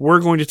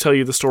 We're going to tell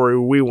you the story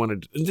we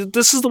wanted.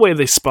 This is the way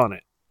they spun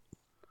it.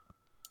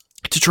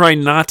 To try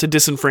not to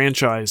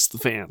disenfranchise the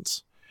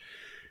fans.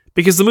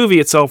 Because the movie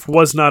itself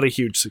was not a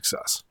huge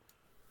success.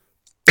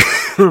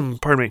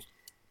 Pardon me.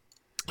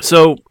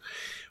 So,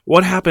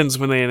 what happens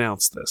when they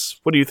announce this?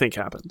 What do you think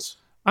happens?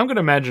 I'm going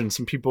to imagine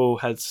some people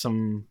had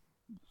some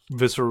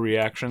visceral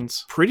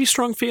reactions. Pretty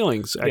strong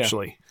feelings,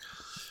 actually.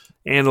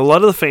 Yeah. And a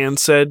lot of the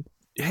fans said,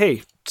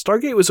 hey,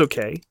 Stargate was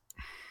okay.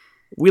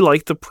 We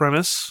liked the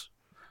premise.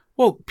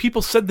 Well,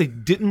 people said they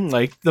didn't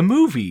like the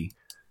movie.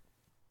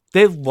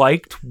 They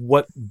liked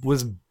what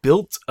was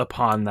built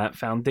upon that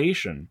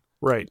foundation.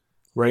 Right.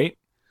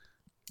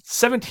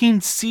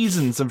 17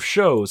 seasons of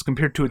shows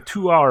compared to a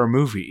 2-hour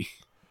movie.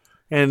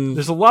 And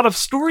there's a lot of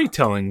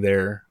storytelling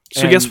there.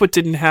 So guess what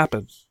didn't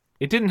happen?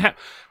 It didn't happen.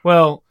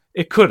 Well,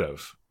 it could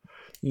have.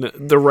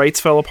 The rights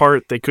fell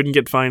apart. They couldn't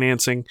get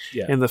financing.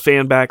 Yeah. And the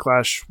fan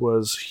backlash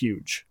was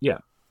huge. Yeah.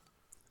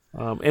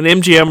 And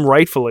MGM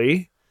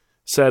rightfully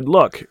said,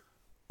 look,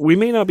 we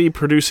may not be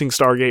producing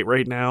Stargate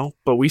right now,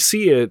 but we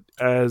see it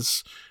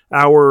as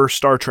our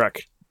Star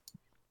Trek.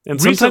 And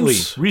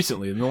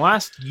recently, in the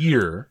last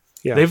year,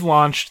 they've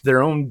launched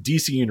their own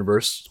DC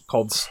universe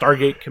called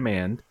Stargate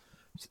Command,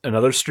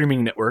 another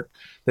streaming network.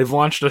 They've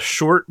launched a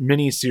short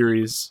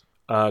mini-series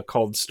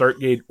called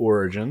Stargate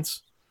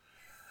Origins,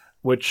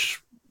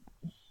 which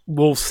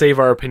we'll save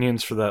our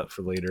opinions for that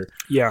for later.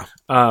 Yeah.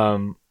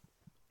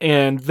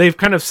 And they've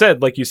kind of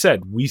said, like you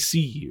said, we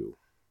see you.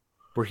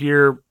 We're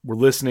here, we're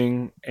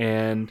listening,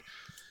 and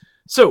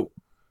so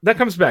that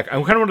comes back. I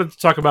kind of wanted to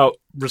talk about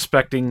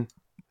respecting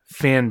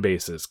fan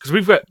bases, because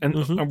we've got, and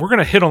we're going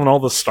to hit on all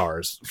the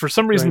stars. For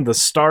some reason, the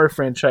star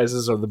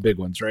franchises are the big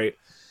ones, right?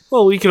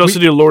 Well, you could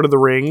also do Lord of the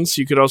Rings.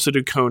 You could also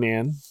do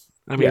Conan.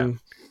 I mean,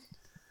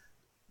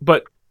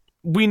 but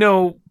we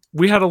know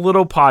we had a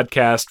little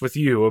podcast with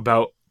you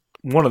about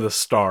one of the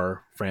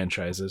star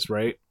franchises,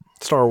 right?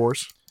 Star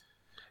Wars.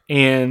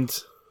 And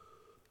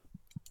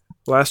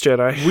Last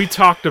Jedi. We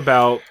talked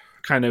about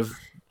kind of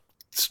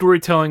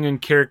storytelling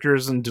and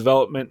characters and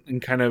development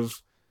and kind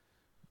of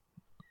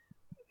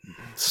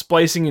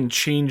splicing and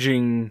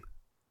changing,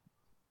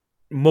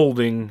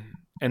 molding,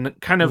 and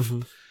kind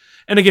of...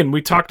 And again,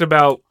 we talked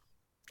about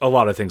a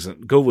lot of things.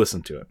 Go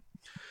listen to it.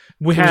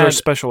 It was a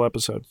special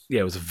episode.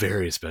 Yeah, it was a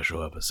very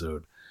special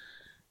episode.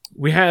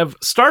 We have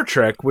Star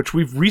Trek, which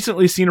we've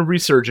recently seen a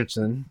resurgence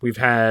in. We've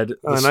had...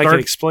 and I can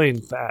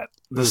explain that.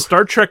 The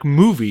Star Trek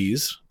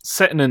movies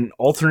set in an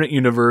alternate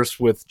universe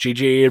with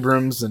J.J.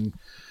 Abrams and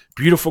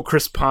beautiful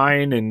Chris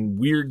Pine and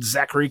weird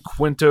Zachary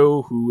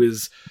Quinto, who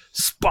is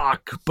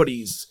Spock, but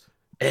he's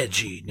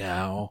edgy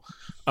now.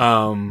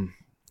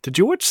 Did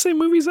you watch the same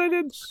movies I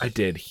did? I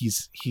did.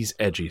 He's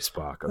edgy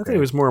Spock. Okay? I think he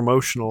was more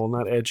emotional,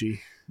 not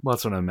edgy. Well,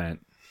 that's what I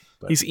meant.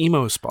 But he's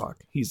emo Spock.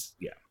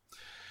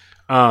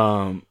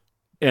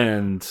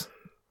 And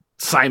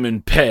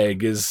Simon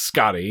Pegg is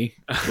Scotty,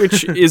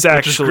 which is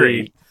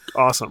actually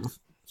awesome.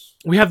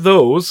 We have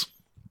those,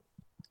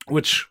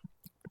 which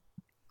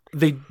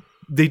they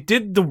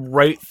did the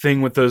right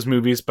thing with those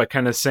movies by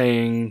kind of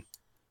saying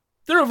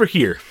they're over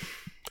here.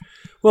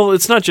 Well,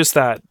 it's not just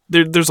that.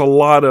 There's a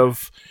lot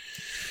of,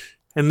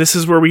 and this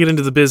is where we get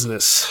into the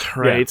business,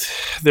 right?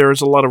 Yeah.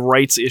 There's a lot of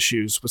rights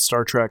issues with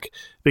Star Trek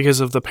because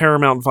of the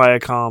Paramount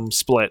Viacom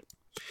split.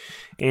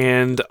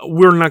 And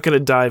we're not going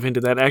to dive into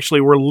that.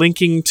 Actually, we're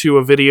linking to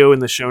a video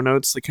in the show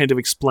notes that kind of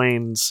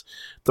explains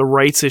the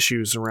rights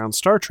issues around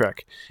Star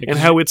Trek and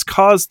how it's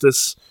caused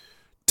this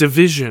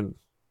division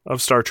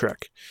of Star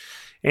Trek.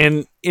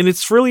 And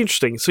it's really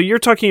interesting. So you're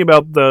talking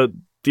about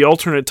the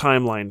alternate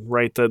timeline,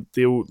 right? The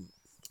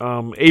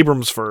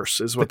Abrams verse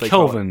is what they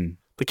call it.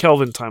 The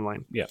Kelvin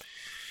timeline. Yeah.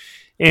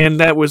 And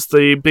that was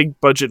the big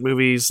budget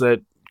movies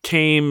that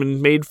came and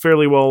made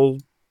fairly well.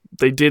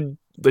 They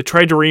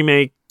tried to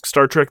remake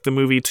Star Trek the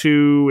movie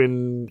 2,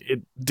 and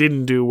it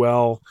didn't do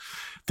well.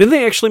 Then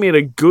they actually made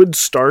a good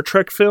Star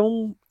Trek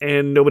film,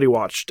 and nobody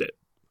watched it.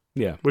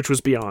 Yeah. Which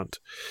was Beyond.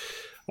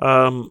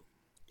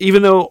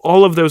 Even though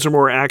all of those are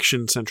more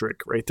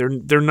action-centric, right?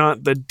 They're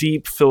not the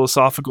deep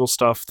philosophical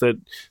stuff that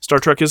Star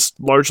Trek has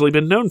largely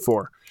been known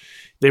for.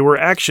 They were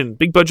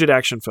big-budget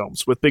action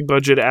films with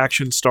big-budget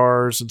action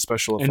stars and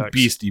special effects. And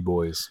Beastie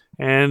Boys.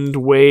 And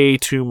way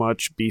too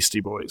much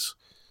Beastie Boys.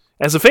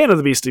 As a fan of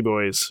the Beastie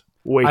Boys,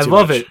 way too much. I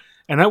love it.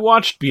 And I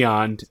watched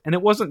Beyond, and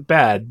it wasn't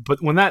bad,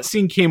 but when that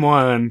scene came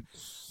on,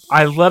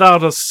 I let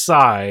out a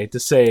sigh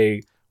to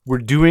say, we're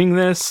doing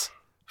this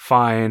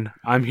Fine,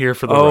 I'm here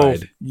for the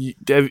ride.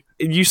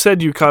 You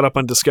said you caught up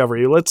on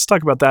Discovery. Let's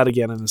talk about that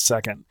again in a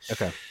second.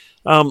 Okay.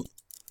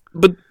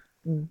 But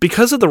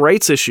because of the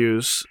rights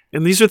issues,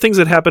 and these are things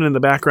that happen in the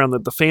background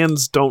that the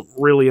fans don't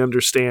really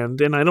understand,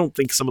 and I don't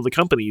think some of the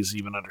companies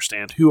even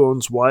understand who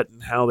owns what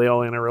and how they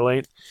all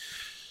interrelate.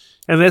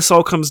 And this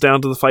all comes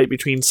down to the fight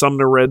between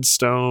Sumner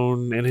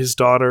Redstone and his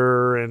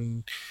daughter,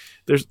 and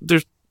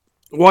there's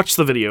watch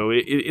the video.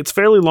 It's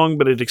fairly long,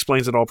 but it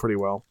explains it all pretty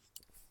well.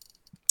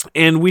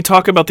 And we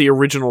talk about the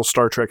original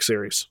Star Trek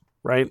series,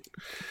 right?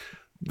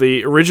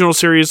 The original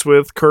series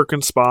with Kirk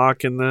and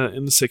Spock in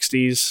the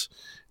 60s,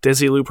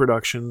 Desilu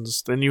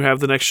Productions. Then you have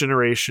The Next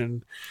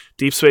Generation,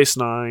 Deep Space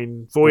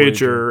Nine,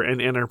 Voyager.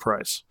 And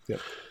Enterprise.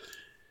 Yep.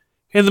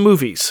 And the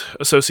movies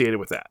associated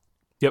with that.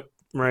 Yep.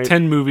 Right.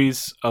 10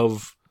 movies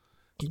of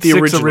the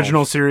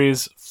original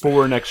series,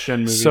 4 Next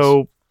Gen movies.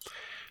 So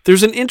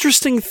there's an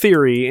interesting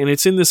theory, and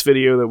it's in this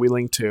video that we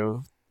linked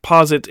to.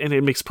 Pause it, and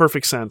it makes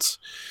perfect sense.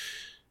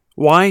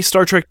 Why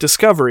Star Trek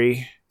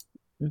Discovery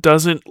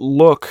doesn't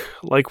look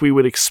like we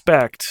would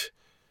expect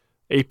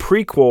a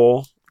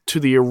prequel to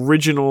the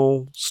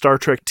original Star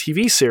Trek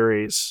TV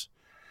series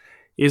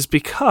is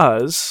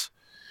because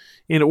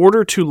in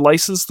order to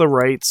license the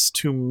rights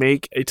to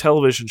make a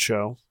television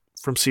show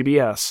from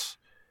CBS,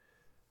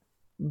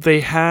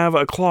 they have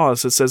a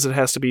clause that says it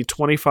has to be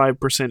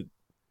 25%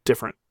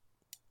 different.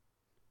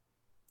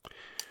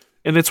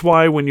 And that's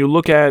why when you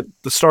look at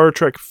the Star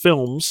Trek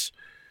films,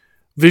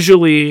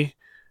 visually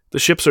the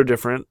ships are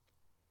different.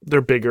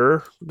 They're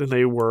bigger than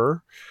they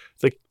were.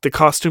 The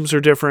costumes are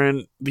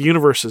different. The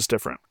universe is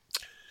different.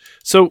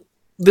 So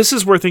this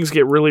is where things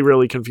get really,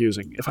 really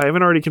confusing. If I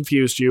haven't already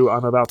confused you,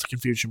 I'm about to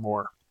confuse you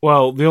more.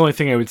 Well, the only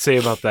thing I would say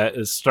about that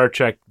is Star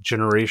Trek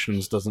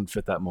Generations doesn't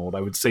fit that mold.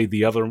 I would say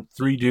the other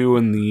 3 do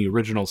and the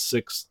original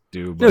 6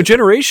 do. But... No,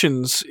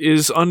 Generations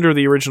is under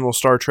the original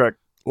Star Trek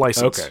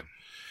license. Okay.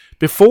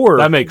 Before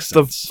that makes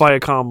sense. The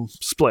Viacom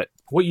split.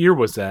 What year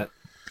was that?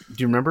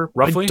 Do you remember,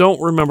 roughly? I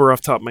don't remember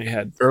off the top of my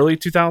head. Early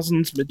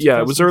 2000s? Mid-2000s? Yeah,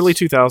 it was early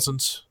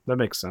 2000s. That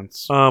makes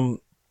sense.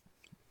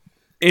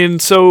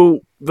 And so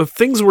the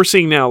things we're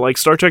seeing now, like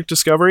Star Trek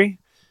Discovery,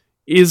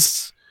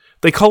 is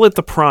they call it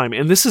the Prime,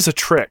 and this is a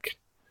trick,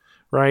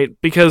 right?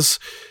 Because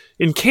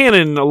in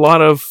canon, a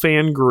lot of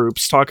fan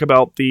groups talk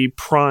about the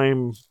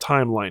Prime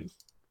timeline.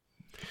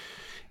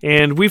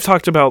 And we've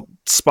talked about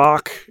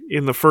Spock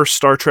in the first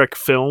Star Trek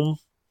film,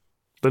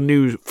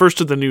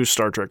 first of the new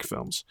Star Trek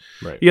films.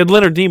 Right. You had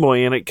Leonard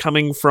Nimoy in it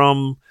coming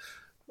from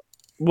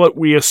what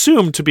we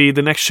assume to be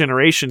the Next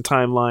Generation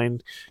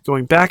timeline,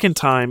 going back in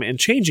time and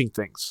changing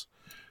things.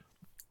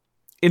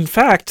 In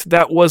fact,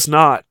 that was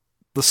not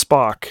the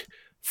Spock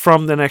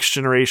from the Next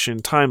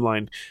Generation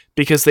timeline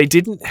because they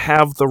didn't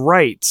have the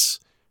rights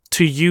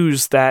to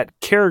use that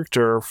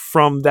character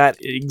from that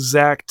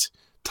exact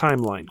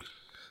timeline.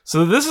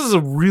 So this is a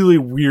really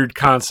weird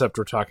concept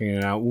we're talking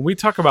about. When we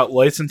talk about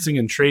licensing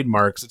and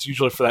trademarks, it's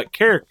usually for that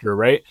character,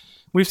 right?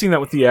 We've seen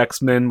that with the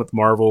X-Men, with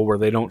Marvel, where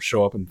they don't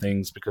show up in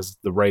things because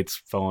the rights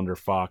fell under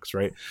Fox,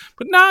 right?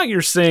 But now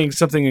you're saying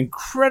something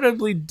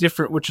incredibly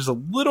different, which is a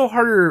little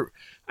harder,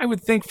 I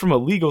would think, from a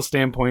legal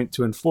standpoint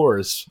to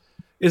enforce.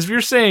 Is if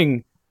you're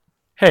saying,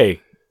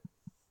 hey,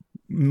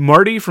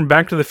 Marty from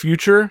Back to the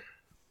Future,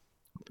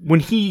 when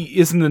he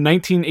is in the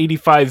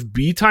 1985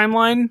 B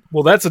timeline,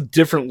 well, that's a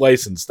different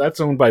license.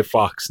 That's owned by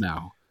Fox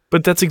now.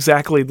 But that's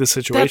exactly the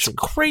situation.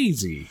 That's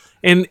crazy.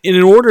 And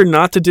in order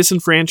not to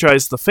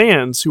disenfranchise the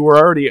fans who are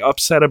already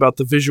upset about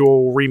the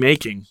visual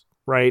remaking,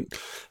 right?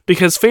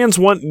 Because fans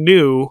want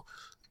new,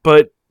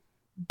 but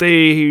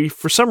they,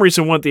 for some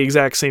reason, want the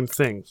exact same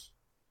thing,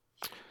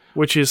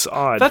 which is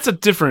odd. That's a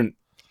different...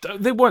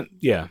 They want...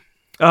 Yeah.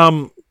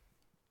 But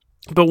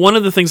one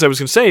of the things I was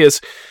going to say is,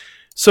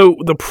 so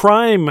the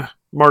Prime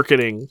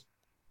marketing,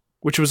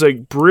 which was a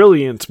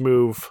brilliant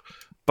move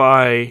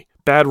by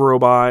Bad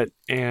Robot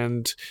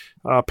and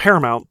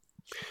Paramount,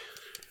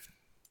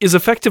 is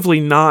effectively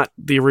not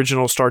the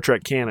original Star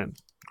Trek canon.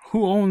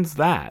 Who owns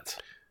that?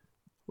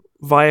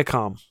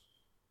 Viacom.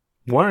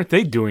 Why aren't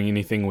they doing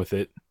anything with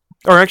it?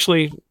 Or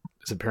actually...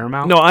 Is it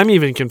Paramount? No, I'm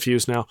even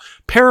confused now.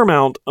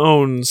 Paramount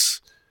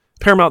owns...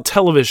 Paramount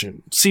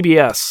Television,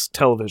 CBS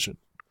Television,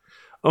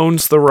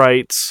 owns the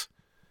rights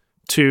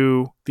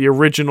to the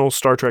original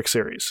Star Trek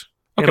series.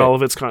 Okay. And all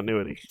of its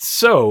continuity.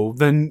 So,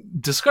 then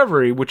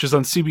Discovery, which is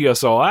on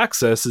CBS All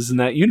Access, is in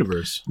that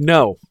universe.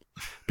 No,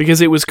 because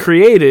it was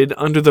created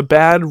under the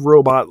Bad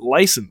Robot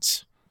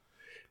license,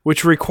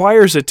 which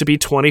requires it to be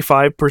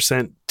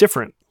 25%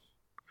 different.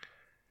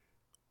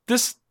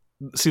 This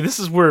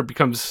is where it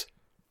becomes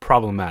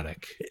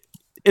problematic.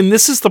 And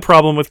this is the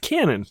problem with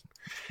canon.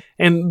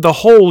 And the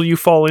hole you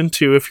fall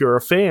into if you're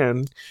a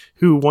fan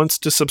who wants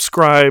to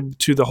subscribe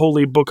to the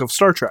holy book of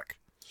Star Trek.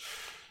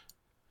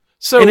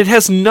 And it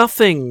has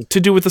nothing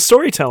to do with the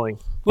storytelling.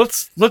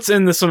 Let's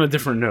end this on a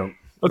different note.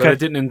 Okay. That I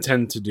didn't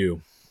intend to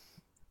do.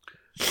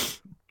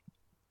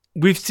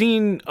 We've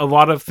seen a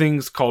lot of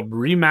things called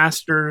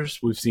remasters.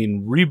 We've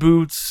seen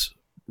reboots,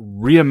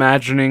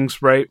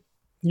 reimaginings, right?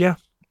 Yeah.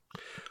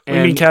 You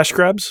mean cash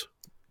grabs?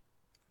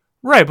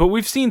 Right, but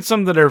we've seen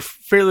some that are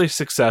fairly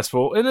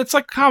successful, and it's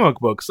like comic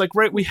books. Like,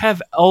 right, we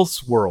have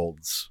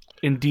Elseworlds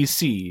in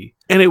DC,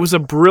 and it was a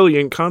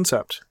brilliant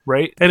concept,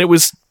 right? And it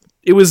was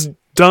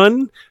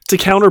done to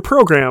counter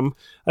program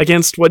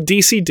against what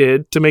DC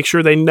did to make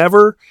sure they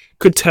never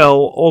could tell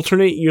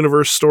alternate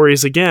universe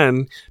stories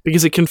again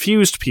because it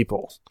confused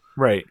people.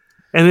 Right.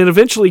 And then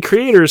eventually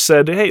creators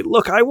said, hey,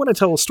 look, I want to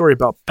tell a story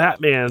about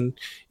Batman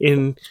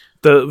in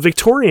the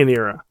Victorian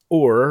era.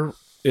 Or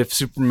if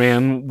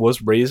Superman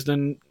was raised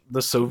in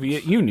the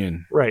Soviet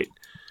Union. Right.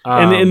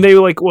 And they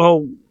were like,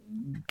 well,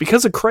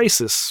 because of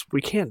Crisis,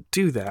 we can't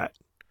do that.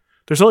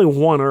 There's only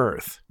one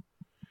Earth.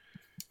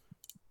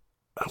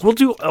 We'll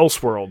do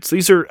Elseworlds.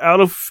 These are out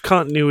of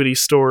continuity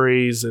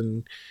stories,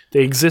 and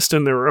they exist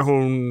in their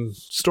own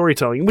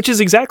storytelling, which is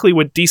exactly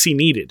what DC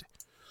needed,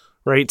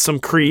 right? Some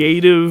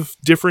creative,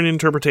 different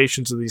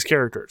interpretations of these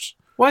characters.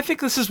 Well, I think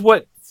this is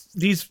what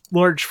these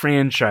large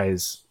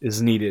franchise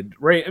is needed,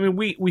 right? I mean,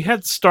 we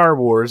had Star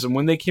Wars, and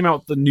when they came out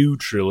with the new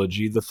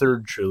trilogy, the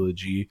third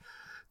trilogy,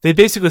 they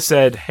basically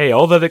said, hey,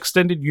 all that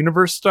extended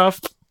universe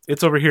stuff,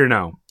 it's over here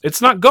now.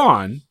 It's not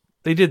gone.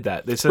 They did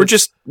that. They said,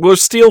 we'll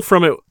steal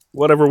from it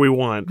whatever we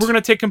want. We're going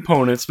to take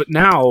components, but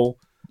now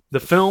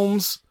the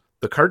films,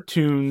 the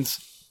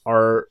cartoons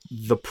are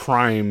the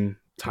prime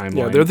timeline.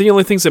 Yeah, they're the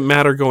only things that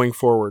matter going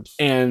forward.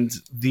 And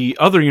the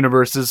other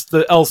universe is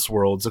the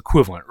Elseworlds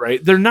equivalent,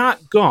 right? They're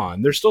not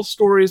gone. They're still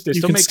stories. They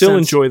you still can make still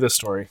sense. Enjoy the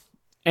story.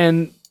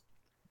 And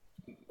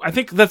I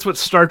think that's what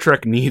Star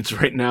Trek needs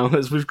right now.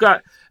 Is we've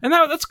got, and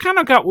that's kind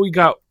of got what we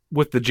got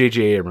with the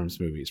J.J. Abrams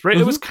movies, right?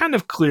 Mm-hmm. It was kind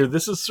of clear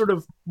this is sort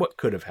of what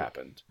could have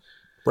happened,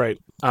 right?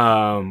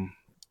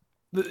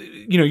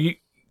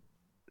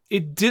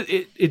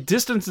 It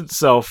distanced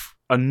itself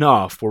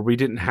enough where we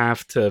didn't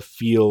have to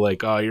feel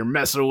like, oh, you're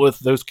messing with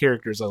those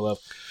characters I love.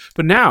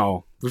 But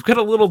now we've got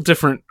a little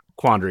different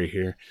quandary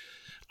here.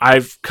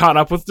 I've caught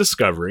up with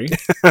Discovery.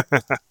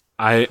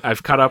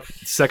 I've caught up.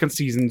 Second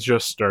season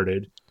just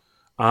started.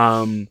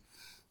 I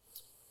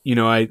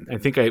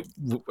think I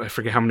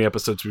forget how many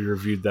episodes we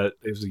reviewed. That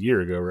it was a year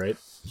ago, right?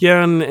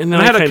 Yeah, and then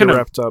I kind of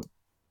wrapped up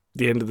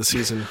the end of the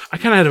season. I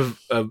kind of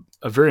had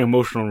a very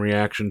emotional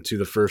reaction to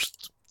the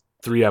first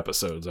 3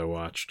 episodes I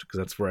watched, because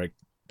that's where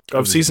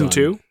of season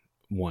 2?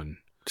 1.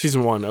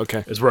 Season 1,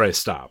 okay. Is where I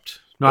stopped.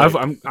 No,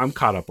 right. I'm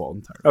caught up all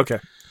entirely. Okay.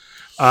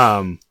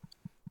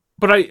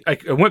 But I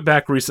went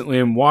back recently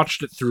and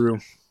watched it through,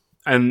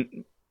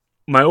 and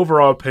my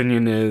overall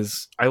opinion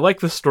is I like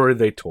the story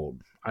they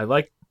told. I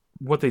like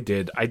what they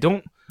did.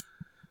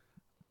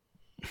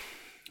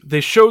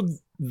 They showed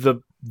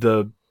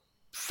the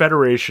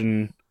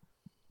Federation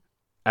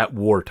at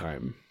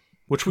wartime,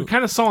 which we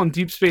kind of saw in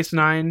Deep Space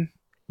Nine.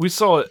 We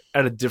saw it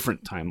at a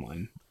different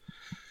timeline,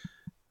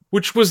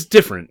 which was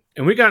different,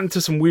 and we got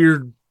into some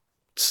weird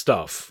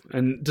stuff.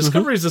 And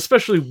Discovery is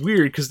especially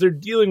weird because they're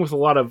dealing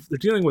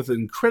with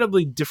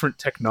incredibly different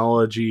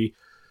technology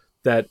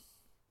that,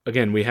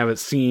 again, we haven't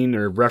seen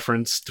or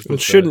referenced. It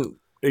shouldn't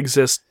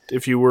exist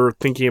if you were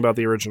thinking about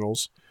the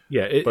originals.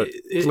 Yeah,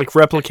 it's like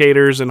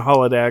replicators and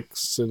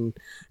holodecks and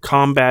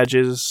comm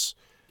badges.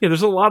 Yeah,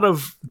 there's a lot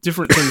of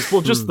different things. Well,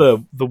 just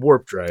the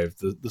warp drive,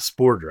 the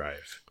spore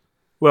drive.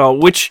 Well,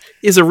 which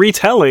is a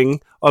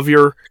retelling of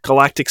your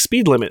galactic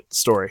speed limit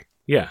story.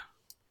 Yeah,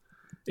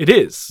 it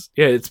is.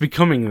 Yeah, it's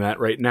becoming that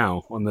right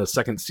now on the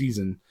second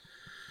season.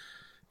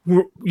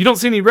 You don't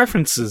see any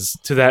references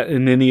to that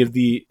in any of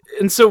the...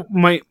 And so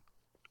my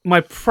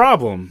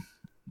problem,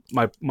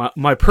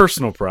 my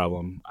personal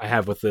problem I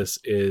have with this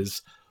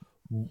is,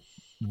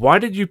 why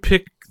did you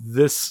pick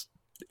this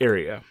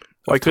area?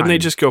 Why couldn't they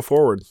just go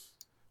forward?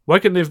 Why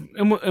couldn't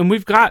they? And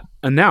we've got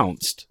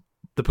announced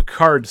the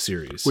Picard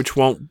series, which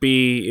won't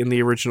be in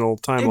the original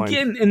timeline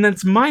again, and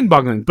that's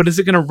mind-boggling. But is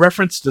it going to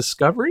reference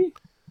Discovery?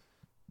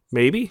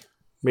 Maybe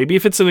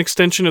if it's an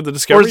extension of the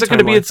Discovery, or is it going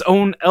to be its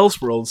own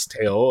Elseworlds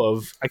tale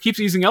of? I keep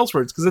using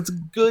Elseworlds because it's a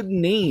good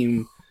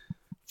name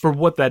for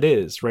what that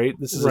is, right?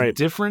 This is a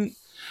different,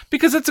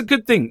 because it's a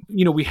good thing.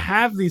 We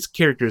have these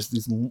characters,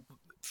 these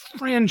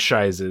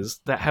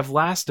franchises that have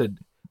lasted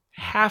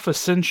half a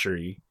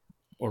century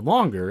or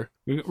longer.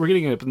 We're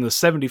getting up in the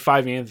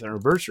 75th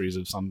anniversaries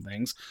of some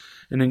things.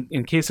 And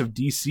in case of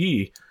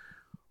DC,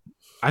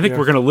 I think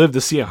we're going to live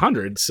to see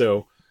 100.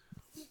 So,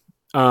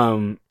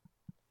 wow.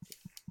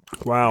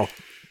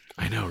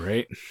 I know,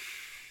 right?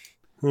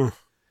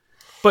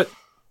 But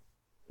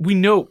we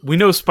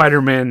know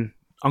Spider-Man,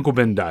 Uncle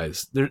Ben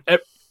dies.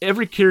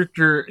 Every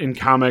character in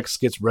comics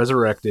gets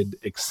resurrected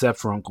except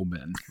for Uncle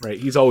Ben, right?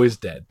 He's always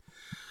dead.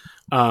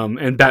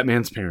 And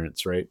Batman's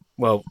parents, right?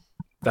 Well,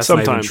 that's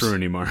not even true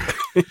anymore.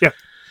 Yeah.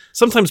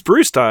 Sometimes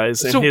Bruce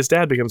dies and his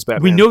dad becomes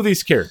Batman. We know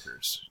these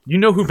characters. You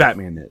know who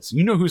Batman is.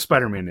 You know who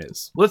Spider-Man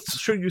is. Let's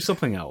show you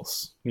something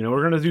else. We're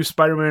going to do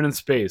Spider-Man in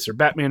space or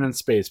Batman in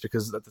space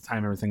because at the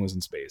time everything was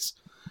in space.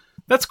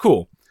 That's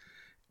cool.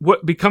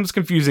 What becomes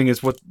confusing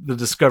is what the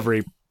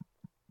Discovery,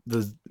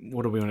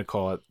 what do we want to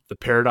call it? The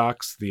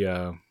paradox,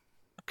 the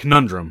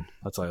conundrum.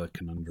 That's why I like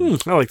conundrum.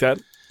 I like that.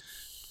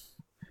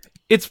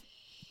 It's,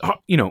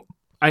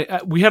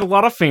 we had a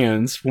lot of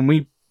fans when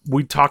we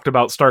we talked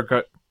about Star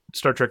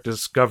Trek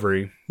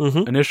Discovery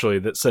initially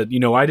that said,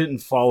 I didn't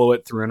follow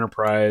it through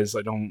Enterprise.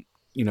 I don't,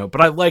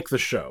 but I like the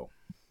show.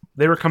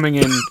 They were coming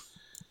in.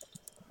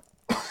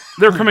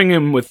 They're coming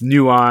in with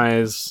new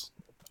eyes,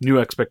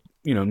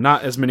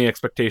 not as many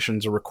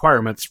expectations or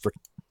requirements for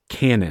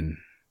canon.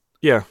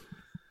 Yeah,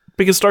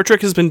 because Star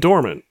Trek has been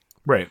dormant,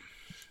 right?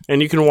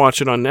 And you can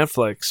watch it on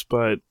Netflix,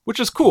 which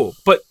is cool.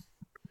 But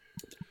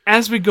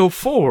as we go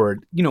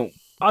forward,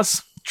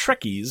 us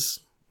Trekkies,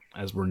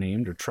 as we're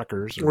named, or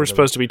Trekkers, we're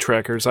supposed to be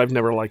Trekkers. I've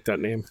never liked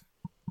that name.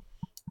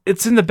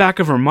 It's in the back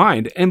of our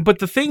mind, but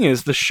the thing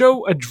is, the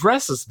show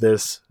addresses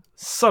this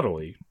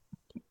subtly.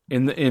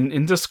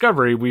 In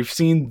Discovery, we've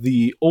seen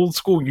the old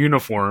school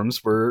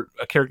uniforms where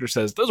a character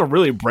says, "Those are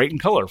really bright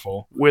and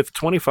colorful," with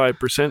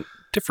 25%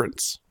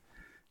 difference.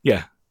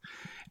 Yeah,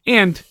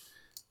 and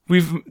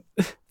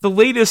the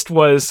latest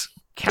was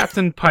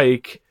Captain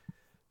Pike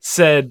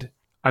said,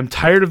 "I'm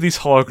tired of these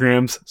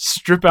holograms.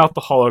 Strip out the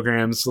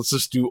holograms. Let's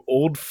just do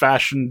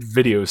old-fashioned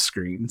video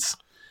screens."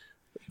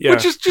 Yeah.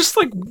 Which is just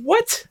like,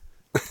 what?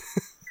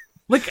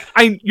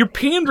 You're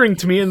pandering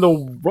to me in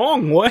the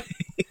wrong way.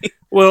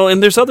 Well,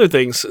 and there's other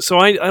things. So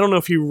I don't know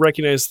if you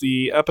recognize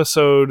the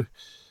episode,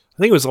 I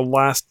think it was the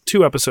last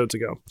 2 episodes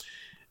ago,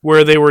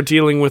 where they were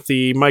dealing with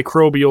the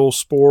microbial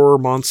spore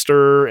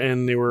monster,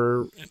 and they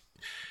were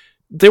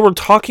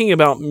talking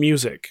about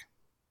music.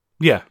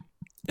 Yeah.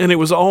 And it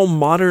was all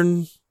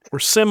modern or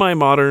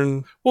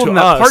semi-modern to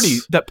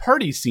us. That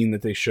party scene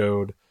that they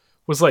showed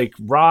was like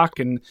rock,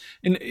 and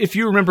if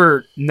you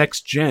remember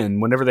Next Gen,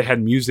 whenever they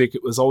had music,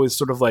 it was always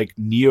sort of like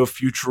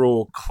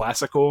neo-futural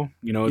classical,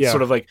 it's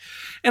sort of like,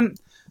 and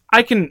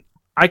I can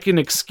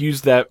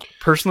excuse that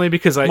personally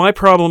because my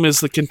problem is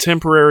the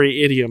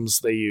contemporary idioms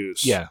they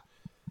use. Yeah.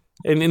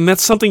 And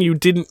that's something you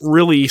didn't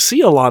really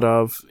see a lot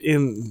of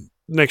in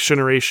Next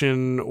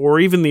Generation or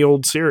even the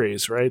old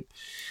series, right?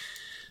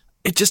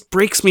 It just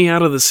breaks me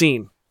out of the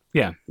scene.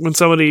 Yeah. When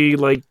somebody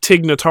like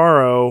Tig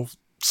Notaro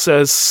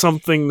says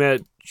something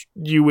that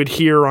you would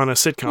hear on a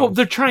sitcom. Well,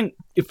 they're trying,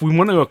 if we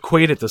want to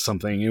equate it to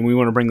something and we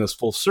want to bring this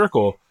full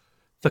circle,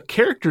 the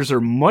characters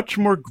are much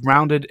more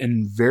grounded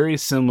and very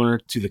similar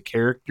to the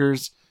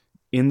characters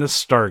in the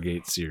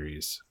Stargate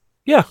series.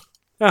 Yeah,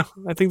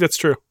 I think that's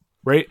true.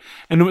 Right?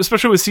 And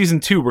especially with season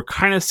 2, we're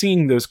kind of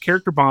seeing those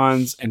character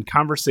bonds and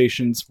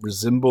conversations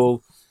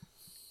resemble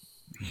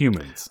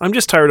humans. I'm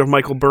just tired of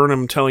Michael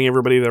Burnham telling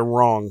everybody they're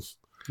wrong.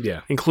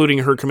 Yeah. Including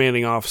her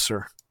commanding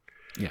officer.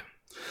 Yeah.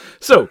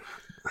 So,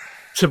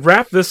 to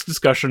wrap this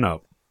discussion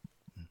up,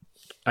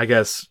 I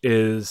guess,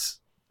 is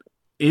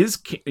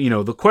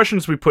the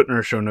questions we put in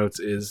our show notes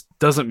is,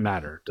 does it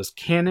matter? Does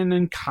canon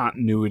and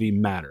continuity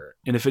matter?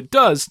 And if it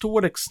does, to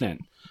what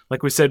extent?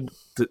 Like we said,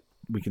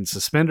 we can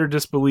suspend our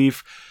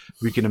disbelief.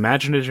 We can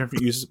imagine a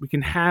different uses. We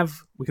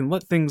can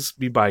let things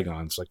be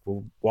bygones. Like,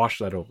 we'll wash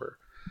that over.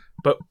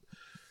 But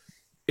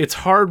it's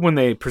hard when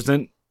they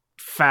present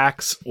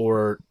facts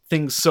or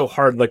things so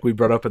hard, like we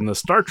brought up in the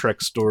Star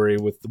Trek story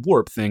with the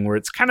warp thing, where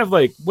it's kind of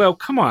like, well,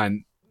 come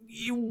on,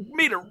 you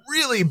made a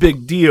really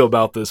big deal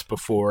about this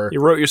before.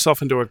 You wrote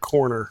yourself into a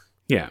corner.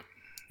 Yeah.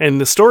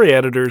 And the story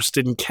editors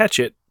didn't catch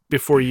it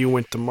before you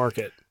went to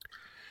market.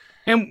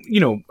 And,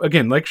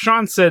 again, like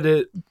Sean said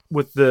it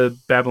with the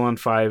Babylon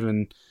 5,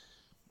 and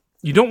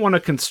you don't want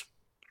to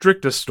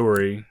constrict a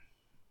story.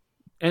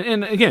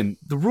 And again,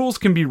 the rules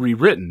can be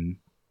rewritten.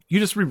 You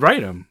just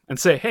rewrite them and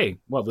say, hey,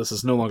 well, this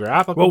is no longer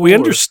applicable. Well, we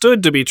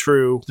understood to be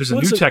true. There's a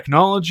new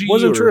technology.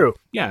 Wasn't true.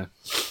 Yeah,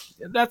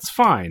 that's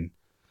fine.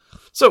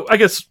 So I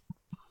guess,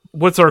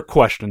 what's our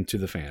question to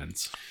the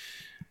fans?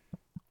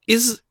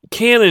 Is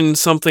canon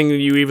something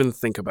you even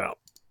think about?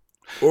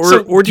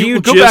 Or do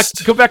you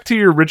go back to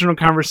your original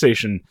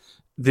conversation,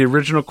 the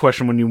original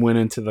question when you went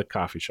into the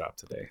coffee shop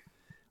today?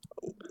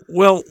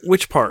 Well,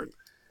 which part?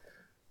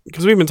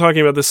 Because we've been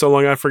talking about this so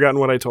long, I've forgotten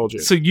what I told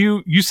you. So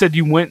you said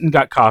you went and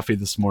got coffee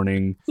this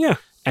morning. Yeah.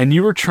 And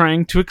you were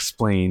trying to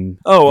explain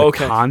the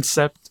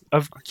concept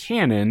of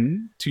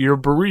canon to your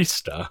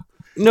barista.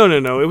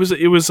 No.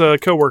 It was a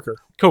coworker.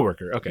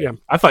 Coworker. Okay. Yeah.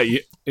 I thought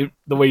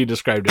the way you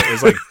described it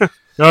was like,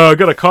 I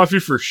got a coffee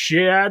for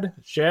Shad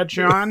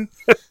Sean.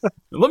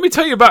 Let me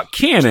tell you about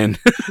canon.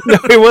 No,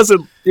 it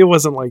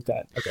wasn't like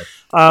that. Okay.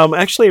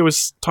 Actually, I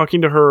was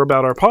talking to her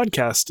about our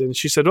podcast, and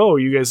she said, "Oh,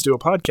 you guys do a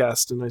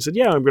podcast?" And I said,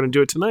 "Yeah, I'm going to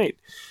do it tonight,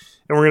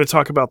 and we're going to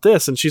talk about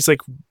this." And she's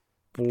like,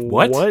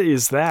 "What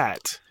is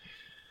that?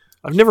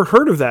 I've never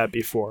heard of that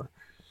before."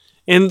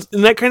 And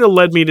that kind of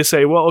led me to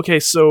say, "Well, okay,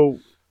 so."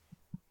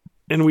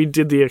 And we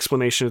did the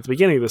explanation at the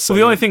beginning of this. So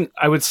the only thing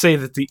I would say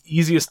that the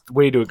easiest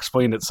way to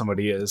explain it to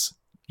somebody is,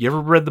 you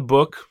ever read the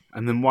book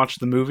and then watched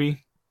the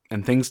movie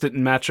and things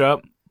didn't match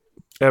up?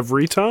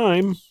 Every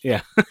time.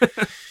 Yeah.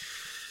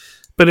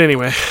 But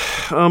anyway,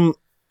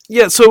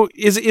 yeah, so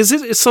is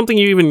it something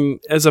you even,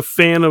 as a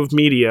fan of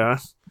media,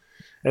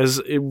 as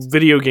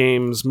video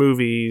games,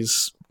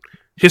 movies,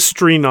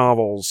 history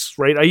novels,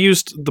 right? I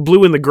used The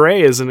Blue and the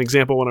Gray as an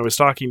example when I was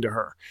talking to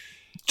her.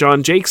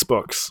 John Jake's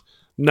books.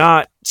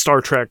 not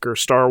Star Trek or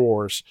Star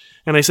Wars.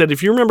 And I said,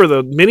 if you remember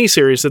the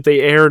miniseries that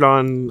they aired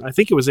on, I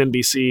think it was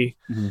NBC,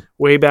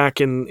 way back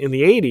in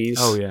the 80s.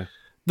 Oh, yeah.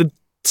 The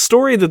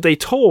story that they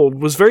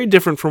told was very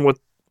different from what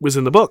was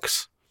in the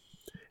books.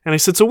 And I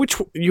said, so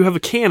you have a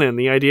canon,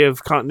 the idea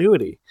of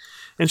continuity.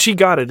 And she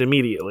got it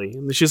immediately.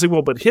 And she's like,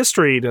 well, but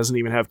history doesn't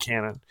even have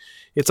canon.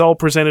 It's all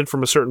presented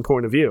from a certain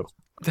point of view.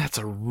 That's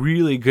a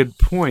really good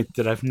point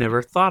that I've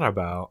never thought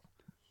about.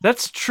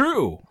 That's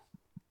true.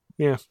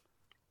 Yeah.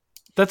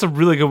 That's a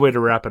really good way to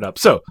wrap it up.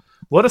 So,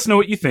 let us know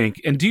what you think.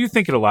 And do you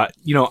think it a lot?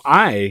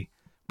 I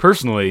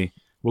personally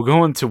will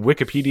go into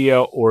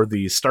Wikipedia or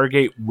the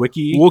Stargate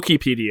Wiki.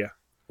 Wikipedia.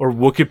 Or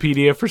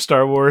Wikipedia for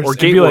Star Wars. Or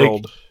Gate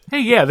World. Like, hey,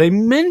 yeah, they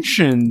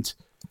mentioned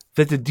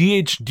that the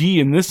DHD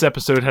in this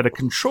episode had a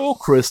control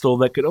crystal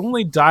that could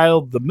only dial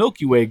the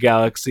Milky Way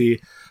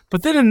galaxy.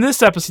 But then in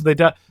this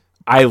episode,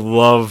 I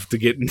love to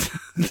get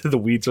into the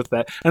weeds with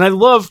that. And I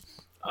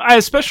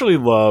especially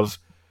love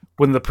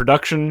when the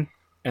production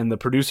and the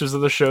producers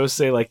of the show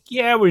say, like,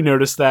 yeah, we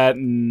noticed that,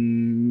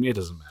 and it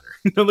doesn't matter.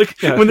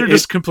 When they're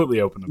just completely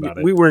open about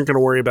it. We weren't going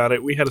to worry about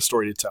it. We had a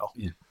story to tell.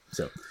 Yeah.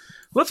 So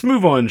let's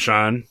move on,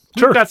 Sean.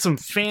 Sure. We've got some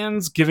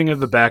fans giving us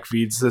the back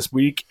feeds this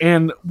week,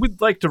 and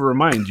we'd like to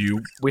remind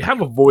you, we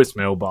have a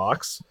voicemail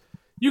box.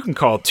 You can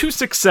call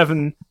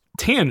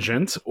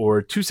 267-TANGENT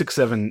or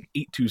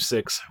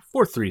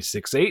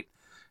 267-826-4368, and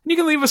you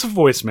can leave us a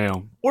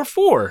voicemail, or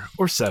 4,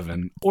 or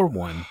 7, or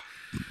 1.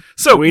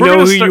 So we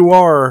know who you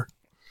are.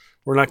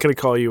 We're not going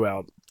to call you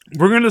out.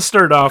 We're going to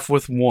start off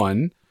with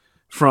one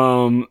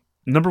from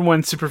number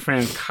 1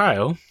 superfan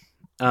Kyle.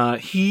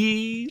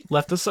 He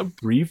left us a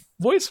brief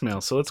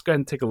voicemail, so let's go ahead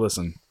and take a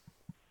listen.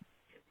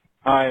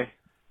 Hi,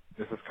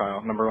 this is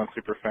Kyle, number 1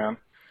 superfan.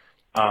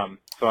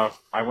 So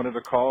I wanted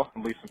to call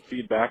and leave some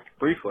feedback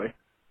briefly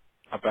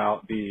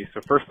about the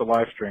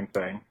live stream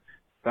thing.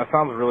 That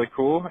sounds really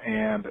cool,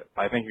 and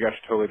I think you guys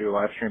should totally do a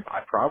live stream.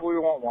 I probably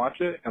won't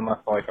watch it unless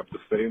I'm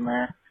just sitting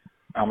there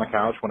on the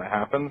couch when it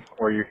happens,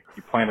 or you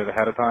plan it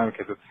ahead of time,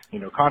 because it's,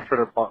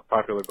 contrary to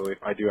popular belief,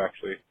 I do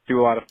actually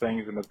do a lot of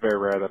things, and it's very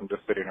rare that I'm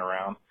just sitting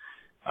around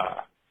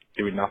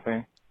doing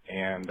nothing,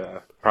 and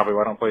probably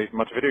why I don't play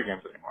much video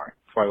games anymore.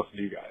 That's why I listen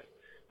to you guys,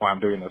 why I'm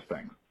doing those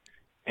things.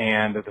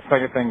 And the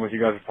second thing was, you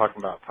guys were talking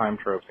about time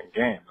tropes in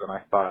games, and I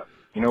thought,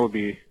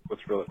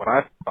 what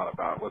I thought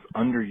about was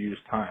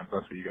underused times.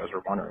 That's what you guys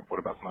were wondering. What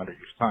about some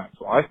underused times?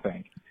 Well, I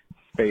think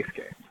space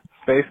games.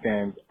 Space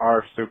games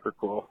are super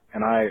cool,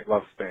 and I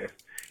love space.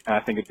 And I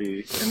think and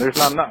there's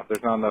not enough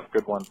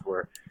good ones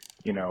where,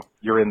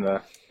 you're in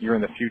the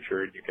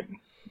future and you can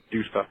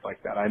do stuff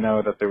like that. I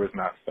know that there was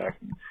Mass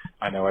Effect, and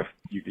I know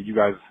you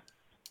guys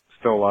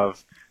still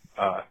love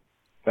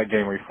that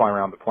game where you fly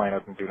around the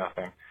planet and do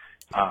nothing.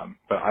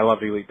 But I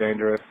love Elite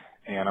Dangerous,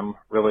 and I'm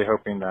really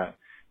hoping that,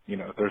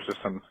 there's just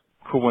some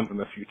cool ones in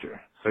the future.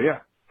 So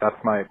yeah, that's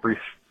my brief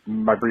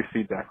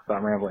feedback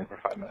without rambling for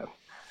 5 minutes.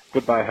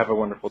 Goodbye, have a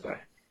wonderful day.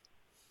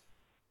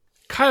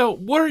 Kyle,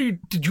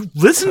 did you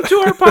listen to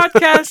our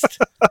podcast?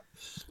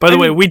 By the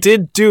way, we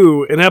did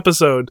do an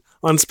episode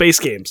on space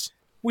games.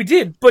 We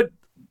did, but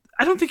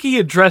I don't think he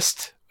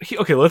addressed...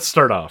 Okay, let's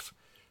start off.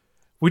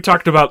 We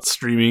talked about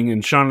streaming,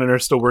 and Sean and I are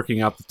still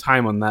working out the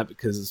time on that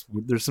because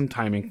there's some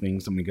timing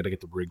things, and we got to get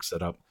the rig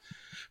set up.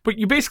 But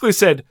you basically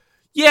said,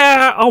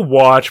 yeah, I'll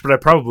watch, but I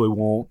probably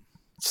won't.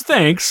 So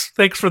thanks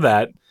for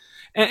that.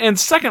 And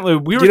secondly,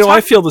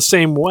 I feel the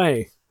same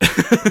way.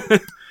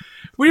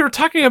 We were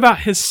talking about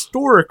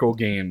historical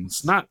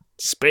games, not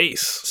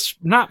space,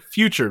 not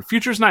future.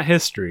 Future's not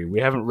history. We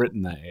haven't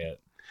written that yet.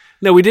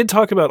 No, we did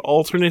talk about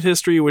alternate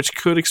history, which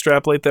could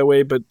extrapolate that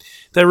way, but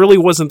that really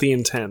wasn't the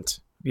intent.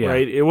 Yeah.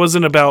 Right? It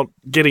wasn't about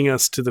getting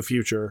us to the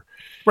future.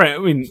 Right. I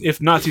mean,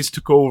 if Nazis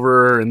took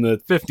over in the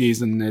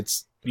 50s and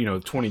it's,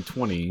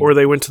 2020. Or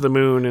they went to the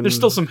moon. And there's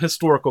still some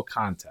historical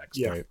context,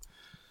 yeah. Right?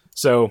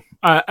 So,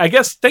 I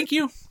guess, thank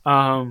you.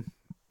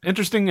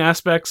 Interesting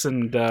aspects.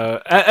 And,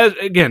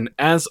 again,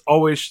 as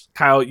always,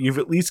 Kyle, you've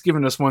at least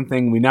given us one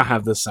thing. We now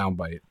have this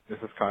soundbite. This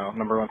is Kyle,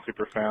 number 1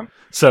 super fan.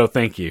 So,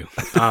 thank you.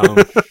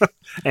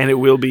 And it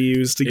will be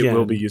used again. It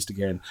will be used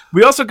again.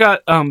 We also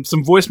got some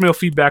voicemail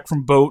feedback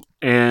from Boat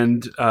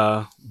and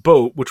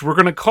Boat, which we're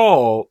going to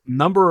call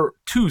number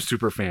 2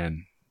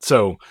 superfan.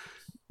 So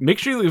make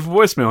sure you leave a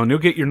voicemail, and you'll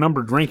get your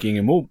numbered ranking,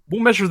 and we'll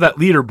measure that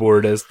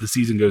leaderboard as the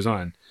season goes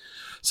on.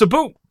 So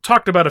Boat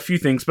talked about a few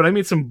things, but I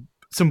made some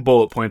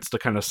bullet points to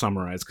kind of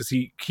summarize, because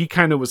he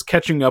kind of was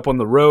catching up on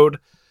the road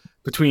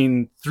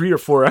between 3 or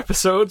 4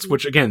 episodes,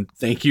 which, again,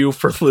 thank you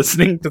for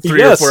listening to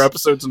 3 or 4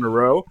 episodes in a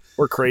row.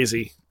 We're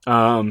crazy.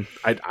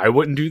 I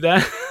wouldn't do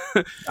that.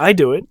 I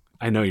do it.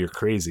 I know you're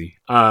crazy.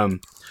 So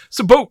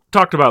Boat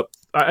talked about,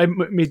 I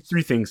made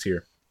 3 things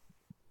here.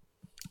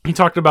 He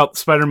talked about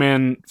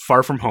Spider-Man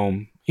Far From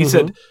Home. He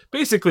said,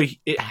 basically,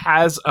 it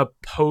has a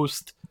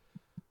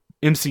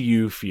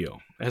post-MCU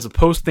feel. It has a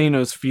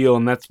post-Thanos feel,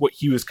 and that's what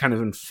he was kind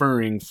of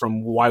inferring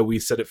from why we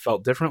said it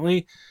felt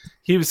differently.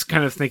 He was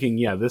kind of thinking,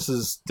 yeah, this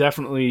is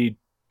definitely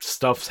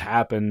stuff's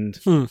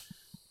happened.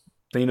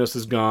 Thanos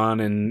is gone,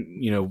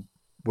 and,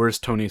 where's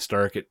Tony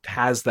Stark? It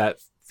has that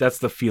that's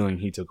the feeling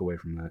he took away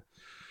from that.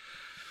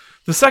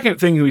 The second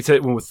thing we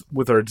said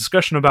with our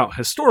discussion about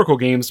historical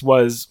games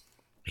was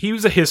he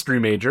was a history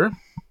major,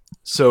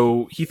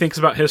 so he thinks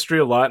about history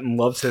a lot and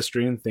loves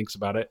history and thinks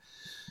about it.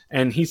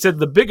 And he said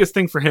the biggest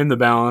thing for him to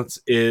balance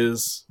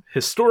is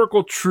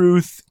historical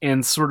truth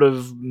and sort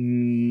of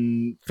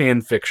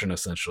fan fiction,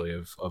 essentially,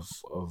 of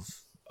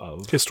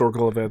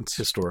historical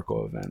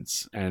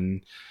events.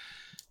 And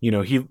he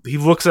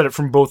looks at it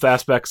from both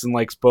aspects and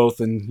likes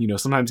both, and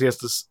sometimes he has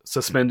to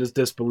suspend his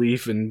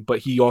disbelief, but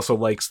he also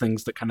likes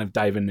things that kind of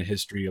dive into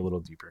history a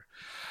little deeper.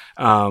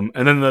 And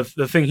then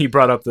the thing he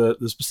brought up,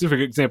 the specific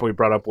example he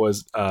brought up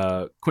was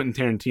Quentin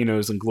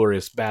Tarantino's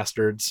Inglourious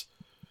Bastards.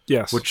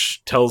 Yes.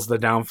 Which tells the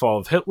downfall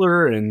of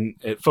Hitler, and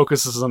it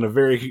focuses on a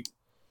very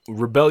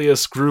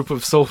rebellious group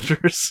of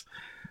soldiers.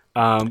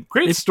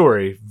 Great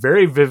story.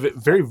 Very vivid,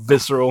 very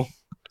visceral.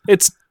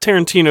 It's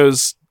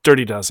Tarantino's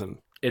Dirty Dozen.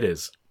 It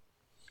is.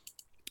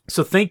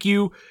 So thank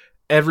you,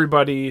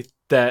 everybody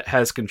that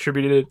has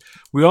contributed.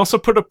 We also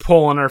put a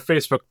poll on our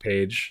Facebook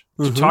page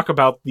to talk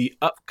about the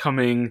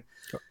upcoming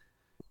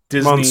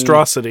Disney...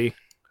 monstrosity.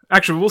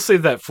 Actually, we'll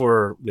save that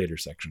for later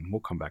section.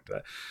 We'll come back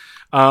to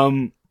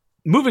that.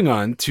 Moving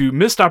on to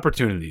missed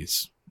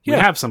opportunities. We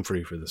have some for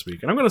you for this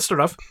week. And I'm going to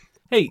start off.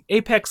 Hey,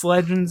 Apex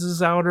Legends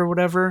is out or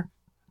whatever.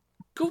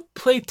 Go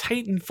play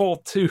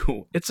Titanfall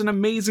 2. It's an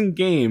amazing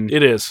game.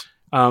 It is.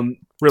 Really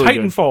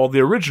Titanfall, good.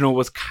 The original,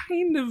 was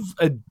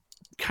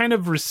kind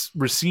of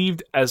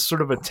received as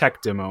sort of a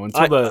tech demo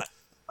until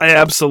I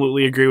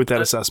absolutely agree with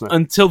that assessment.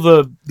 Until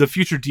the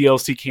future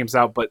DLC came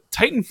out, but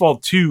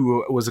Titanfall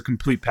 2 was a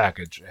complete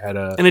package.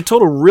 It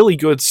told a really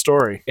good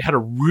story. It had a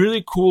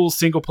really cool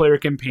single-player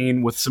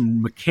campaign with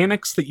some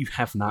mechanics that you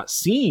have not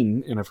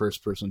seen in a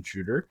first-person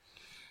shooter.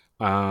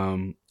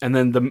 And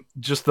then the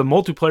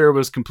multiplayer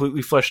was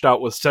completely fleshed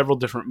out with several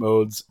different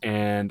modes,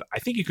 and I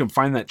think you can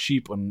find that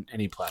cheap on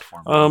any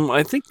platform.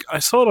 I think I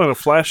saw it on a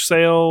flash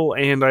sale,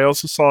 and I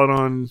also saw it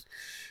on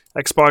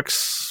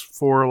Xbox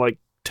for like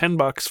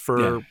 $10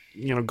 for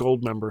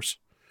gold members.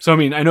 So I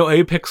mean, I know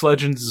Apex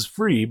Legends is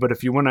free, but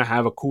if you want to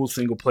have a cool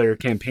single player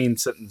campaign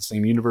set in the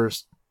same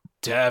universe,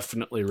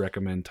 definitely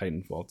recommend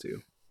Titanfall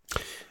 2.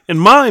 And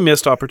my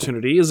missed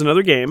opportunity is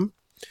another game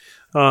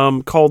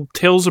called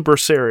Tales of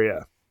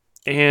Berseria.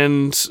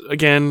 And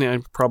again,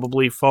 I'm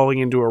probably falling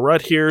into a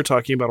rut here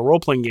talking about a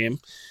role-playing game.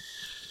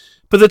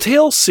 But the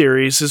Tales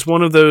series is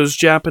one of those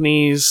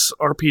Japanese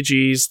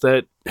RPGs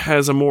that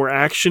has a more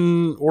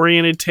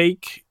action-oriented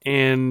take,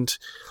 and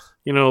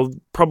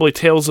probably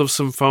Tales of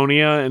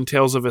Symphonia and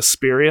Tales of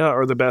Vesperia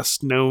are the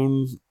best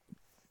known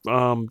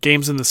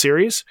games in the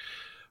series.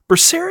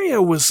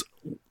 Berseria was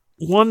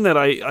one that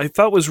I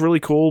thought was really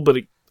cool, but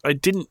I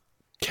didn't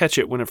catch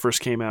it when it first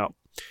came out.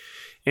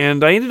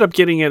 And I ended up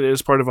getting it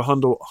as part of a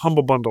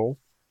Humble Bundle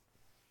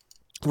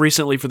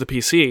recently for the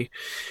PC.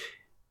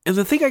 And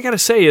the thing I gotta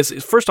say is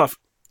first off,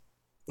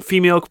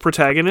 female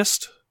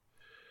protagonist.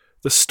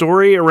 The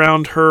story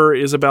around her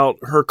is about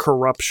her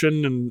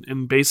corruption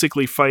and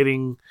basically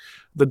fighting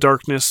the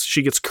darkness.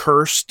 She gets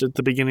cursed at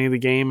the beginning of the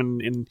game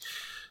and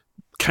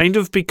kind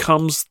of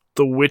becomes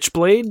the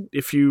Witchblade,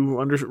 if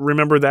you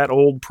remember that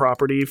old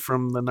property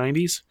from the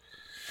 90s.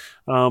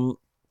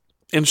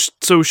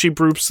 So she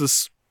builds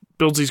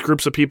these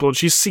groups of people, and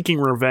she's seeking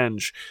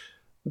revenge.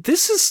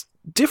 This is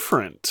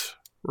different,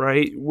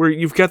 right? Where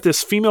you've got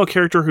this female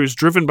character who's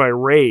driven by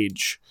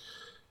rage,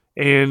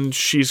 and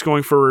she's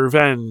going for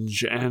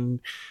revenge.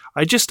 And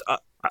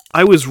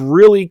I was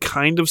really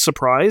kind of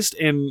surprised,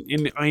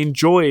 and I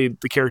enjoyed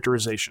the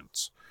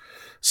characterizations.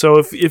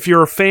 So if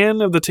you're a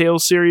fan of the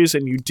Tales series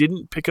and you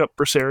didn't pick up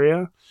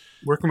Berseria,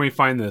 where can we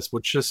find this?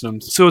 Which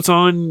systems? So it's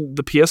on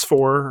the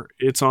PS4,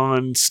 it's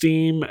on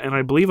Steam, and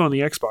I believe on the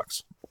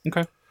Xbox.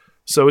 Okay.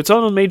 So it's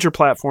on major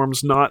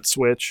platforms, not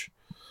Switch.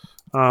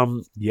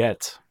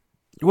 Yet.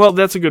 Well,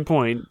 that's a good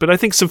point. But I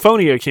think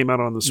Symphonia came out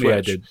on the Switch. Yeah,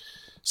 it did.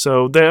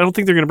 So I don't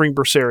think they're going to bring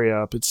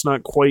Berseria up. It's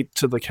not quite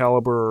to the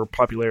caliber or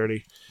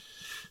popularity.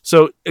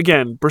 So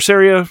again,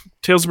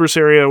 Tales of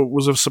Berseria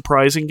was a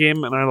surprising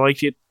game, and I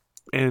liked it,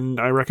 and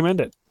I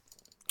recommend it.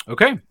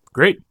 Okay,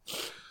 great.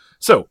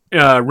 So,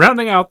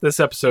 rounding out this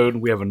episode,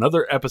 we have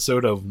another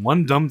episode of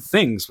One Dumb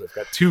Things. We've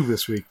got 2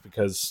 this week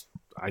because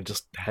I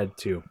just had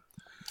to.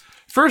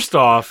 First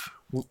off,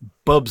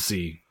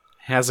 Bubsy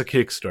has a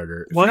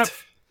Kickstarter. What?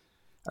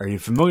 Are you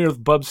familiar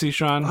with Bubsy,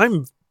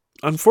 Sean?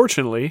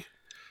 Unfortunately.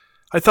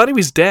 I thought he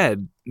was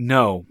dead.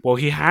 No. Well,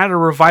 he had a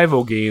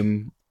revival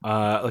game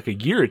like a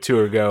year or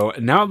 2 ago,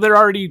 and now they're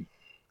already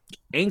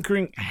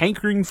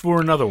hankering for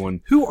another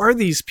one. Who are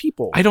these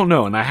people? I don't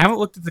know, and I haven't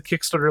looked at the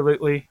Kickstarter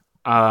lately.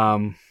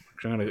 I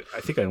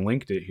think I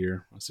linked it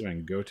here. Let's see if I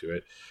can go to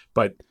it.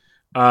 But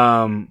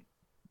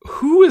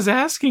who is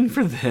asking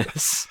for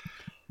this?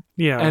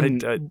 Yeah,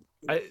 and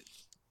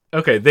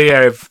okay, they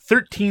have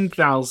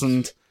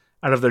 $13,000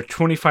 out of their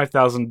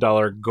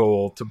 $25,000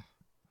 goal to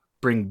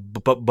bring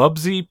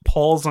Bubsy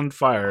Paws on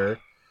Fire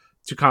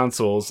to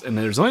consoles, and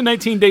there's only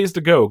 19 days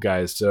to go,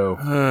 guys. So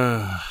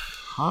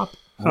hop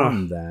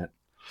on that.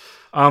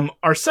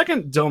 Our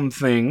second dumb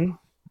thing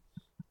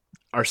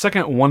our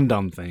second one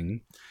dumb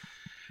thing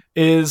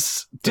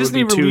is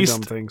Disney released... two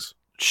dumb things.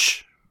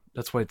 Shh,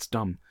 that's why it's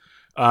dumb.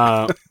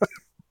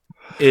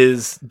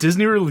 Is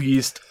Disney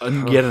released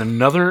yet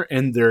another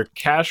in their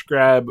cash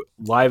grab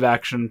live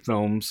action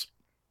films,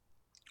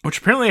 which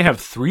apparently have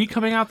 3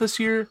 coming out this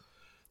year.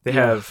 They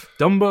have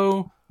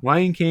Dumbo,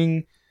 Lion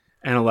King,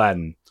 and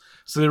Aladdin.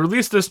 So they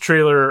released this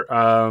trailer.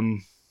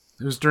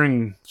 It was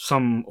during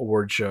some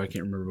award show. I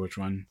can't remember which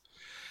one.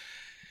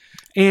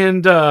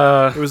 And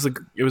it was the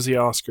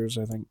Oscars,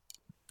 I think.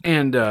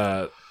 And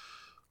I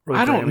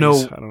don't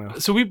know.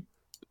 So it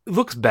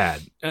looks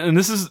bad. And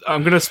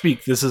I'm going to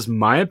speak. This is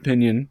my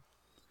opinion.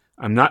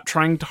 I'm not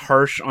trying to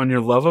harsh on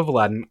your love of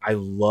Aladdin. I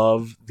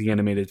love the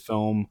animated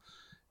film.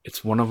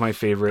 It's one of my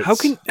favorites.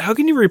 How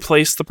can you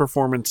replace the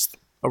performance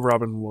of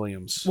Robin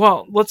Williams?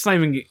 Well, let's not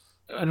even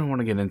I don't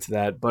want to get into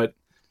that, but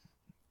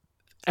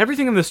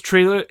everything in this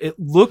trailer, it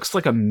looks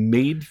like a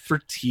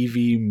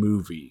made-for-TV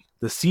movie.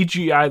 The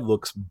CGI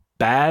looks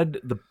bad.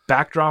 The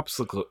backdrops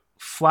look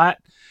flat.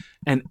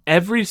 And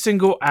every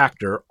single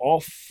actor,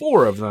 all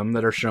 4 of them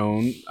that are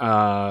shown,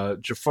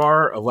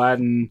 Jafar,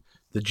 Aladdin,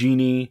 the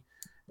genie,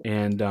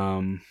 and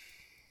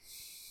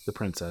the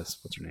princess.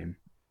 What's her name?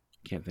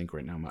 Can't think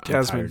right now. I'm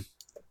Jasmine. Tired.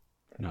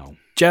 No.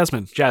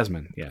 Jasmine.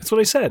 Yeah. That's what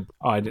I said.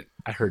 Oh,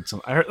 I heard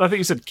some. I thought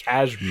you said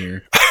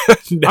cashmere.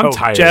 No, I'm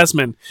tired.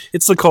 Jasmine.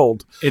 It's the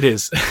cold. It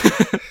is.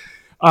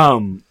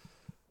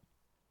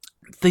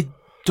 They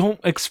don't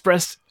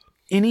express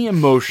any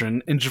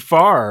emotion, and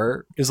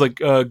Jafar is like,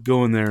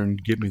 go in there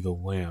and get me the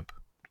lamp.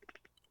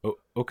 Oh,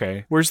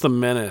 okay. Where's the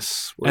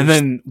menace? And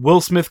then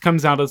Will Smith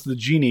comes out as the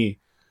genie.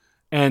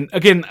 And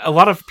again, a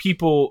lot of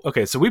people...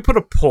 Okay, so we put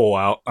a poll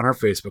out on our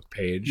Facebook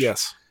page.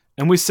 Yes.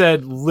 And we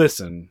said,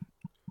 listen...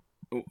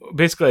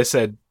 Basically, I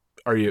said,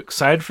 are you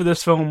excited for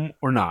this film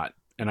or not?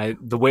 And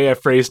the way I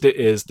phrased it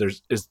is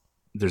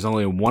there's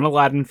only one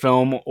Aladdin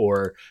film,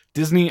 or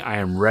Disney, I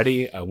am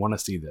ready. I want to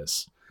see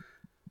this.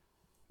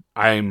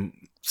 I'm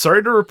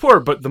sorry to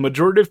report, but the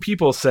majority of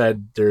people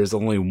said there is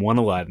only one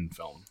Aladdin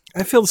film.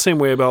 I feel the same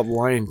way about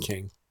Lion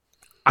King.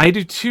 I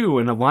do too,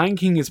 and Lion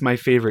King is my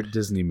favorite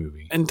Disney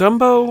movie. And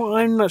Dumbo,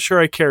 I'm not sure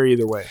I care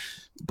either way.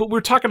 But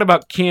we're talking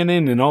about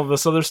canon and all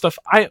this other stuff.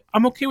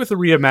 I'm okay with the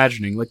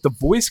reimagining. Like the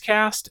voice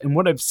cast and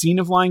what I've seen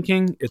of Lion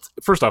King,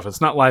 first off, it's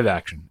not live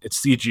action.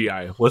 It's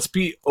CGI. Let's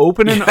be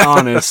open and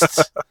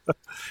honest.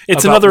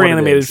 It's another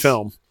animated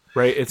film.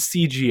 Right? It's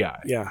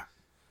CGI. Yeah.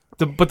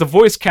 But the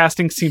voice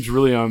casting seems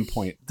really on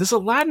point. This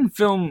Aladdin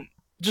film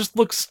just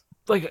looks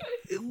like...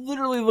 It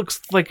literally looks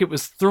like it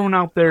was thrown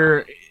out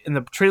there and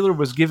the trailer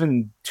was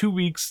given 2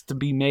 weeks to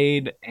be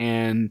made,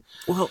 and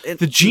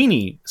the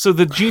genie. So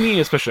the genie,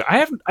 especially,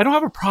 I don't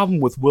have a problem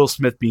with Will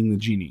Smith being the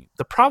genie.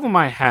 The problem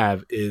I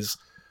have is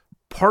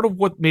part of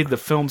what made the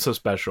film so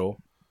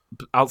special,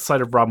 outside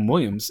of Robin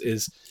Williams,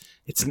 is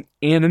it's an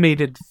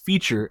animated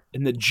feature,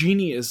 and the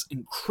genie is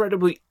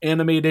incredibly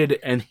animated,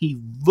 and he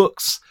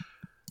looks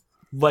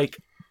like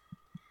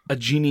a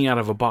genie out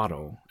of a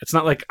bottle. It's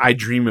not like I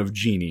Dream of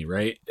Genie,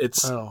 right?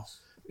 It's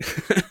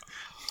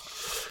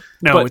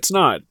No, it's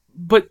not.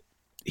 But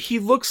he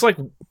looks like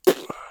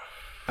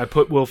I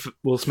put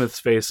Will Smith's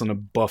face on a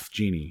buff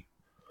genie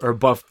or a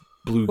buff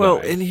blue guy. Well,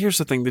 and here's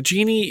the thing. The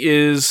genie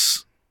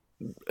is,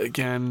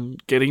 again,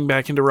 getting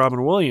back into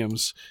Robin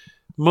Williams,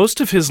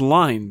 most of his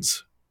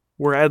lines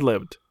were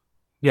ad-libbed.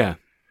 Yeah.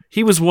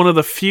 He was one of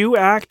the few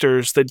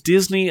actors that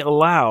Disney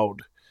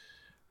allowed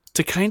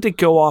to kind of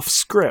go off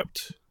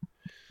script.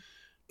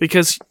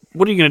 Because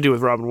what are you going to do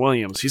with Robin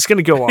Williams? He's going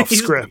to go off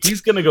script.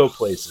 He's going to go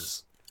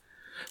places.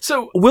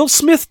 So Will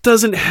Smith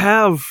doesn't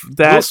have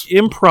that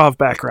improv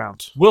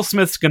background. Will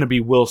Smith's going to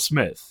be Will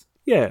Smith.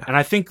 Yeah. And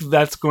I think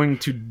that's going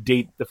to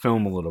date the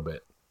film a little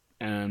bit.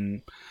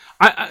 And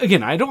I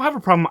don't have a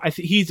problem. I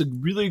think he's a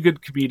really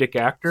good comedic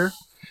actor.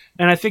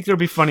 And I think there'll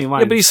be funny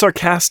lines. Yeah, but he's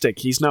sarcastic.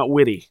 He's not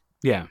witty.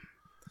 Yeah.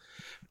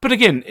 But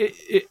again,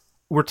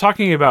 we're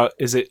talking about,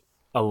 is it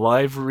a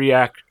live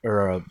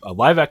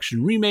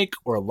action remake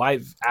or a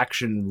live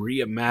action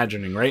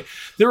reimagining, right?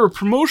 There were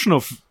promotional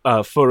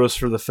photos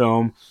for the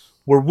film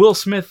where Will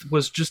Smith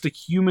was just a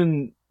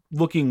human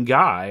looking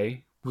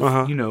guy with,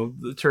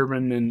 the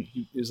turban, and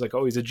he's like,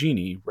 oh, he's a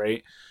genie,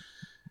 right?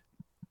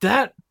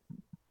 That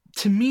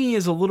to me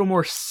is a little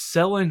more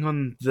selling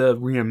on the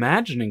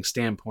reimagining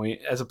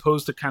standpoint, as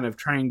opposed to kind of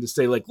trying to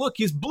say like, look,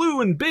 he's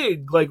blue and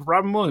big like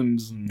Robin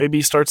Williams. Maybe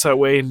he starts that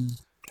way and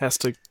has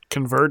to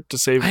convert to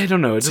save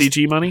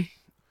CG money.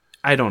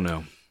 I don't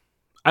know.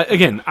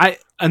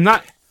 I'm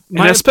not.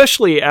 And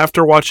especially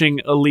after watching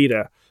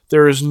Alita,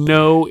 there is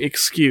no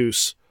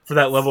excuse for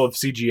that level of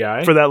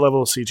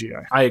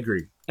CGI. I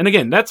agree. And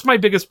again, that's my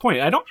biggest point.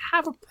 I don't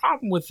have a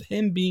problem with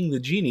him being the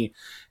genie.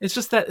 It's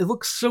just that it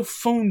looks so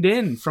phoned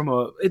in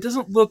it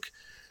doesn't look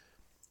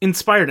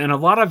inspired. And a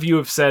lot of you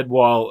have said,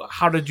 well,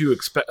 how did you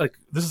expect, like,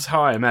 this is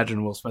how I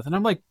imagine Will Smith. And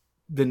I'm like,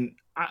 then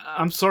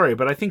I'm sorry,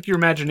 but I think your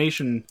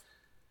imagination,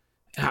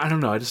 I don't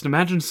know. I just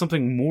imagine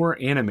something more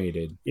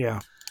animated. Yeah.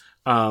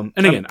 And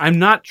again, I'm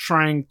not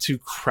trying to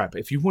crap.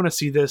 If you want to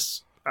see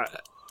this,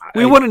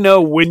 we want to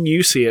know when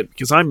you see it,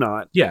 because I'm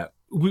not. Yeah.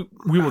 we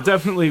will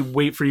definitely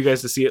wait for you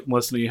guys to see it and let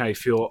us know how you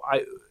feel.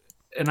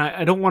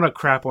 I don't want to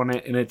crap on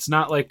it, and it's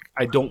not like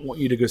I don't want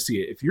you to go see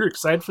it. If you're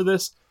excited for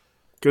this,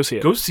 go see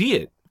it. Go see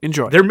it.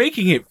 Enjoy. They're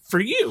making it for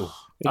you.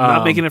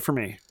 Not making it for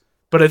me.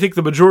 But I think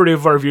the majority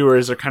of our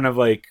viewers are kind of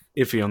like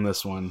iffy on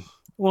this one.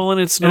 Well,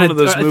 and it's one of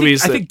those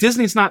movies I think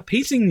Disney's not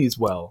pacing these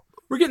well.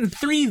 We're getting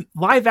 3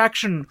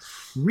 live-action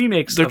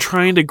remakes. They're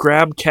trying to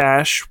grab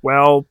cash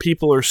while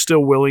people are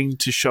still willing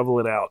to shovel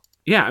it out.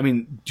 Yeah, I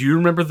mean, do you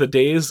remember the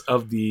days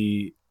of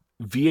the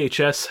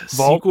VHS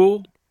Vault?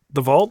 sequel?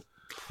 The Vault?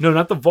 No,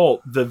 not the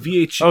Vault. The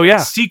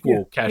VHS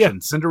sequel cash in.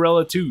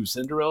 Cinderella 2,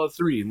 Cinderella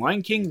 3,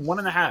 Lion King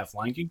 1.5,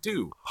 Lion King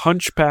 2.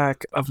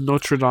 Hunchback of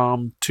Notre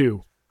Dame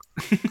 2.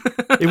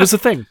 It was a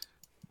thing.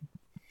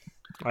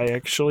 I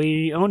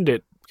actually owned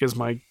it because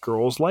my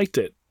girls liked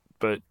it,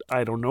 but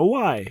I don't know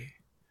why.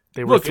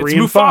 They were 3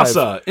 and 5.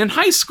 Mufasa in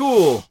high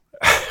school.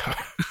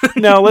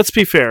 Now, let's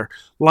be fair.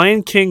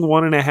 Lion King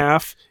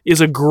 1.5 is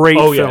a great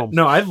film. Yeah.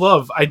 No, I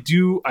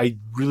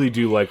really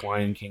do like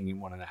Lion King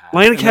 1.5.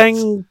 Lion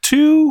King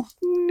 2?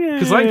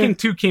 Because Lion King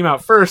 2 came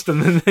out first,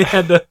 and then they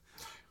had to...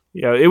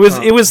 Yeah, it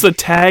was the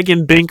Tag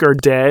and Bink are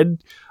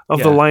dead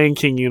of the Lion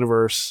King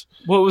universe.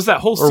 Well, it was that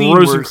whole scene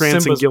where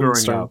Simba's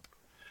growing up.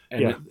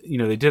 And,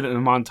 they did it in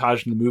a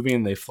montage in the movie,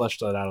 and they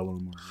fleshed that out a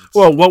little more.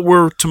 Well, what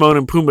were Timon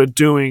and Pumbaa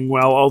doing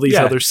while all these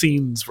other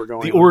scenes were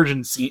going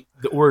on?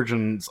 The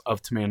origins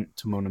of Timon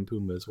and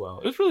Pumbaa as well.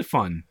 It was really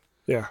fun.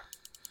 Yeah.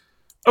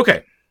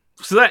 Okay,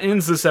 so that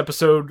ends this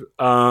episode.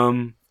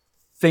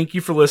 Thank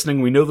you for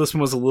listening. We know this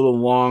one was a little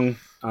long.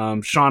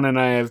 Sean and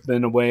I have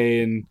been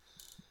away, and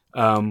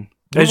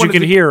as you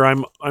can hear,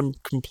 I'm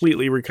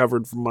completely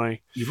recovered from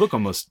my... You look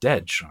almost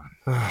dead, Sean.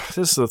 This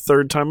is the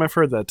 3rd time I've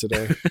heard that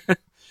today.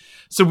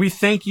 So we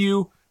thank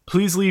you.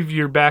 Please leave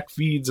your back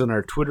feeds on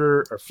our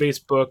Twitter, our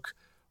Facebook,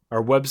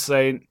 our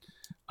website.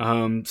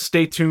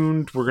 Stay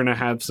tuned. We're going to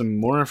have some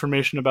more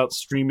information about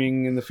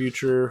streaming in the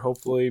future,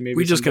 hopefully. Maybe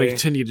we're just going to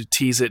continue to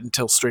tease it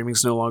until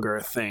streaming's no longer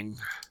a thing.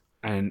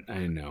 I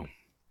know.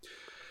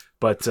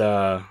 But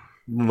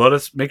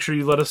make sure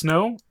you let us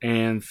know,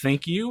 and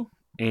thank you,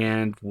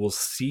 and we'll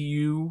see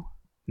you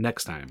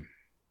next time.